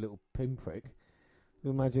you think a little pinprick.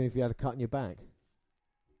 Imagine if you had a cut in your back.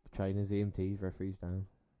 Trainers, EMTs, referees down.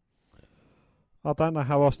 I don't know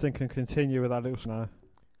how Austin can continue with that little snow.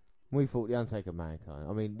 We thought the Undertaker, Mankind.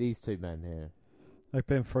 I mean, these two men here. They've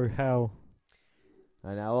been through hell.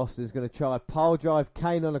 And now Austin's going to try pile drive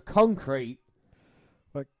Kane on a concrete.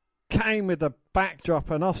 But Kane with the backdrop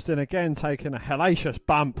and Austin again taking a hellacious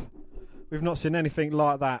bump. We've not seen anything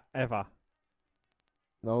like that ever.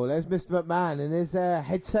 Oh, there's Mr. McMahon, and there's a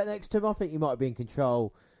headset next to him. I think he might be in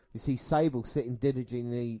control. You see Sable sitting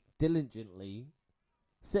diligently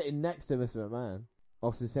sitting next to Mr. McMahon.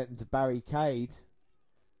 Austin sent him to barricade.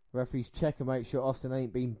 Referees check and make sure Austin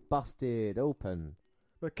ain't been busted open.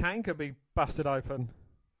 But Kane could be busted open.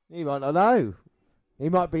 He might not know. He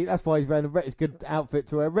might be. That's why he's wearing a red. It's a good outfit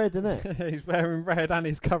to wear red, isn't it? He's wearing red and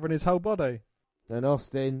he's covering his whole body. And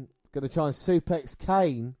Austin going to try and suplex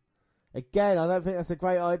Kane. Again, I don't think that's a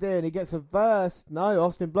great idea. And he gets reversed. No,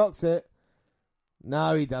 Austin blocks it.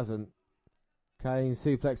 No, he doesn't. Kane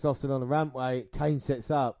suplex Austin on the rampway. Kane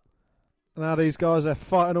sits up. Now these guys are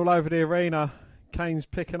fighting all over the arena. Kane's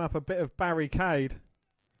picking up a bit of barricade.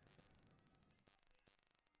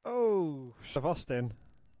 Oh, of Austin.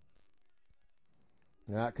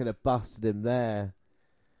 That could have busted him there.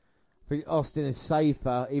 I think Austin is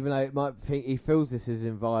safer, even though it might think he feels this is his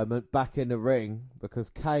environment, back in the ring, because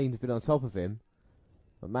Kane's been on top of him.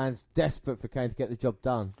 But man's desperate for Kane to get the job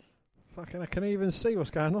done. Fucking, I can even see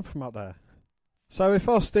what's going on from up there. So if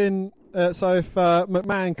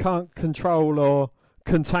McMahon can't control or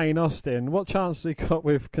contain Austin, what chance has he got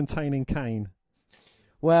with containing Kane?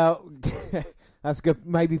 Well, that's good.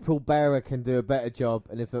 Maybe Paul Bearer can do a better job,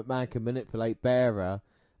 and if McMahon can manipulate Bearer,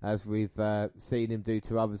 as we've seen him do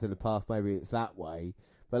to others in the past, maybe it's that way.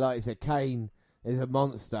 But like I said, Kane is a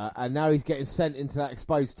monster, and now he's getting sent into that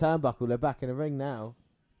exposed turnbuckle. They're back in the ring now.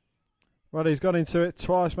 Well, he's gone into it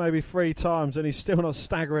twice, maybe 3 times, and he's still not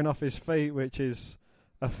staggering off his feet, which is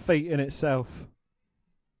a feat in itself.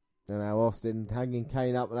 And now Austin hanging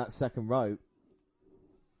Kane up on that second rope.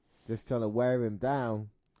 Just trying to wear him down.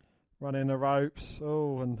 Running the ropes.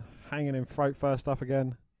 Oh, and hanging him throat first up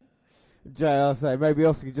again. I say, maybe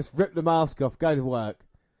Austin could just rip the mask off, go to work.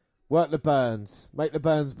 Work the burns. Make the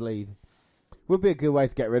burns bleed. Would be a good way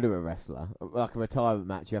to get rid of a wrestler. Like a retirement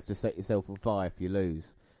match, you have to set yourself on fire if you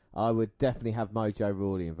lose. I would definitely have Mojo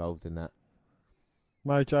Rawley involved in that.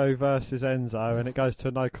 Mojo versus Enzo, and it goes to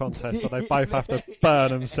a no contest, so they both have to burn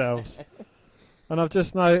themselves. And I've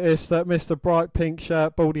just noticed that Mr. Bright Pink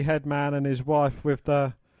Shirt, Baldy Head Man, and his wife with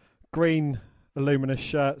the green luminous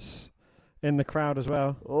shirts in the crowd as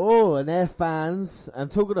well. Oh, and they're fans.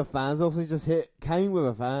 And talking of fans, also just hit Kane with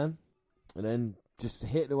a fan. And then just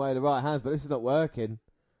hitting away the right hands, but this is not working.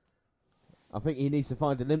 I think he needs to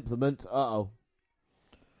find an implement. Uh-oh.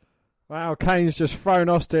 Wow, Kane's just thrown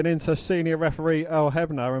Austin into senior referee Earl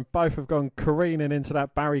Hebner, and both have gone careening into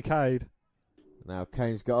that barricade. Now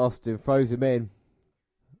Kane's got Austin, throws him in.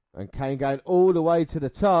 And Kane going all the way to the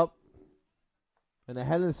top. And the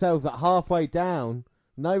Hell in a Cell's at halfway down.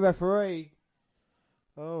 No referee.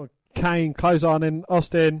 Oh, Kane close on in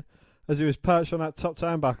Austin as he was perched on that top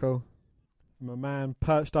turnbuckle. My man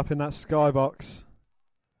perched up in that skybox.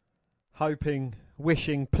 Hoping,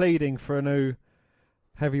 wishing, pleading for a new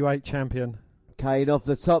heavyweight champion. Kane off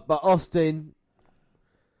the top, but Austin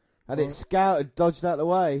had it scouted, dodged out of the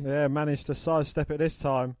way. Yeah, managed to sidestep it this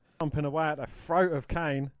time. Jumping away at the throat of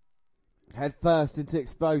Kane. Head first into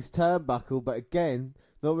exposed turnbuckle, but again,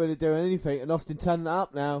 not really doing anything. And Austin turning it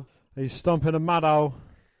up now. He's stomping a mud hole,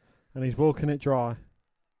 and he's walking it dry.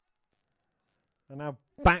 And now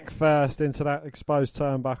back first into that exposed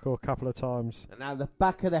turnbuckle a couple of times. And now the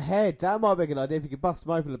back of the head. That might be a good idea if you could bust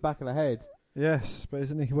him open the back of the head. Yes, but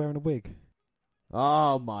isn't he wearing a wig?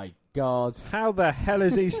 Oh my God. How the hell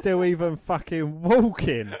is he still even fucking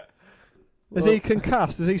walking? Is he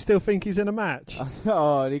concussed? Does he still think he's in a match?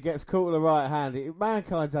 Oh, and he gets caught with the right hand.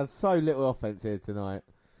 Mankind's had so little offense here tonight.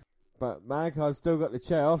 But Mankind's still got the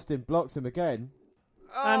chair. Austin blocks him again.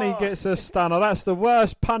 And he gets a stunner. That's the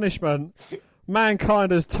worst punishment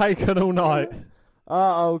Mankind has taken all night.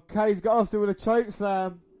 Uh-oh, Kane's got Austin with a choke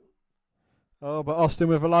slam. Oh, but Austin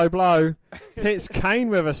with a low blow hits Kane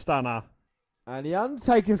with a stunner. And the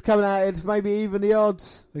Undertaker's coming out here to maybe even the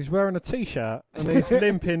odds. He's wearing a T-shirt and he's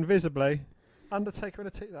limping visibly. Undertaker in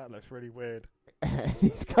a T-shirt. That looks really weird.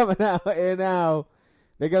 He's coming out here now.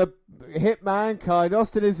 They're going to hit Mankind.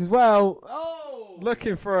 Austin is as well. Oh!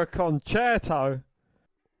 Looking for a concerto.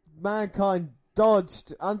 Mankind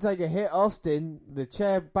dodged. Undertaker hit Austin. The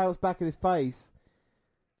chair bounced back in his face.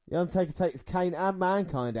 The Undertaker takes Kane and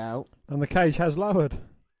Mankind out. And the cage has lowered.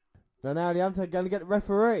 And now the Undertaker going to get the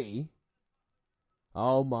referee.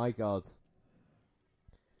 Oh my God.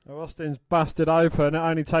 Austin's busted open. It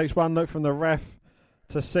only takes one look from the ref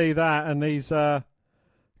to see that, and he's going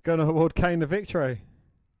to award Kane the victory.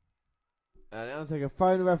 And the Undertaker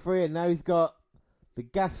throwing the referee, and now he's got the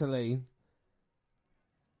gasoline.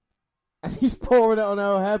 And he's pouring it on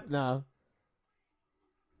Earl Hebner.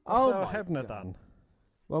 What's Earl Hebner done?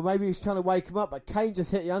 Well, maybe he's trying to wake him up, but Kane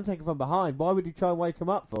just hit the Undertaker from behind. Why would he try and wake him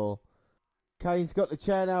up for? Kane's got the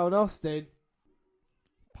chair now on Austin.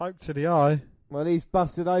 Poke to the eye. Well, he's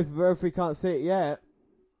busted open, but referee can't see it yet.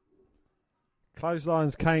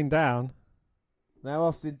 Clotheslines Kane down. Now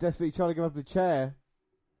Austin desperately trying to give up the chair.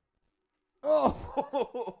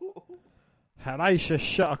 Oh! Hellacious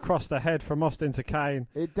shot across the head from Austin to Kane.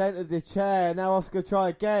 It dented the chair. Now Oscar try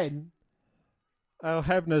again. Earl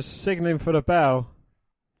Hebner's signalling for the bell.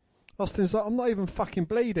 Austin's like, I'm not even fucking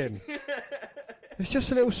bleeding. It's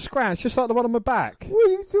just a little scratch, just like the one on my back. What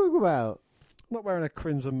are you talking about? I'm not wearing a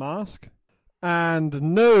crimson mask. And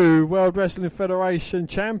new World Wrestling Federation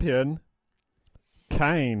champion,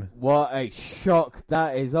 Kane. What a shock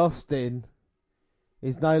that is. Austin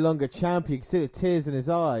is no longer champion. You can see the tears in his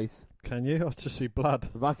eyes. Can you? I just see blood.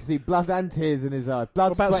 I can see blood and tears in his eyes. Blood,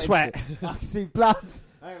 what about sweat? sweat? I can see blood.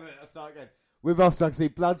 Hang on a minute, let's start again. With Austin, I can see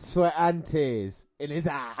blood, sweat and tears in his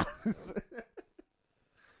ass.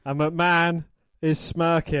 And McMahon is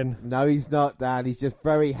smirking. No, he's not, Dan. He's just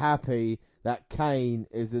very happy that Kane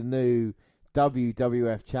is the new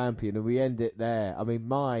WWF champion, and we end it there. I mean,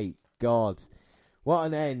 my God. What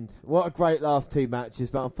an end. What a great last two matches,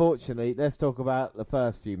 but unfortunately, let's talk about the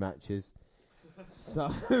first few matches.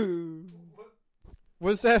 So...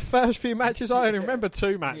 Was there first few matches? I only remember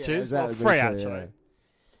two matches. Yeah, or three, actually. Yeah.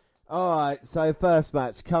 Alright, so first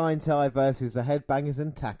match, Kane versus the Headbangers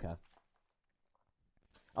and Taker.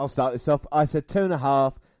 I'll start this off. I said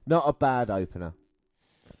 2.5, not a bad opener.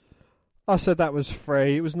 I said that was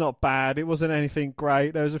 3. It was not bad. It wasn't anything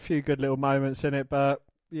great. There was a few good little moments in it, but,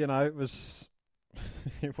 you know, it was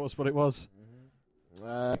it was what it was.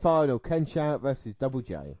 Final, Ken Shamrock versus Double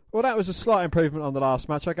J. Well, that was a slight improvement on the last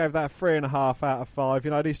match. I gave that 3.5 out of 5.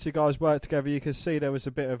 You know, these two guys worked together. You could see there was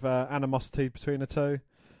a bit of animosity between the two.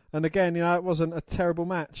 And again, you know, it wasn't a terrible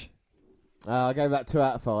match. I gave that 2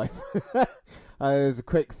 out of 5. It was a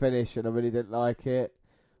quick finish and I really didn't like it.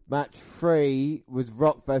 Match 3 was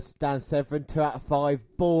Rock versus Dan Severn. 2 out of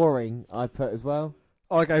 5. Boring, I put as well.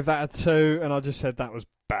 I gave that a 2 and I just said that was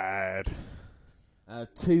bad.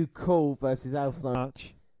 Too Cool versus Al Snow.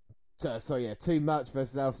 Much. Too Much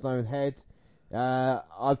versus Al Snow and Head.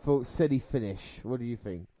 I thought silly finish. What do you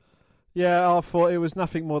think? Yeah, I thought it was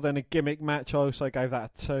nothing more than a gimmick match. I also gave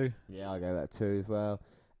that a 2. Yeah, I gave that a 2 as well.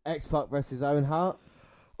 X-Pac versus Owen Hart.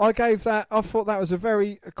 I thought that was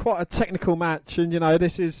quite a technical match, and you know,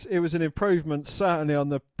 it was an improvement certainly on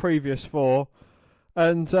the previous 4,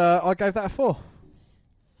 and I gave that a 4.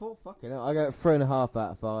 4 fucking hell. I gave it 3.5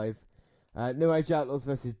 out of 5. New Age Outlaws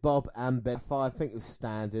versus Bob and Ben. 5. I think it was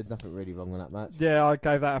standard. Nothing really wrong with that match. Yeah, I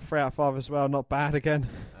gave that a 3 out of 5 as well. Not bad again.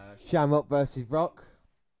 Shamrock versus Rock.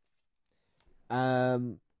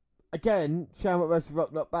 Again, Shamrock versus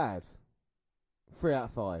Rock, not bad. 3 out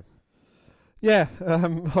of 5. Yeah,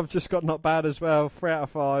 I've just got not bad as well. 3 out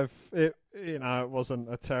of 5. It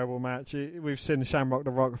wasn't a terrible match. We've seen Shamrock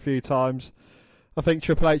the Rock a few times. I think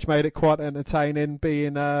Triple H made it quite entertaining,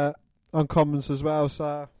 being uncommons as well.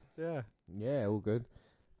 So yeah, all good.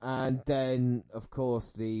 And then, of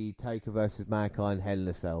course, the Taker versus Mankind Hell in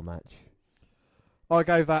a Cell match. I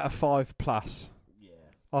gave that a 5+. Yeah,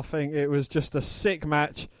 I think it was just a sick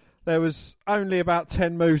match. There was only about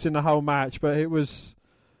 10 moves in the whole match, but it was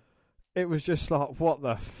just like, what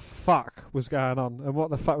the fuck was going on, and what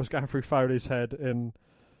the fuck was going through Foley's head. And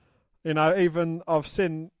even I've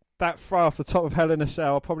seen that throw off the top of Hell in a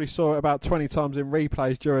Cell. I probably saw it about 20 times in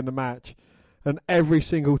replays during the match. And every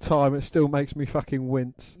single time, it still makes me fucking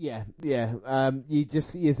wince. Yeah.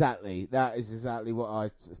 Exactly. That is exactly what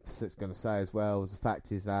I was going to say as well. The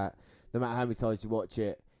fact is that no matter how many times you watch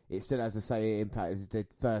it, it still has the same impact as it did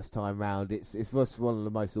first time round. It's just one of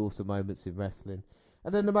the most awesome moments in wrestling.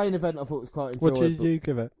 And then the main event, I thought was quite enjoyable. What did you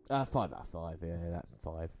give it? 5 out of 5. Yeah, that's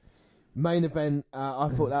 5. Main event, I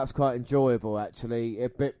thought that was quite enjoyable actually. A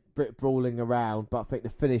bit brawling around, but I think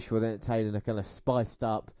the finish was entertaining. Kind of spiced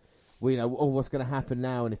up. What's going to happen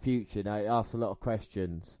now in the future. It asks a lot of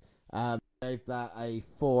questions. Gave that a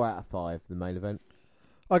 4 out of 5, the main event.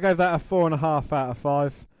 I gave that a 4.5 out of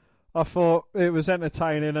 5. I thought it was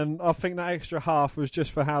entertaining, and I think that extra half was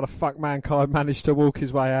just for how the fuck Mankind managed to walk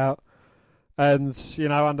his way out. And,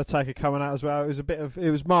 Undertaker coming out as well.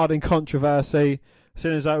 It was marred in controversy,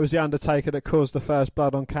 seeing as though it was the Undertaker that caused the first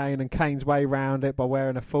blood on Kane, and Kane's way round it by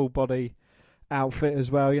wearing a full body outfit as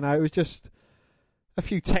well. It was just a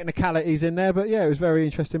few technicalities in there, but yeah, it was a very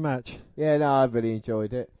interesting match. Yeah, no, I really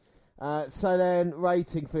enjoyed it. So then,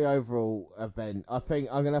 rating for the overall event, I think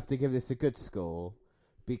I'm going to have to give this a good score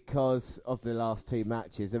because of the last 2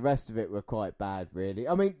 matches. The rest of it were quite bad, really.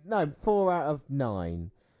 I mean, no, 4 out of 9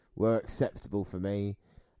 were acceptable for me.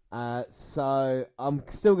 So I'm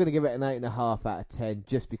still going to give it an 8.5 out of 10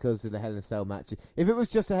 just because of the Hell in a Cell matches. If it was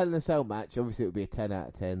just a Hell in a Cell match, obviously it would be a 10 out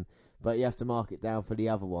of 10. But you have to mark it down for the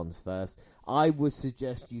other ones first. I would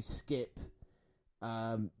suggest you skip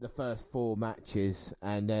the first 4 matches,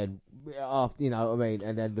 and then after,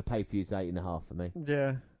 and then the pay-per-view's 8.5 for me.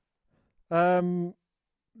 Yeah.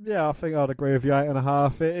 I think I'd agree with you,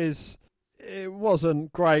 8.5. It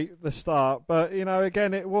wasn't great at the start, but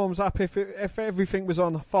again, it warms up. If everything was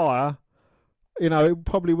on fire, it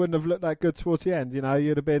probably wouldn't have looked that good towards the end.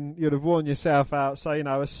 You'd have worn yourself out. So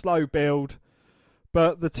a slow build.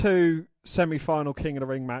 But the 2 semi-final King of the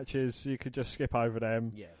Ring matches, you could just skip over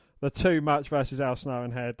them. Yeah. The 2 match versus Al Snow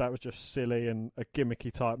and Head, that was just silly and a gimmicky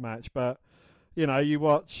type match. But, you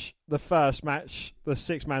watch the first match, the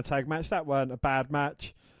 6-man tag match, that weren't a bad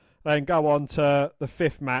match. Then go on to the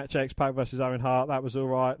 5th match, X-Pac versus Owen Hart, that was all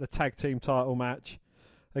right. The tag team title match,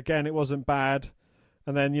 again, it wasn't bad.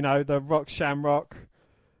 And then, the Rock Shamrock,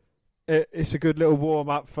 it's a good little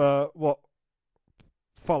warm-up for what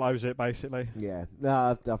follows it, basically. Yeah,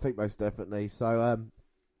 no, I think most definitely. So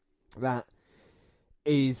that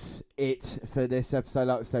is it for this episode.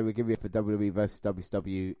 Like I say, we'll give you for WWE versus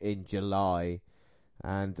WCW in July,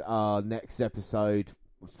 and our next episode.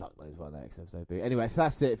 Fuck knows what next episode will be. Anyway, so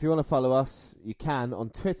that's it. If you want to follow us, you can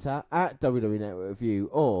on Twitter at WWE Network Review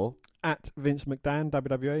or at Vince McDan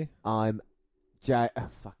WWE. I'm J.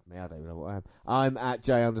 Fuck me, I don't even know what I am. I'm at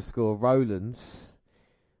J_Rowlands.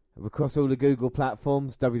 Across all the Google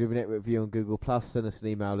platforms, WWE Network Review on Google+. Send us an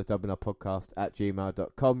email at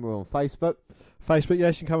dubbingourpodcast@gmail.com. We're on Facebook. Facebook,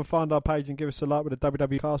 yes, you can come and find our page and give us a like with the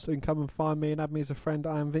WWE cast. So you can come and find me and add me as a friend.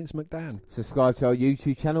 I am Vince McDan. Subscribe to our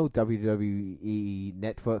YouTube channel, WWE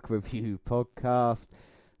Network Review Podcast.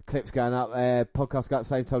 Clips going up there. Podcasts go at the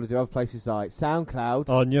same time to do other places like SoundCloud.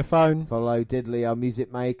 On your phone. Follow Diddley, our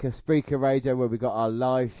music maker. Spreaker Radio, where we got our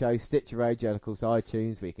live show. Stitcher Radio, and of course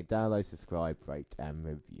iTunes, where you can download, subscribe, rate, and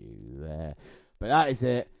review there. But that is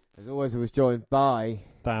it. As always, I was joined by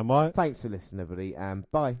Dan White. Thanks for listening, everybody, and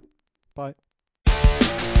bye. Bye.